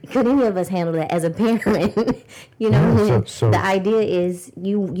 Could any of us handle that as a parent? So the idea is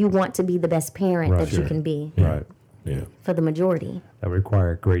you want to be the best parent that you can be Right. Yeah. for the majority. That would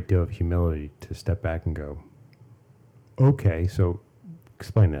require a great deal of humility to step back and go, okay, so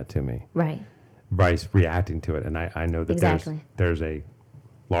explain that to me. Right. Vice reacting to it. And I know that Exactly. there's a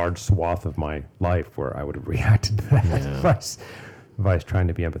large swath of my life where I would have reacted to that vice trying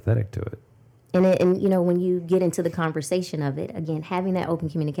to be empathetic to it. And when you get into the conversation of it, again, having that open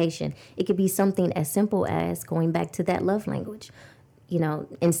communication, it could be something as simple as going back to that love language.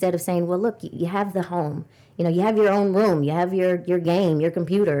 Instead of saying, well, look, you have the home, you have your own room, you have your game, your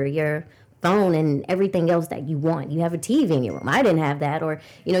computer, your phone, and everything else that you want. You have a TV in your room. I didn't have that. Or,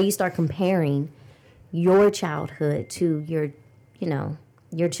 you start comparing your childhood to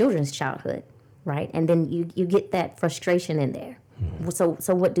your children's childhood, right? And then you get that frustration in there. So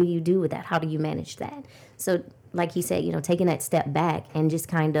what do you do with that? How do you manage that? So like he said, taking that step back and just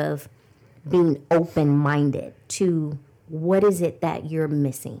kind of being open-minded to what is it that you're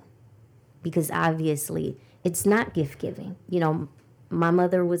missing. Because obviously it's not gift giving. You know, my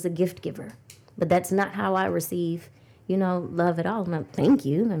mother was a gift giver, but that's not how I receive, you know, love at all. No, thank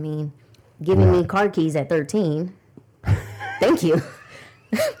you. I mean, giving me car keys at 13. Thank you.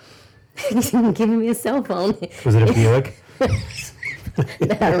 Giving me a cell phone. Was it a Buick?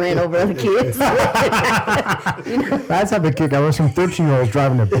 That I ran over other kids. That's how the kid. I was some 13-year-olds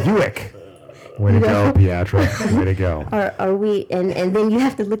driving a Buick. Way to go, Pietro. Way to go. Are we, and then you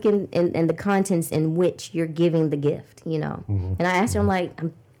have to look in the contents in which you're giving the gift, you know. And I asked her, I'm like,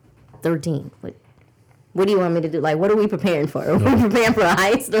 I'm 13. What do you want me to do? Like, what are we preparing for? Are we preparing for a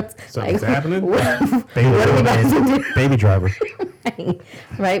heist? Something's happening? What are we about to do? Baby driver.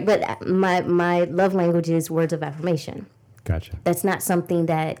 Right? But my love language is words of affirmation. Gotcha. That's not something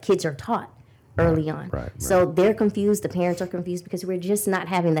that kids are taught early on. Right. So they're confused. The parents are confused because we're just not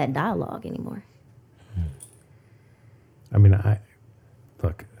having that dialogue anymore. I mean,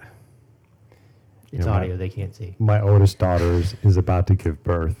 look. It's audio; they can't see. My oldest daughter is about to give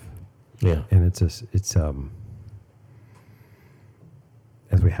birth. Yeah. And it's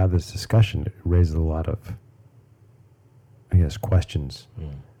as we have this discussion, it raises a lot of, I guess, questions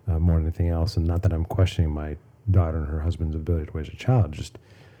more than anything else. And not that I'm questioning my daughter and her husband's ability to raise a child, just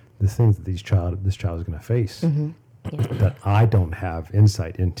the things that this child is going to face that I don't have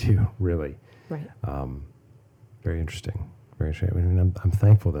insight into, really. Right. Very interesting. Very interesting. I mean, I'm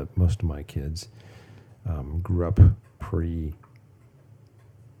thankful that most of my kids grew up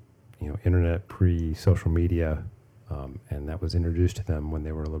internet, pre-social media, and that was introduced to them when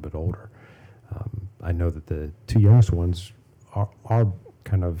they were a little bit older. I know that the two youngest ones are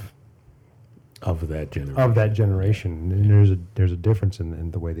kind of that generation. of that generation, and there's a difference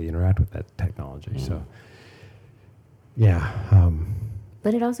in the way they interact with that technology. So, yeah.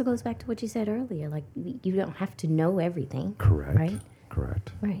 But it also goes back to what you said earlier. Like, you don't have to know everything. Correct. Right?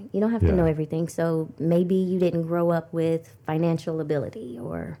 Correct. Right. You don't have to know everything. So maybe you didn't grow up with financial ability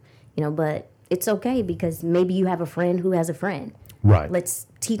or, but it's okay because maybe you have a friend who has a friend. Right. Let's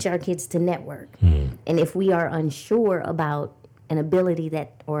teach our kids to network. And if we are unsure about an ability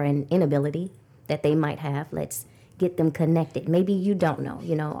or an inability that they might have, let's get them connected. Maybe you don't know.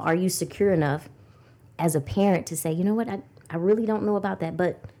 Are you secure enough as a parent to say, you know what, I really don't know about that,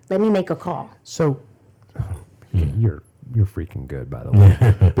 but let me make a call. So, you're freaking good, by the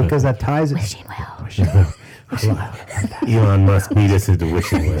way, because that ties it. Wishing well. Elon Musk beat us into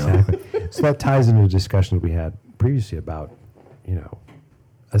wishing well. Exactly. So that ties into the discussions we had previously about,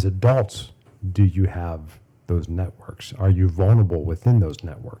 as adults, do you have those networks? Are you vulnerable within those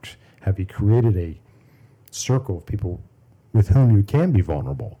networks? Have you created a circle of people with whom you can be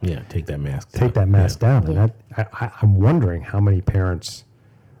vulnerable? Yeah, take that mask down. And I'm wondering how many parents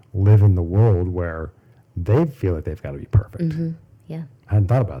live in the world where they feel like they've got to be perfect. Yeah. I hadn't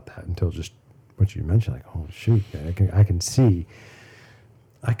thought about that until just what you mentioned. Like, oh shoot, man, I can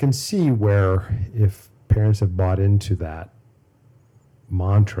see where if parents have bought into that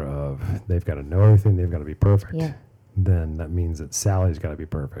mantra of they've got to know everything, they've got to be perfect, then that means that Sally's got to be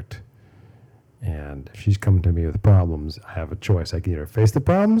perfect. And if she's coming to me with problems, I have a choice. I can either face the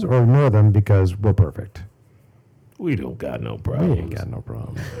problems or ignore them because we're perfect. We don't got no problems. We ain't got no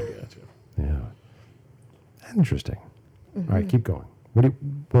problems. I got you. Yeah. Interesting. All right, keep going. What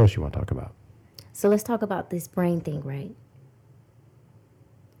else you want to talk about? So let's talk about this brain thing, right?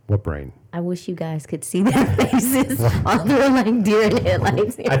 What brain? I wish you guys could see their faces. They're like deer in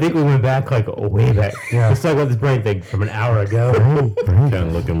headlights. I think we went back way back. Yeah. Let's talk about this brain thing from an hour ago. Kind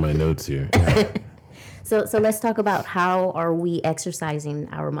of look at my notes here. So let's talk about how are we exercising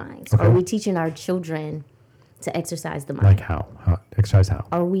our minds? Okay. Are we teaching our children to exercise the mind? Like how? Exercise how?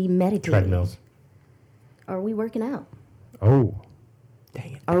 Are we meditating? Treadmills. Are we working out? Oh.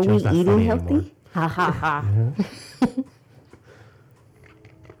 Dang it. Are we Joe's not eating funny healthy? anymore. Ha ha ha.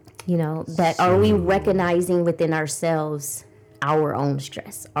 Are we recognizing within ourselves our own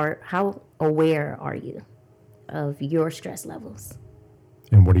stress? Or how aware are you of your stress levels?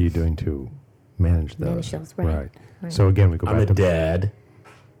 And what are you doing to manage those? Manage those, right. So again, we go I'm back a to dad.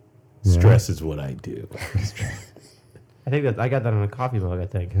 Stress is what I do. I think I got that on a coffee mug, I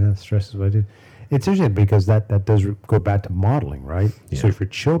think. Yeah, stress is what I do. It's interesting because that does go back to modeling, right? Yeah. So if your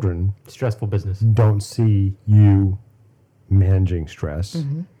children Stressful business. don't see you managing stress,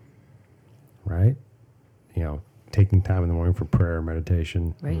 right? Taking time in the morning for prayer,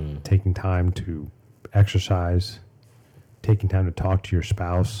 meditation, Right. taking time to exercise, taking time to talk to your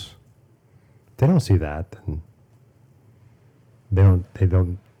spouse. If they don't see that, then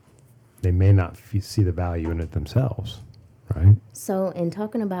they may not see the value in it themselves, right? So in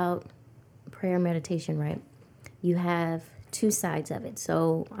talking about prayer meditation, right? You have two sides of it.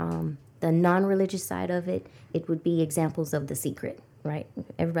 So the non-religious side of it, it would be examples of The Secret, right?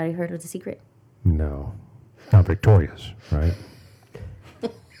 Everybody heard of The Secret? No. Not Victoria's, right?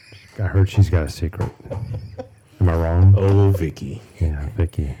 I heard she's got a secret. Am I wrong? Oh, Vicky. Yeah,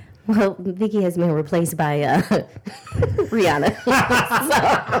 Vicky. Well, Vicky has been replaced by Rihanna.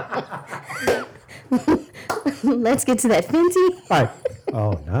 So, let's get to that Fenty. All right.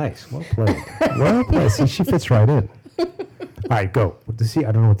 Oh, nice. Well played. Well played. See, she fits right in. All right, go. I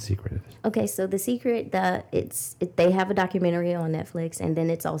don't know what The Secret is. Okay, so The Secret, they have a documentary on Netflix, and then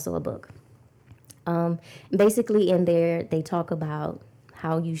it's also a book. Basically, in there, they talk about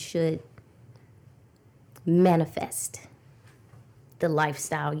how you should manifest the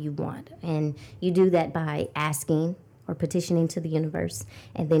lifestyle you want. And you do that by asking or petitioning to the universe.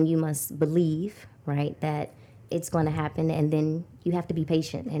 And then you must believe, right, that it's going to happen. And then you have to be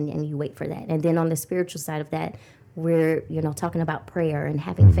patient and you wait for that. And then on the spiritual side of that, we're, talking about prayer and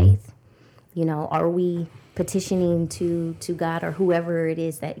having faith. Are we petitioning to God or whoever it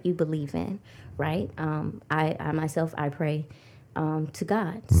is that you believe in, right? I myself, I pray to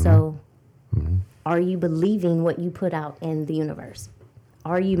God. So are you believing what you put out in the universe?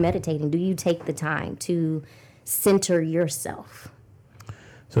 Are you meditating? Do you take the time to center yourself?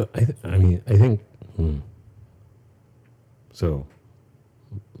 So, I think, so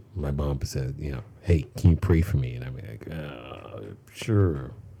my mom said, hey, can you pray for me? And I'm like,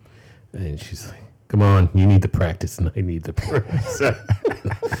 sure. And she's like, come on, you need to practice and I need to practice.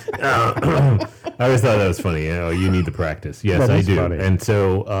 I always thought that was funny. You need to practice. Yes, I do. Funny. And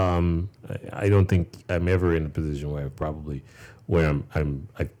so I don't think I'm ever in a position where I've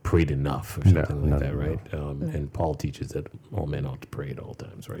prayed enough or something like that, right? And Paul teaches that all men ought to pray at all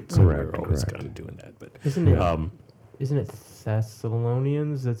times, right? So we're always kind of doing that. But isn't it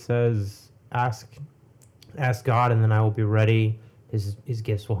Thessalonians that says, ask God and then I will be ready. His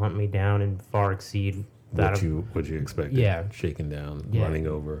gifts will hunt me down and far exceed that what you expected. Yeah. Shaken down, running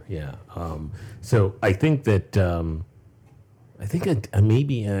over. Yeah. So I think that I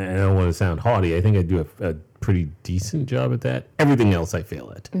maybe, and I don't want to sound haughty, I think I do a pretty decent job at that. Everything else I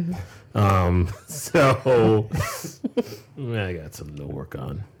fail at. So I got something to work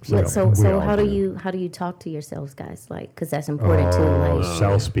on. So how do you talk to yourselves, guys? Like, because that's important too. Like,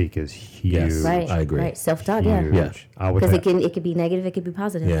 self-speak is huge. Yes, right, I agree. Right, self-talk, Huge. yeah. Because it could be negative, it could be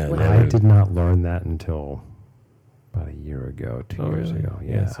positive. Yeah, whatever. I did not learn that until about a year ago, 2 years really? ago.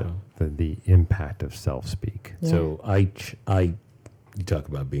 Yeah, so. The impact of self-speak. Yeah. So you talk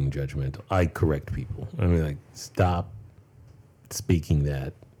about being judgmental. I correct people. I mean, like, stop speaking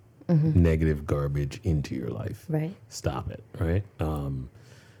that negative garbage into your life. Right. Stop it, right? And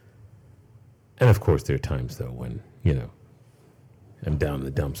of course, there are times, though, when, I'm down in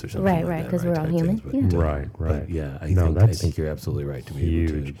the dumps or something like that. Right, because we're all human. But, Right. But yeah, I think you're absolutely right to be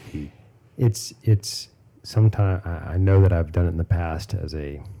huge. able to. It's sometimes I know that I've done it in the past as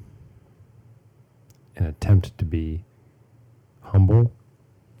an attempt to be humble,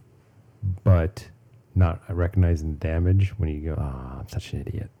 but not recognizing the damage when you go, I'm such an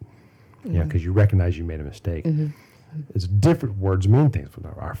idiot. Yeah, because you recognize you made a mistake. It's different. Words mean things.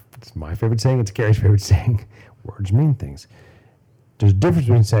 It's my favorite saying. It's Carrie's favorite saying. Words mean things. There's a difference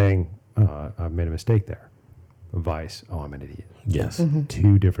between saying, I've made a mistake there. Vice, I'm an idiot. Yes.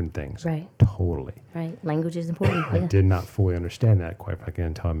 Two different things. Right. Totally. Right. Language is important. I did not fully understand that quite frankly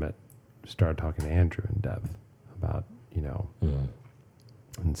until I started talking to Andrew in depth about,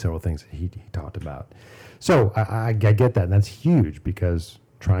 and several things that he talked about. So I get that, and that's huge because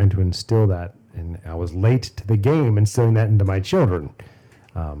trying to instill that, and I was late to the game instilling that into my children,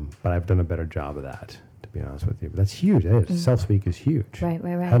 but I've done a better job of that, to be honest with you. But that's huge. Self-speak is huge. Right.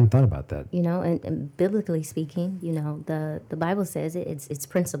 I hadn't thought about that. And biblically speaking, the Bible says it's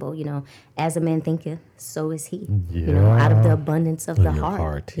principle. As a man thinketh, so is he. Yeah. Out of the abundance of the your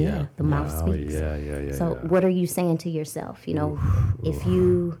heart. yeah. The mouth speaks. Yeah. So what are you saying to yourself? If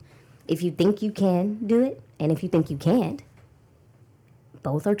you think you can do it, and if you think you can't,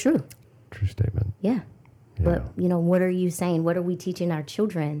 both are true. True statement. Yeah. But, what are you saying? What are we teaching our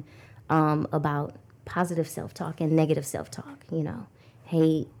children about positive self-talk and negative self-talk?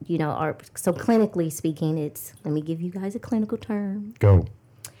 Hey, so clinically speaking, let me give you guys a clinical term. Go.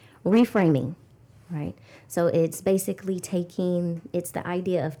 Reframing, right? So it's basically it's the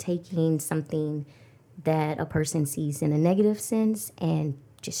idea of taking something that a person sees in a negative sense and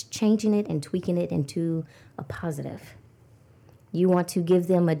just changing it and tweaking it into a positive. You want to give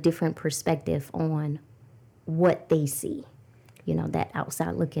them a different perspective on what they see. that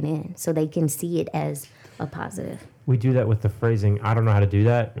outside looking in, so they can see it as a positive. We do that with the phrasing, I don't know how to do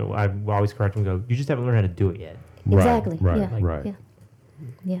that. I always correct them and go, you just haven't learned how to do it yet. Exactly. Right, Yeah. right. Yeah.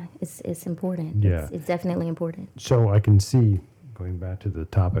 Yeah. It's important. Yeah. It's definitely important. So I can see, going back to the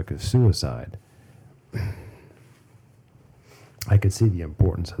topic of suicide, I could see the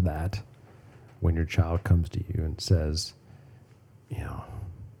importance of that when your child comes to you and says,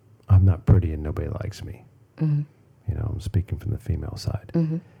 I'm not pretty and nobody likes me. Mm-hmm. I'm speaking from the female side.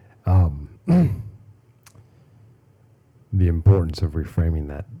 Mm-hmm. The importance of reframing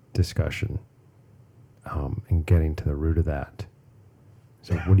that discussion and getting to the root of that.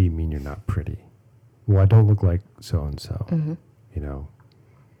 So what do you mean you're not pretty? Well, I don't look like so-and-so, Mm-hmm.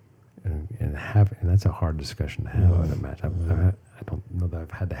 And that's a hard discussion to have, I'd imagine. I don't know that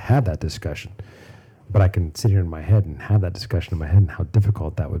I've had to have that discussion, but I can sit here in my head and have that discussion in my head and how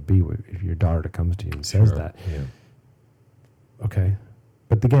difficult that would be if your daughter comes to you and says that. Yeah. Okay.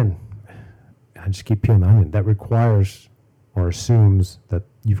 But again, I just keep peeling the onion. That requires or assumes that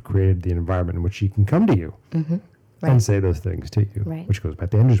you've created the environment in which she can come to you Mm-hmm. Right. and say those things to you, Right. which goes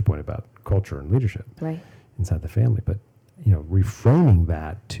back to Andrew's point about culture and leadership Right. inside the family. But, reframing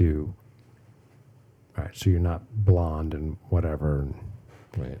that to, all right, so you're not blonde and whatever, and,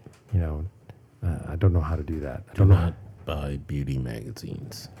 Right. I don't know how to do that. I Do don't know. not buy beauty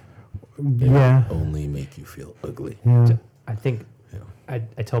magazines. Yeah. Only make you feel ugly. Yeah. I think Yeah. I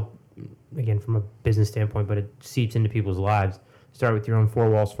tell, again, from a business standpoint, but it seeps into people's lives. Start with your own four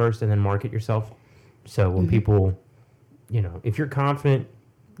walls first and then market yourself. So when people, if you're confident,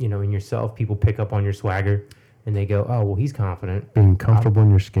 in yourself, people pick up on your swagger and they go, oh, well, he's confident. Being comfortable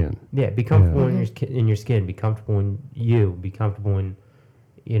in your skin. Yeah, be comfortable Yeah. in your skin. Be comfortable in you. Be comfortable in,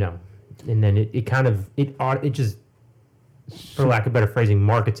 and then it just, for lack of better phrasing,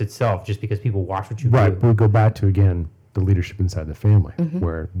 markets itself just because people watch what you Right. do. But we go back to, again, the leadership inside the family, Mm-hmm.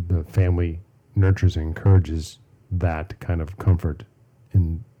 where the family nurtures and encourages that kind of comfort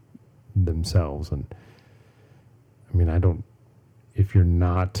in themselves. And I mean,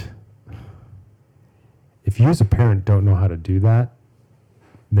 if you as a parent don't know how to do that,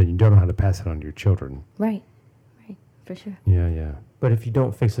 then you don't know how to pass it on to your children. Right. For sure. Yeah. But if you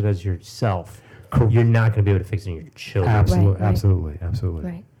don't fix it as yourself, you're not going to be able to fix it in your children. Absolutely, Right.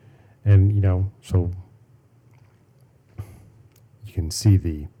 absolutely. Right. And, so you can see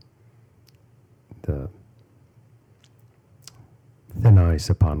the thin ice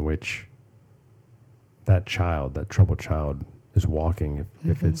upon which that troubled child is walking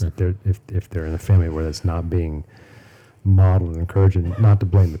if they're in a family where it's not being modeled and encouraged. And not to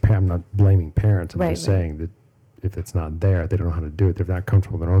blame the parent, I'm not blaming parents. I'm Right, just right. saying that if it's not there, they don't know how to do it. They're not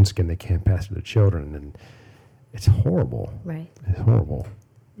comfortable in their own skin. They can't pass it to their children. And it's horrible. Right. It's horrible.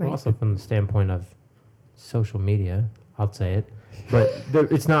 Well, Right. also from the standpoint of social media, I'll say it, but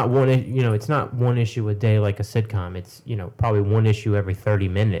it's not one. It's not one issue a day like a sitcom. It's probably one issue every 30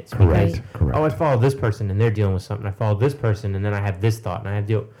 minutes. Correct. Right. Correct. Oh, I follow this person and they're dealing with something. I follow this person and then I have this thought and I have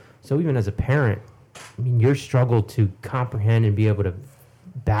deal. So even as a parent, I mean, your struggle to comprehend and be able to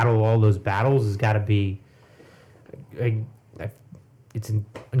battle all those battles has got to be. It's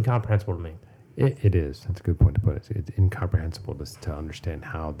incomprehensible to me. It is. That's a good point to put it. It's incomprehensible to understand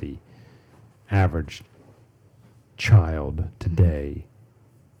how the average child today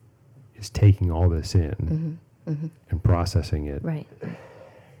is taking all this in and processing it Right.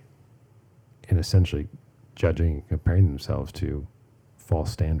 and essentially judging and comparing themselves to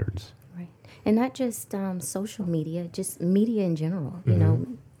false standards. Right. And not just social media, just media in general.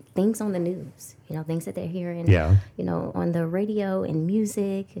 Things on the news. Things that they're hearing. Yeah. On the radio and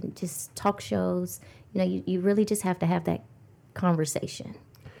music and just talk shows. You really just have to have that conversation.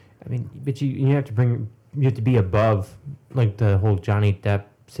 I mean, but you have to be above like the whole Johnny Depp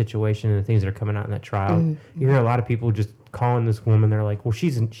situation and the things that are coming out in that trial. You hear a lot of people just calling this woman. They're like, "Well,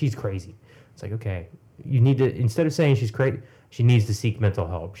 she's crazy." It's like, okay, you need to, instead of saying she's crazy, she needs to seek mental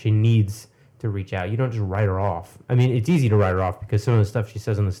help. She needs to reach out. You don't just write her off. I mean, it's easy to write her off because some of the stuff she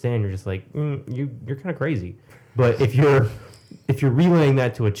says on the stand, you're just like, you're kind of crazy. But if you're relaying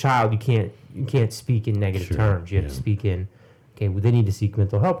that to a child, you can't speak in negative Sure, terms. You have yeah. to speak in, okay, well, they need to seek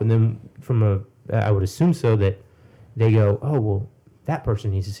mental help. And then I would assume so that they go, oh, well, that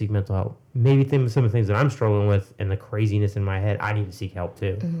person needs to seek mental help. Maybe some of the things that I'm struggling with and the craziness in my head, I need to seek help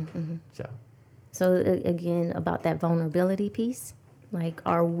too. So again, about that vulnerability piece, like,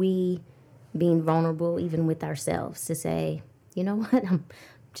 are we being vulnerable even with ourselves to say, you know what, I'm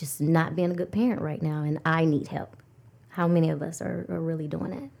just not being a good parent right now and I need help? How many of us are really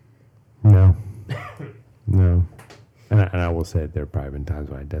doing that? No. No. And I will say there have probably been times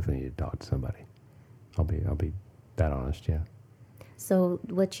when I definitely need to talk to somebody. I'll be that honest, yeah. So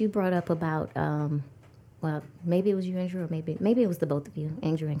what you brought up about, well, maybe it was you, Andrew, or maybe it was the both of you,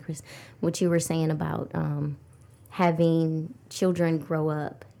 Andrew and Chris. What you were saying about having children grow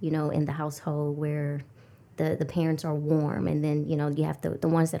up, in the household where the parents are warm, and then you have the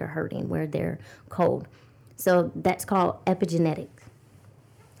ones that are hurting where they're cold. So that's called epigenetics.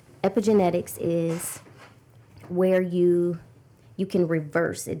 Epigenetics is where you can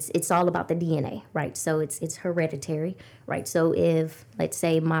reverse. It's all about the DNA, right? So it's hereditary, right? So if, let's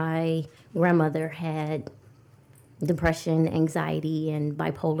say, my grandmother had depression, anxiety, and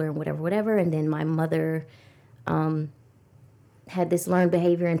bipolar and whatever, and then my mother had this learned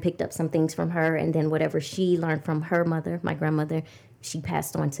behavior and picked up some things from her, and then whatever she learned from her mother, my grandmother, she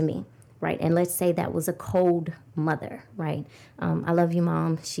passed on to me, right? And let's say that was a cold mother, right? I love you,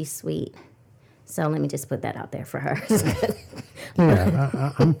 Mom. She's sweet. So let me just put that out there for her.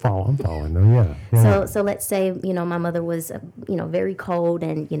 Yeah, I'm following though. Yeah. So let's say, my mother was, very cold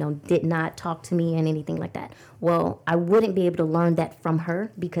and, did not talk to me and anything like that. Well, I wouldn't be able to learn that from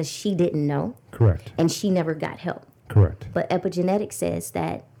her because she didn't know. Correct. And she never got help. Correct. But epigenetics says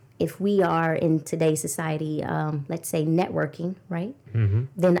that if we are in today's society, let's say networking, right? Mm-hmm.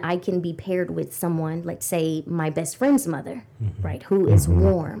 Then I can be paired with someone, let's say my best friend's mother, right? Who is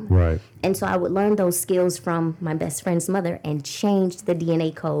warm. Right. And so I would learn those skills from my best friend's mother and change the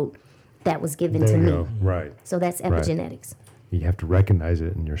DNA code that was given to me. Right. So that's epigenetics. You have to recognize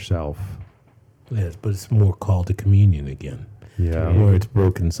it in yourself. Yes, but it's more called to communion again. Yeah. Where it's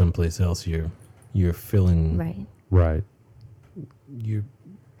broken someplace else, you're filling. Right. Right. You're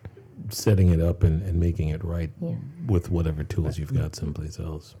setting it up and making it right with whatever tools you've got someplace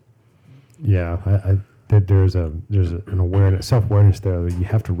else. Yeah, I there's an awareness, self-awareness there that you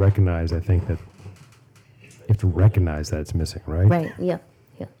have to recognize. I think that you have to recognize that it's missing, right? Right. Yeah.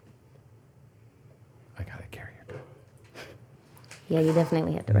 I gotta carry it. Yeah, you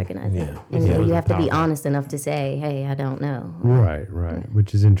definitely have to recognize it. Yeah. And Yeah. you have to be honest enough to say, hey, I don't know. Right.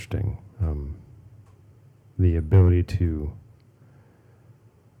 Which is interesting. The ability to,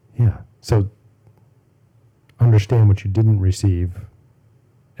 so understand what you didn't receive,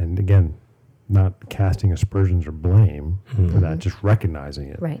 and again, not casting aspersions or blame for that, just recognizing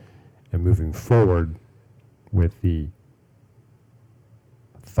it. Right. And moving forward with the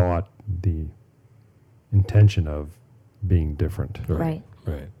thought, the intention of being different. Right.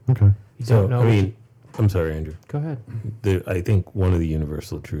 Okay. So, know I mean, I'm sorry, Andrew. Go ahead. I think one of the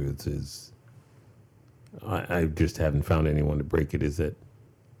universal truths is, I just haven't found anyone to break it, is that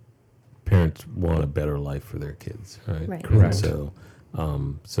parents want a better life for their kids, right? Right. Correct.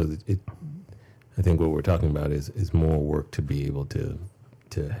 And so I think what we're talking about is more work to be able to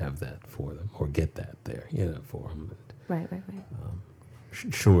have that for them or get that there, for them. Right.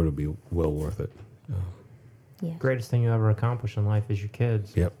 Sure, it'll be well worth it. Yeah. Greatest thing you ever accomplish in life is your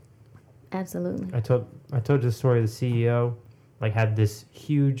kids. Yep. Absolutely. I told you the story of the CEO, had this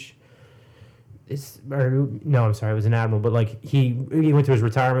huge. It was an admiral, but he went to his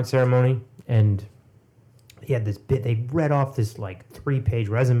retirement ceremony and he had this bit. They read off this 3-page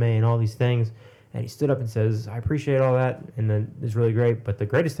resume and all these things, and he stood up and says, "I appreciate all that, and then it's really great. But the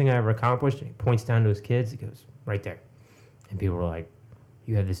greatest thing I ever accomplished," and he points down to his kids. He goes, "Right there," and people were like,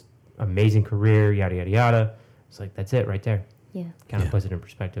 "You have this amazing career, yada yada yada." It's that's it right there. Yeah. Kind of puts it in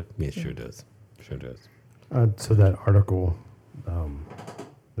perspective. Yeah, it sure does. Sure does. So that article,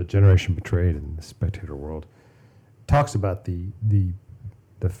 "The Generation Betrayed" in the Spectator World, talks about the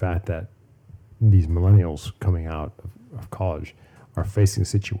fact that these millennials coming out of college are facing a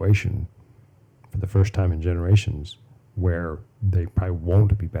situation for the first time in generations where they probably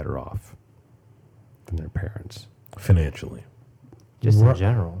won't be better off than their parents. Financially. Just in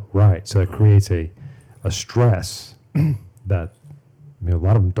general. Right. So it creates a stress that a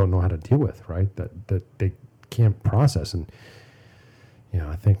lot of them don't know how to deal with, right? That they can't process. And,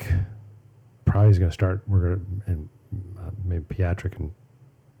 I think probably is going to start, and maybe Pediatric can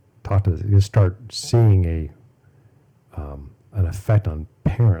talk to this, you'll start seeing an effect on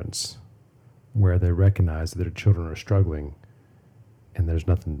parents where they recognize that their children are struggling and there's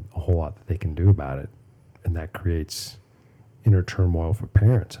nothing a whole lot that they can do about it. And that creates inner turmoil for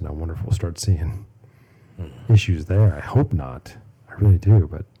parents. And I wonder if we'll start seeing issues there. I hope not. I really do.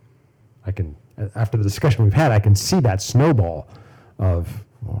 But I can, after the discussion we've had, I can see that snowball of,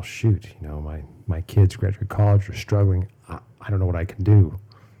 well, shoot, my kids graduate college are struggling. I don't know what I can do.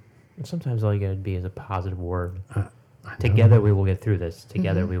 And sometimes all you got to be is a positive word. Together we will get through this.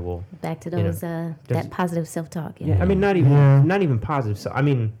 Together we will. Back to those that positive self-talk. Yeah, I mean, not even positive. So I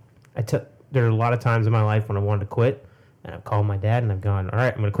mean, there are a lot of times in my life when I wanted to quit, and I've called my dad and I've gone, "All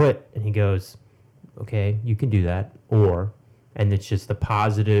right, I'm going to quit," and he goes, "Okay, you can do that, or and it's just the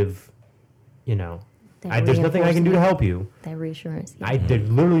positive, That there's nothing I can do to reinforcement, help you. That reassurance. Yeah. There's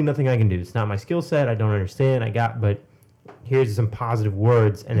literally nothing I can do. It's not my skill set. I don't understand. But here's some positive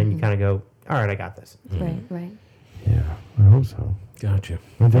words, and then you kind of go, all right, I got this. Right. Yeah, I hope so. Gotcha.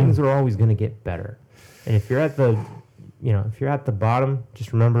 Things are always going to get better. And if you're at the bottom,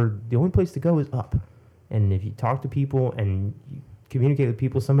 just remember the only place to go is up. And if you talk to people and you communicate with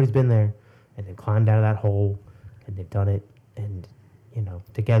people, somebody's been there and they've climbed out of that hole and they've done it. And,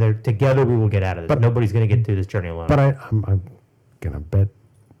 together we will get out of this. But nobody's going to get through this journey alone. But I'm going to bet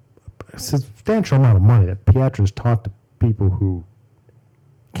a substantial amount of money that Pietro's talked to people who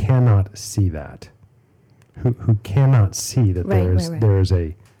cannot see that, who cannot see that Right. there is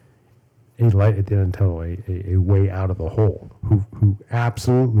a light at the end of the tunnel, a way out of the hole, who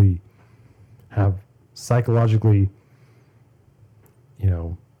absolutely have psychologically,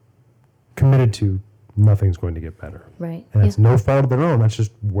 committed to nothing's going to get better. Right. And Yeah. it's no fault of their own. That's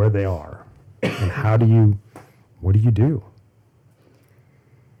just where they are. And what do you do?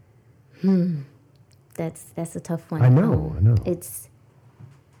 That's a tough one. I know. It's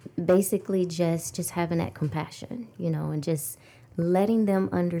basically just having that compassion, and just letting them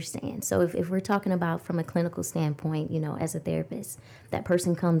understand. So if we're talking about from a clinical standpoint, as a therapist, that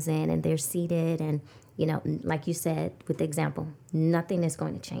person comes in and they're seated and, like you said with the example, nothing is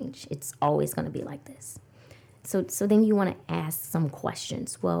going to change. It's always going to be like this. So then you want to ask some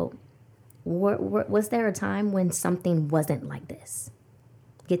questions. Well, was there a time when something wasn't like this?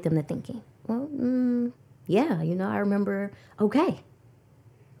 Get them to thinking. Well, yeah, I remember. Okay,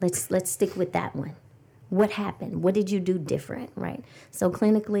 let's stick with that one. What happened? What did you do different? Right. So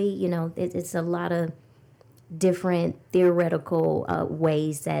clinically, it's a lot of different theoretical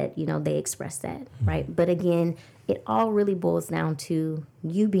ways that they express that. Right. But again, it all really boils down to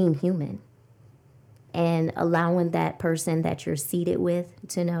you being human and allowing that person that you're seated with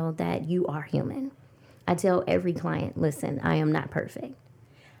to know that you are human. I tell every client, listen, I am not perfect.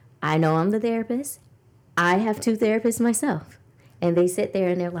 I know I'm the therapist. I have 2 therapists myself. And they sit there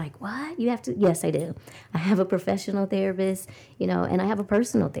and they're like, what? You have to? Yes, I do. I have a professional therapist, and I have a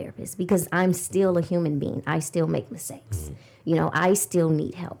personal therapist because I'm still a human being. I still make mistakes. I still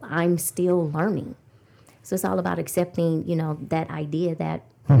need help. I'm still learning. So it's all about accepting, that idea that,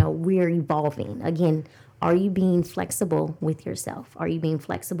 we're evolving. Again, are you being flexible with yourself? Are you being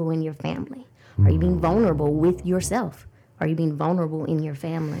flexible in your family? Are you being vulnerable with yourself? Are you being vulnerable in your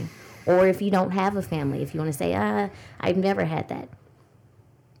family? Or if you don't have a family, if you want to say, I've never had that.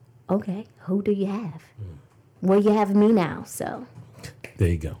 Okay, who do you have? Well, you have me now, so. There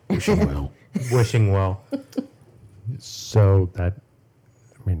you go. Wishing well. Wishing well. So that,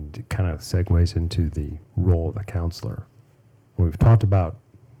 it kind of segues into the role of the counselor. We've talked about,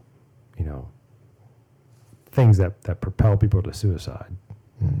 things that propel people to suicide.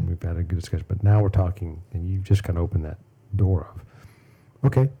 We've had a good discussion, but now we're talking, and you've just kind of opened that door of,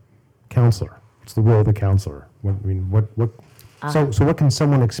 okay, counselor. What's the role of the counselor? So what can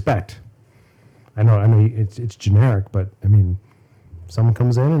someone expect? I know it's generic, but someone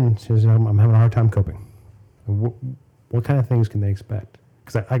comes in and says, I'm having a hard time coping. What kind of things can they expect?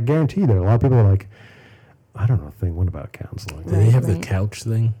 Because I guarantee there are a lot of people who are like, I don't know a thing. What about counseling? Do they have the Right. couch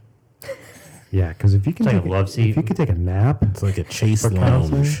thing? Yeah, because if you can It's like take a love seat. if you can take a nap, It's like a chase For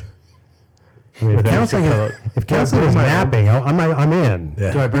counseling? lounge. if counseling is napping, I'm in.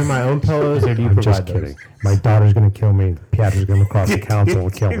 Yeah. Do I bring my own pillows or do you I'm provide just those? kidding. My daughter's going to kill me. Pietro's going to cross the council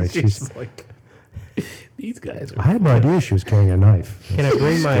and kill me. She's like, these guys I are. had no idea she was carrying a knife. Can I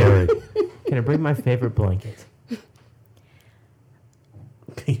bring Scary. Can I bring my favorite blanket?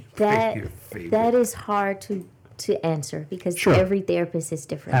 That is hard to answer because Sure. every therapist is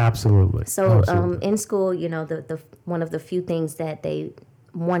different. Absolutely. So Absolutely. in school, the one of the few things that they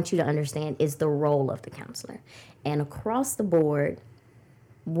want you to understand is the role of the counselor. And across the board,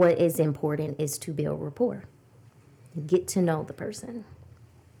 what is important is to build rapport. Get to know the person.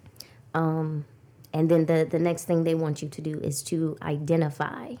 And then the next thing they want you to do is to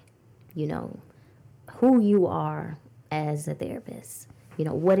identify, who you are as a therapist.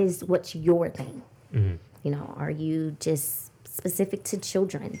 What's your thing? Are you just specific to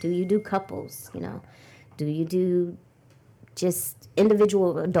children? Do you do couples? Do you do just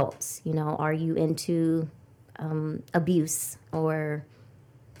individual adults? Are you into abuse or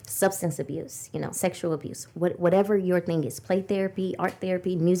substance abuse? Sexual abuse? Whatever your thing is, play therapy, art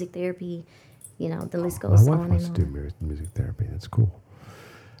therapy, music therapy. The list My goes wife on wants to and do on. music therapy. That's cool.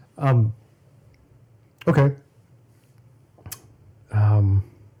 Okay.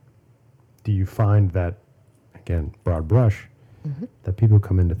 Do you find that, again, broad brush, that people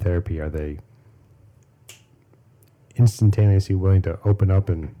come into therapy, are they instantaneously willing to open up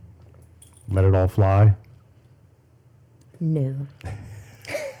and let it all fly? No.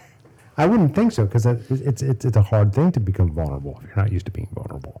 I wouldn't think so, because it's a hard thing to become vulnerable if you're not used to being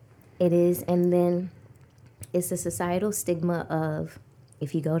vulnerable. It is, and then it's a societal stigma of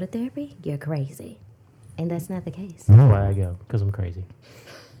if you go to therapy, you're crazy. And that's not the case. That's why I go, because I'm crazy.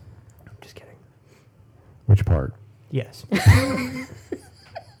 I'm just kidding. Which part? Yes.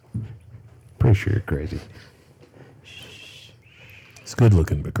 Pretty sure you're crazy. It's good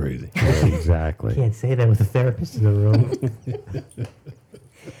looking, but crazy. Exactly. Can't say that with a therapist in the room.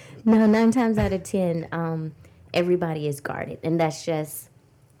 No, 9 times out of 10, everybody is guarded. And that's just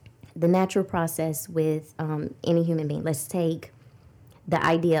the natural process with any human being. Let's take the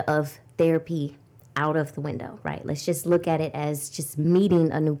idea of therapy out of the window, right? Let's just look at it as just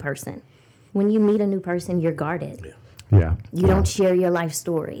meeting a new person. When you meet a new person, you're guarded. Yeah. You don't share your life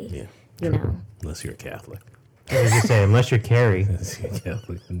story. Yeah. You know. Unless you're Catholic. I was just saying, unless you're Carrie. Unless you're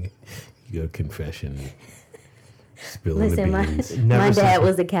Catholic, you go to confession, spilling Listen, the my beans. my dad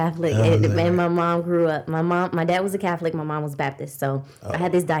was a Catholic, Oh, and no. my mom grew up. My dad was a Catholic. My mom was Baptist. So I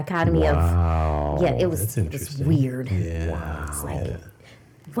had this dichotomy Wow. of it was That's interesting. weird. Yeah. It's like,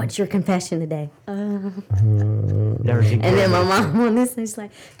 what's your confession today? Never seen And then my mom on this, is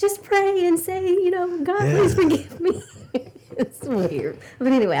like, just pray and say, God, please forgive me. It's weird. But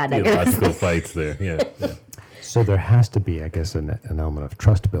anyway, I digress. Theological fights there. Yeah. So there has to be, I guess, an element of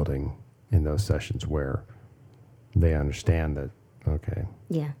trust building in those sessions where they understand that, okay,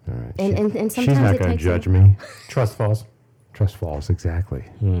 Yeah. all right, And she's sometimes not it going to takes judge me. Trust falls. Trust falls, exactly.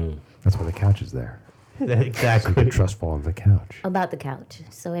 That's why the couch is there. So you Exactly. can trust fall on the couch. about the couch.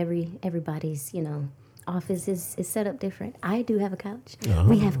 So everybody's, office is set up different. I do have a couch.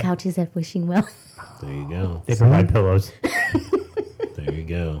 We have couches at Wishing Well. There you go. They provide pillows. There you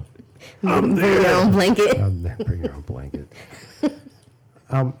go. Bring your own blanket. Bring your own blanket.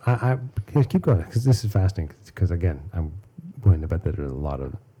 I keep going, because this is fascinating. Because again, I'm willing to bet that there are a lot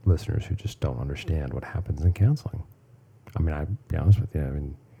of listeners who just don't understand what happens in counseling. I mean, I'll be honest with you. I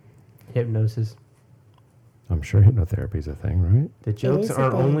mean, Hypnosis. I'm sure hypnotherapy is a thing, right? The jokes is a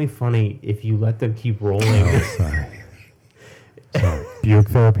are thing. only funny if you let them keep rolling. Sorry. So, Buick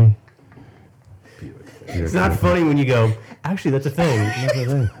therapy. It's not funny when you go, actually, that's a thing. That's a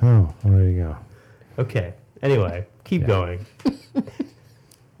thing. Oh, well, there you go. Okay. Anyway, keep Yeah. going.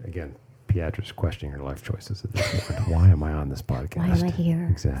 Again, Beatrice questioning her life choices at this point. Why am I on this podcast? Why am I here?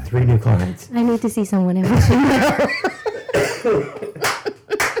 Exactly. 3 new clients. I need to see someone at Wishing Well.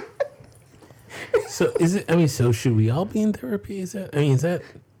 So so should we all be in therapy? Is that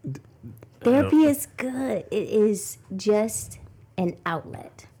Therapy is good. It is just an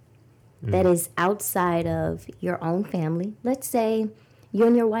outlet that is outside of your own family. Let's say you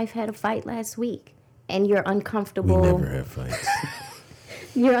and your wife had a fight last week and you're we uncomfortable. never have fights.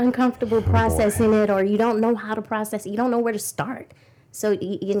 You're uncomfortable processing it, or you don't know how to process it. You don't know where to start. So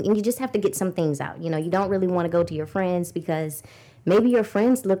you just have to get some things out. You don't really want to go to your friends because maybe your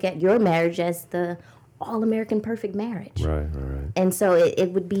friends look at your marriage as the all-American perfect marriage. Right. And so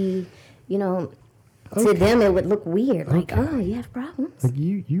it would be, to them it would look weird. Like, oh, you have problems. Like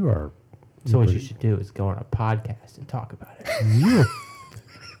you are. So what you should do is go on a podcast and talk about it. You.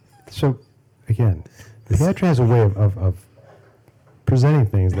 So again, Beatrice has a way of presenting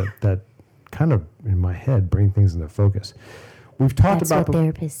things that kind of in my head bring things into focus. We've talked That's about what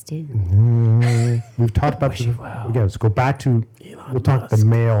therapists do. we've talked about again. Let's go back to we'll talk the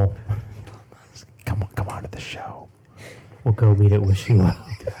male. Come on to the show. We'll go meet at Wishing Well.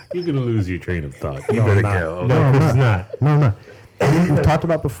 You're gonna lose your train of thought. You No, better I'm not. go. No, I'm it's not. No, I'm not. We've talked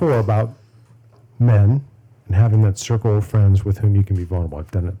about before about men and having that circle of friends with whom you can be vulnerable. I've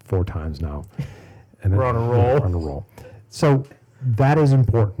done it 4 times now. And We're on a roll. We're on a roll. So that is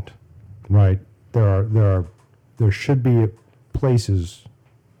important, right? There should be places,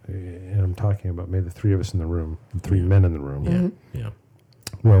 and I'm talking about maybe the 3 of us in the room, the 3 men in the room, Yeah.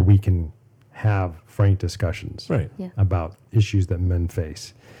 where we can have frank discussions Right. Yeah. about issues that men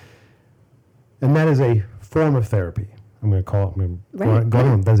face. And that is a form of therapy. I'm going to call it, Right. go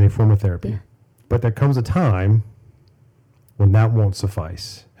on, that's a form of therapy. Yeah. But there comes a time when that won't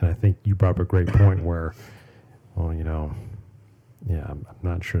suffice. And I think you brought up a great point where, well, I'm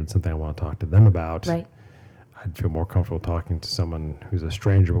not sure it's something I want to talk to them about. Right. I'd feel more comfortable talking to someone who's a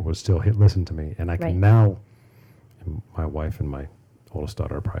stranger but would still listen to me. And I can Right. now, and my wife and my oldest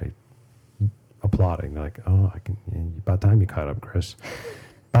daughter are probably applauding. They're like, oh, about time you caught up, Chris.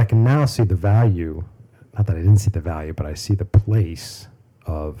 But I can now see the value, not that I didn't see the value, but I see the place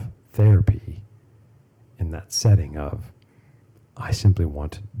of therapy in that setting of, I simply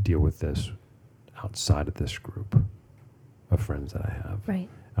want to deal with this outside of this group. of friends that I have. Right.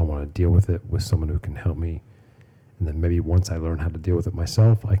 I want to deal with it with someone who can help me. And then maybe once I learn how to deal with it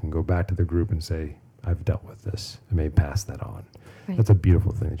myself, I can go back to the group and say, I've dealt with this, and maybe pass that on. Right. That's a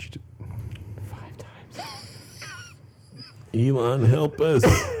beautiful thing that you do. 5 times. Elon, help us.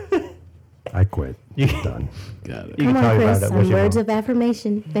 I quit. Done. Got it. You Come can on, talk about Chris. that Some wishing words well. of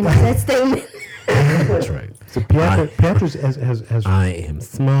affirmation. Finish that statement. That's right. So Pietro's has I am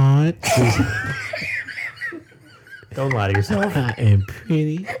smart. Don't lie to yourself. I am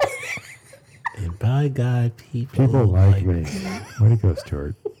pretty. And by God, people like me. Way to go,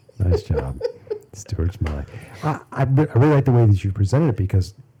 Stuart. Nice job. Stuart Smiley. I really like the way that you presented it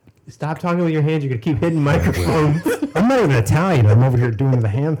because Stop talking with your hands. You're going to keep hitting microphones. I'm not even Italian. I'm over here doing the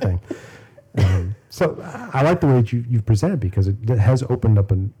hand thing. So I like the way that you've presented because it has opened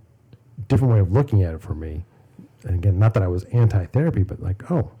up a different way of looking at it for me. And again, not that I was anti-therapy, but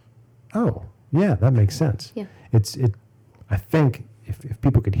like, oh, yeah, that makes sense. Yeah. I think if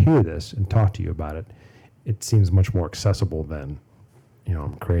people could hear this and talk to you about it, it seems much more accessible than,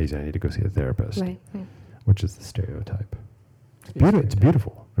 I'm crazy. I need to go see a therapist. Right. Which is the stereotype. It's beautiful. It's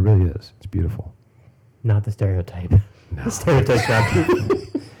beautiful. It really is. It's beautiful. Not the stereotype. The stereotype's not true.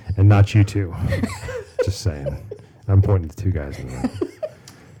 And not you two. Just saying. I'm pointing to two guys in the room.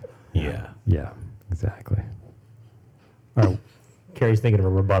 Yeah. Yeah, exactly. All right. Carrie's thinking of a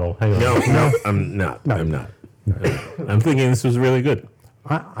rebuttal. Hang on. No, I'm not. No. I'm not. I'm thinking this was really good.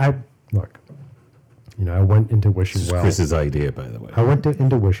 I look. I went into wishing This is well. Chris's idea, by the way. I went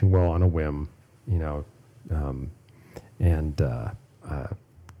into wishing well on a whim. And the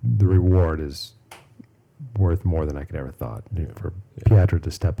reward is worth more than I could ever thought for Pietro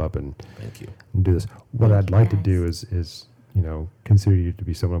to step up and Thank you. do this. What Thank I'd you, like to guys. do is consider you to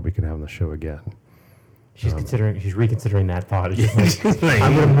be someone we can have on the show again. She's reconsidering that thought. It's just like,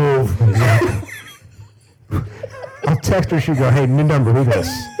 I'm going to move. I'll text her. She'll go, hey, new number. Who this?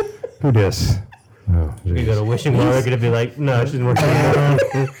 Who this? Oh, You geez. go to wishing well, they're going to be like, no, she doesn't work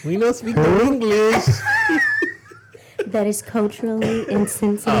anymore. We don't speak no English. That is culturally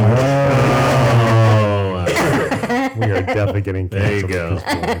insensitive. Oh, We are definitely getting There you canceled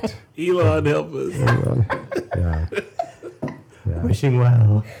at this point. Elon, help us. Yeah. Yeah. Wishing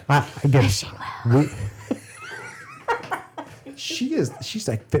well. I guess she's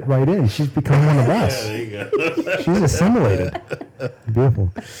like fit right in. She's become one of us. There you go. She's assimilated.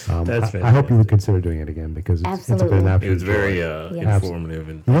 Beautiful. That's I hope you would consider doing it again because it's been Absolutely. an It absolute was very joy. informative,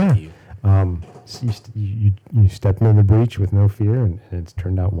 and Yeah. thank you. So you stepped into the breach with no fear, and it's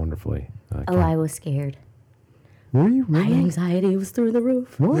turned out wonderfully. Oh, I was scared. Were you My really? anxiety was through the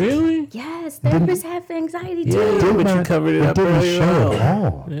roof. What? Really? Yes, therapists have anxiety Yeah, too. but you not- covered it up didn't really show well. at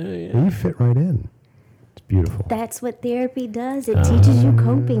all. Yeah. You fit right in. It's beautiful. That's what therapy does. It teaches you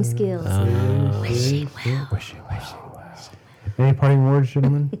coping skills. Wishing well. Wishing well. Any parting words,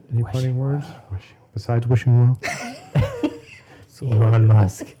 gentlemen? Any parting words? Besides wishing well? Elon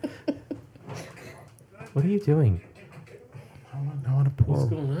Musk. What are you doing? I want to pour. What's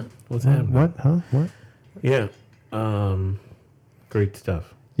going on? What's happening? What? Huh? What? Yeah. Great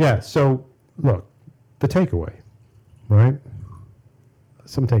stuff. Yeah, so look, the takeaway, right?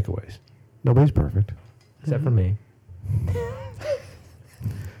 Some takeaways. Nobody's perfect. Except for me.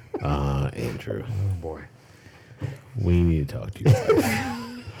 Andrew, Oh, boy. we need to talk to you.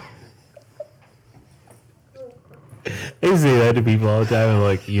 I say that to people all the time. I'm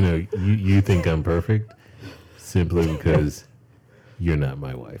like, you think I'm perfect simply because you're not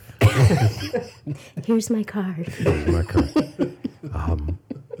my wife. Here's my card. Here's my card.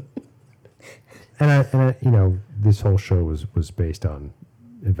 And I, this whole show was based on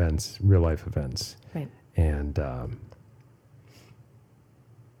events, real life events. Right. And,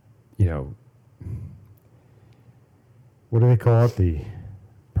 what do they call it? The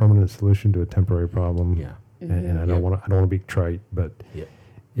permanent solution to a temporary problem. Yeah. And I Yep. don't want to be trite, but Yep.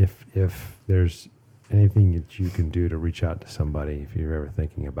 if there's anything that you can do to reach out to somebody, if you're ever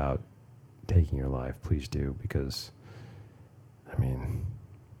thinking about taking your life, please do, because I don't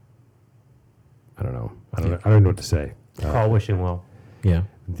know. I don't know what to say. Call wishing well. Yeah.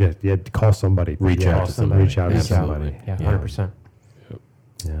 Yeah, call somebody. Reach Yeah, out to somebody. Reach out to Absolutely. somebody. Yeah, Yeah. 100%.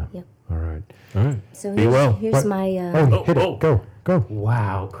 Yeah. Yep. All right. All right. So Be well. here's What? my Oh, hit oh. it. Go.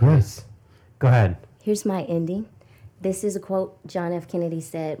 Wow, Chris. Go ahead. here's my ending. This is a quote John F. Kennedy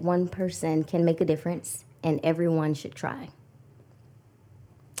said, "One person can make a difference and everyone should try."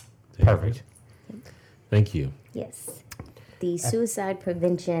 Perfect. Thank you. Yes. The suicide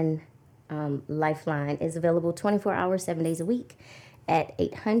prevention lifeline is available 24 hours, 7 days a week at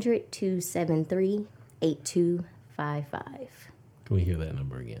 800-273-8255. Can we hear that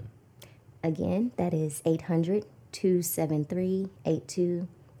number again? Again, that is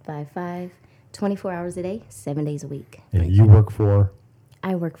 273-8255. 24 hours a day, 7 days a week. And you work for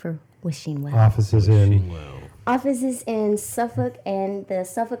I work for Wishing Well. offices in Offices in Suffolk, and the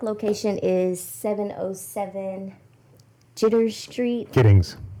Suffolk location is 707 Jitters Street.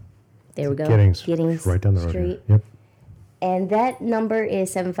 Giddings. There we go. Giddings. Giddings Right down the road. Street. Here. Yep. And that number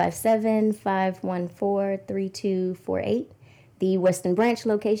is 757-514-3248. The Western Branch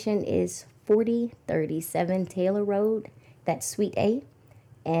location is 4037 Taylor Road. That's Suite A.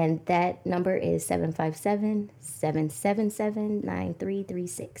 And that number is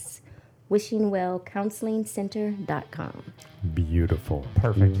 757-777-9336. WishingWellCounselingCenter.com. Beautiful.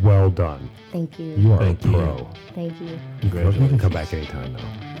 Perfect. Well done. Thank you. You are Thank a you. pro. Thank you. You can come back anytime now.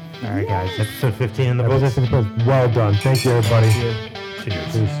 All right, guys. Episode 15 in the books. Well done. Thank you, everybody.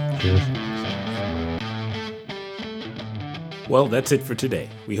 Cheers. Cheers. Well, that's it for today.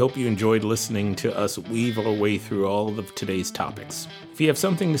 We hope you enjoyed listening to us weave our way through all of today's topics. If you have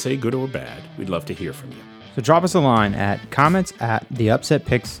something to say, good or bad, we'd love to hear from you. So drop us a line at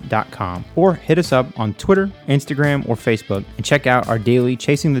comments@theupsetpicks.com or hit us up on Twitter, Instagram, or Facebook, and check out our daily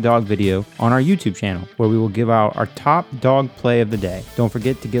Chasing the Dog video on our YouTube channel, where we will give out our top dog play of the day. Don't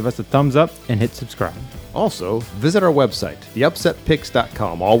forget to give us a thumbs up and hit subscribe. Also, visit our website,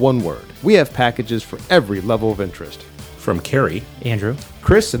 theupsetpicks.com, all one word. We have packages for every level of interest. From Carrie, Andrew,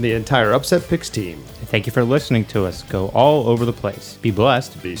 Chris and the entire Upset Picks team. and thank you for listening to us go all over the place. Be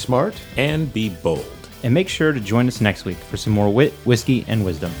blessed, Be smart. and be bold. and make sure to join us next week for some more wit, whiskey, and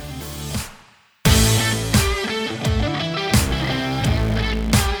wisdom.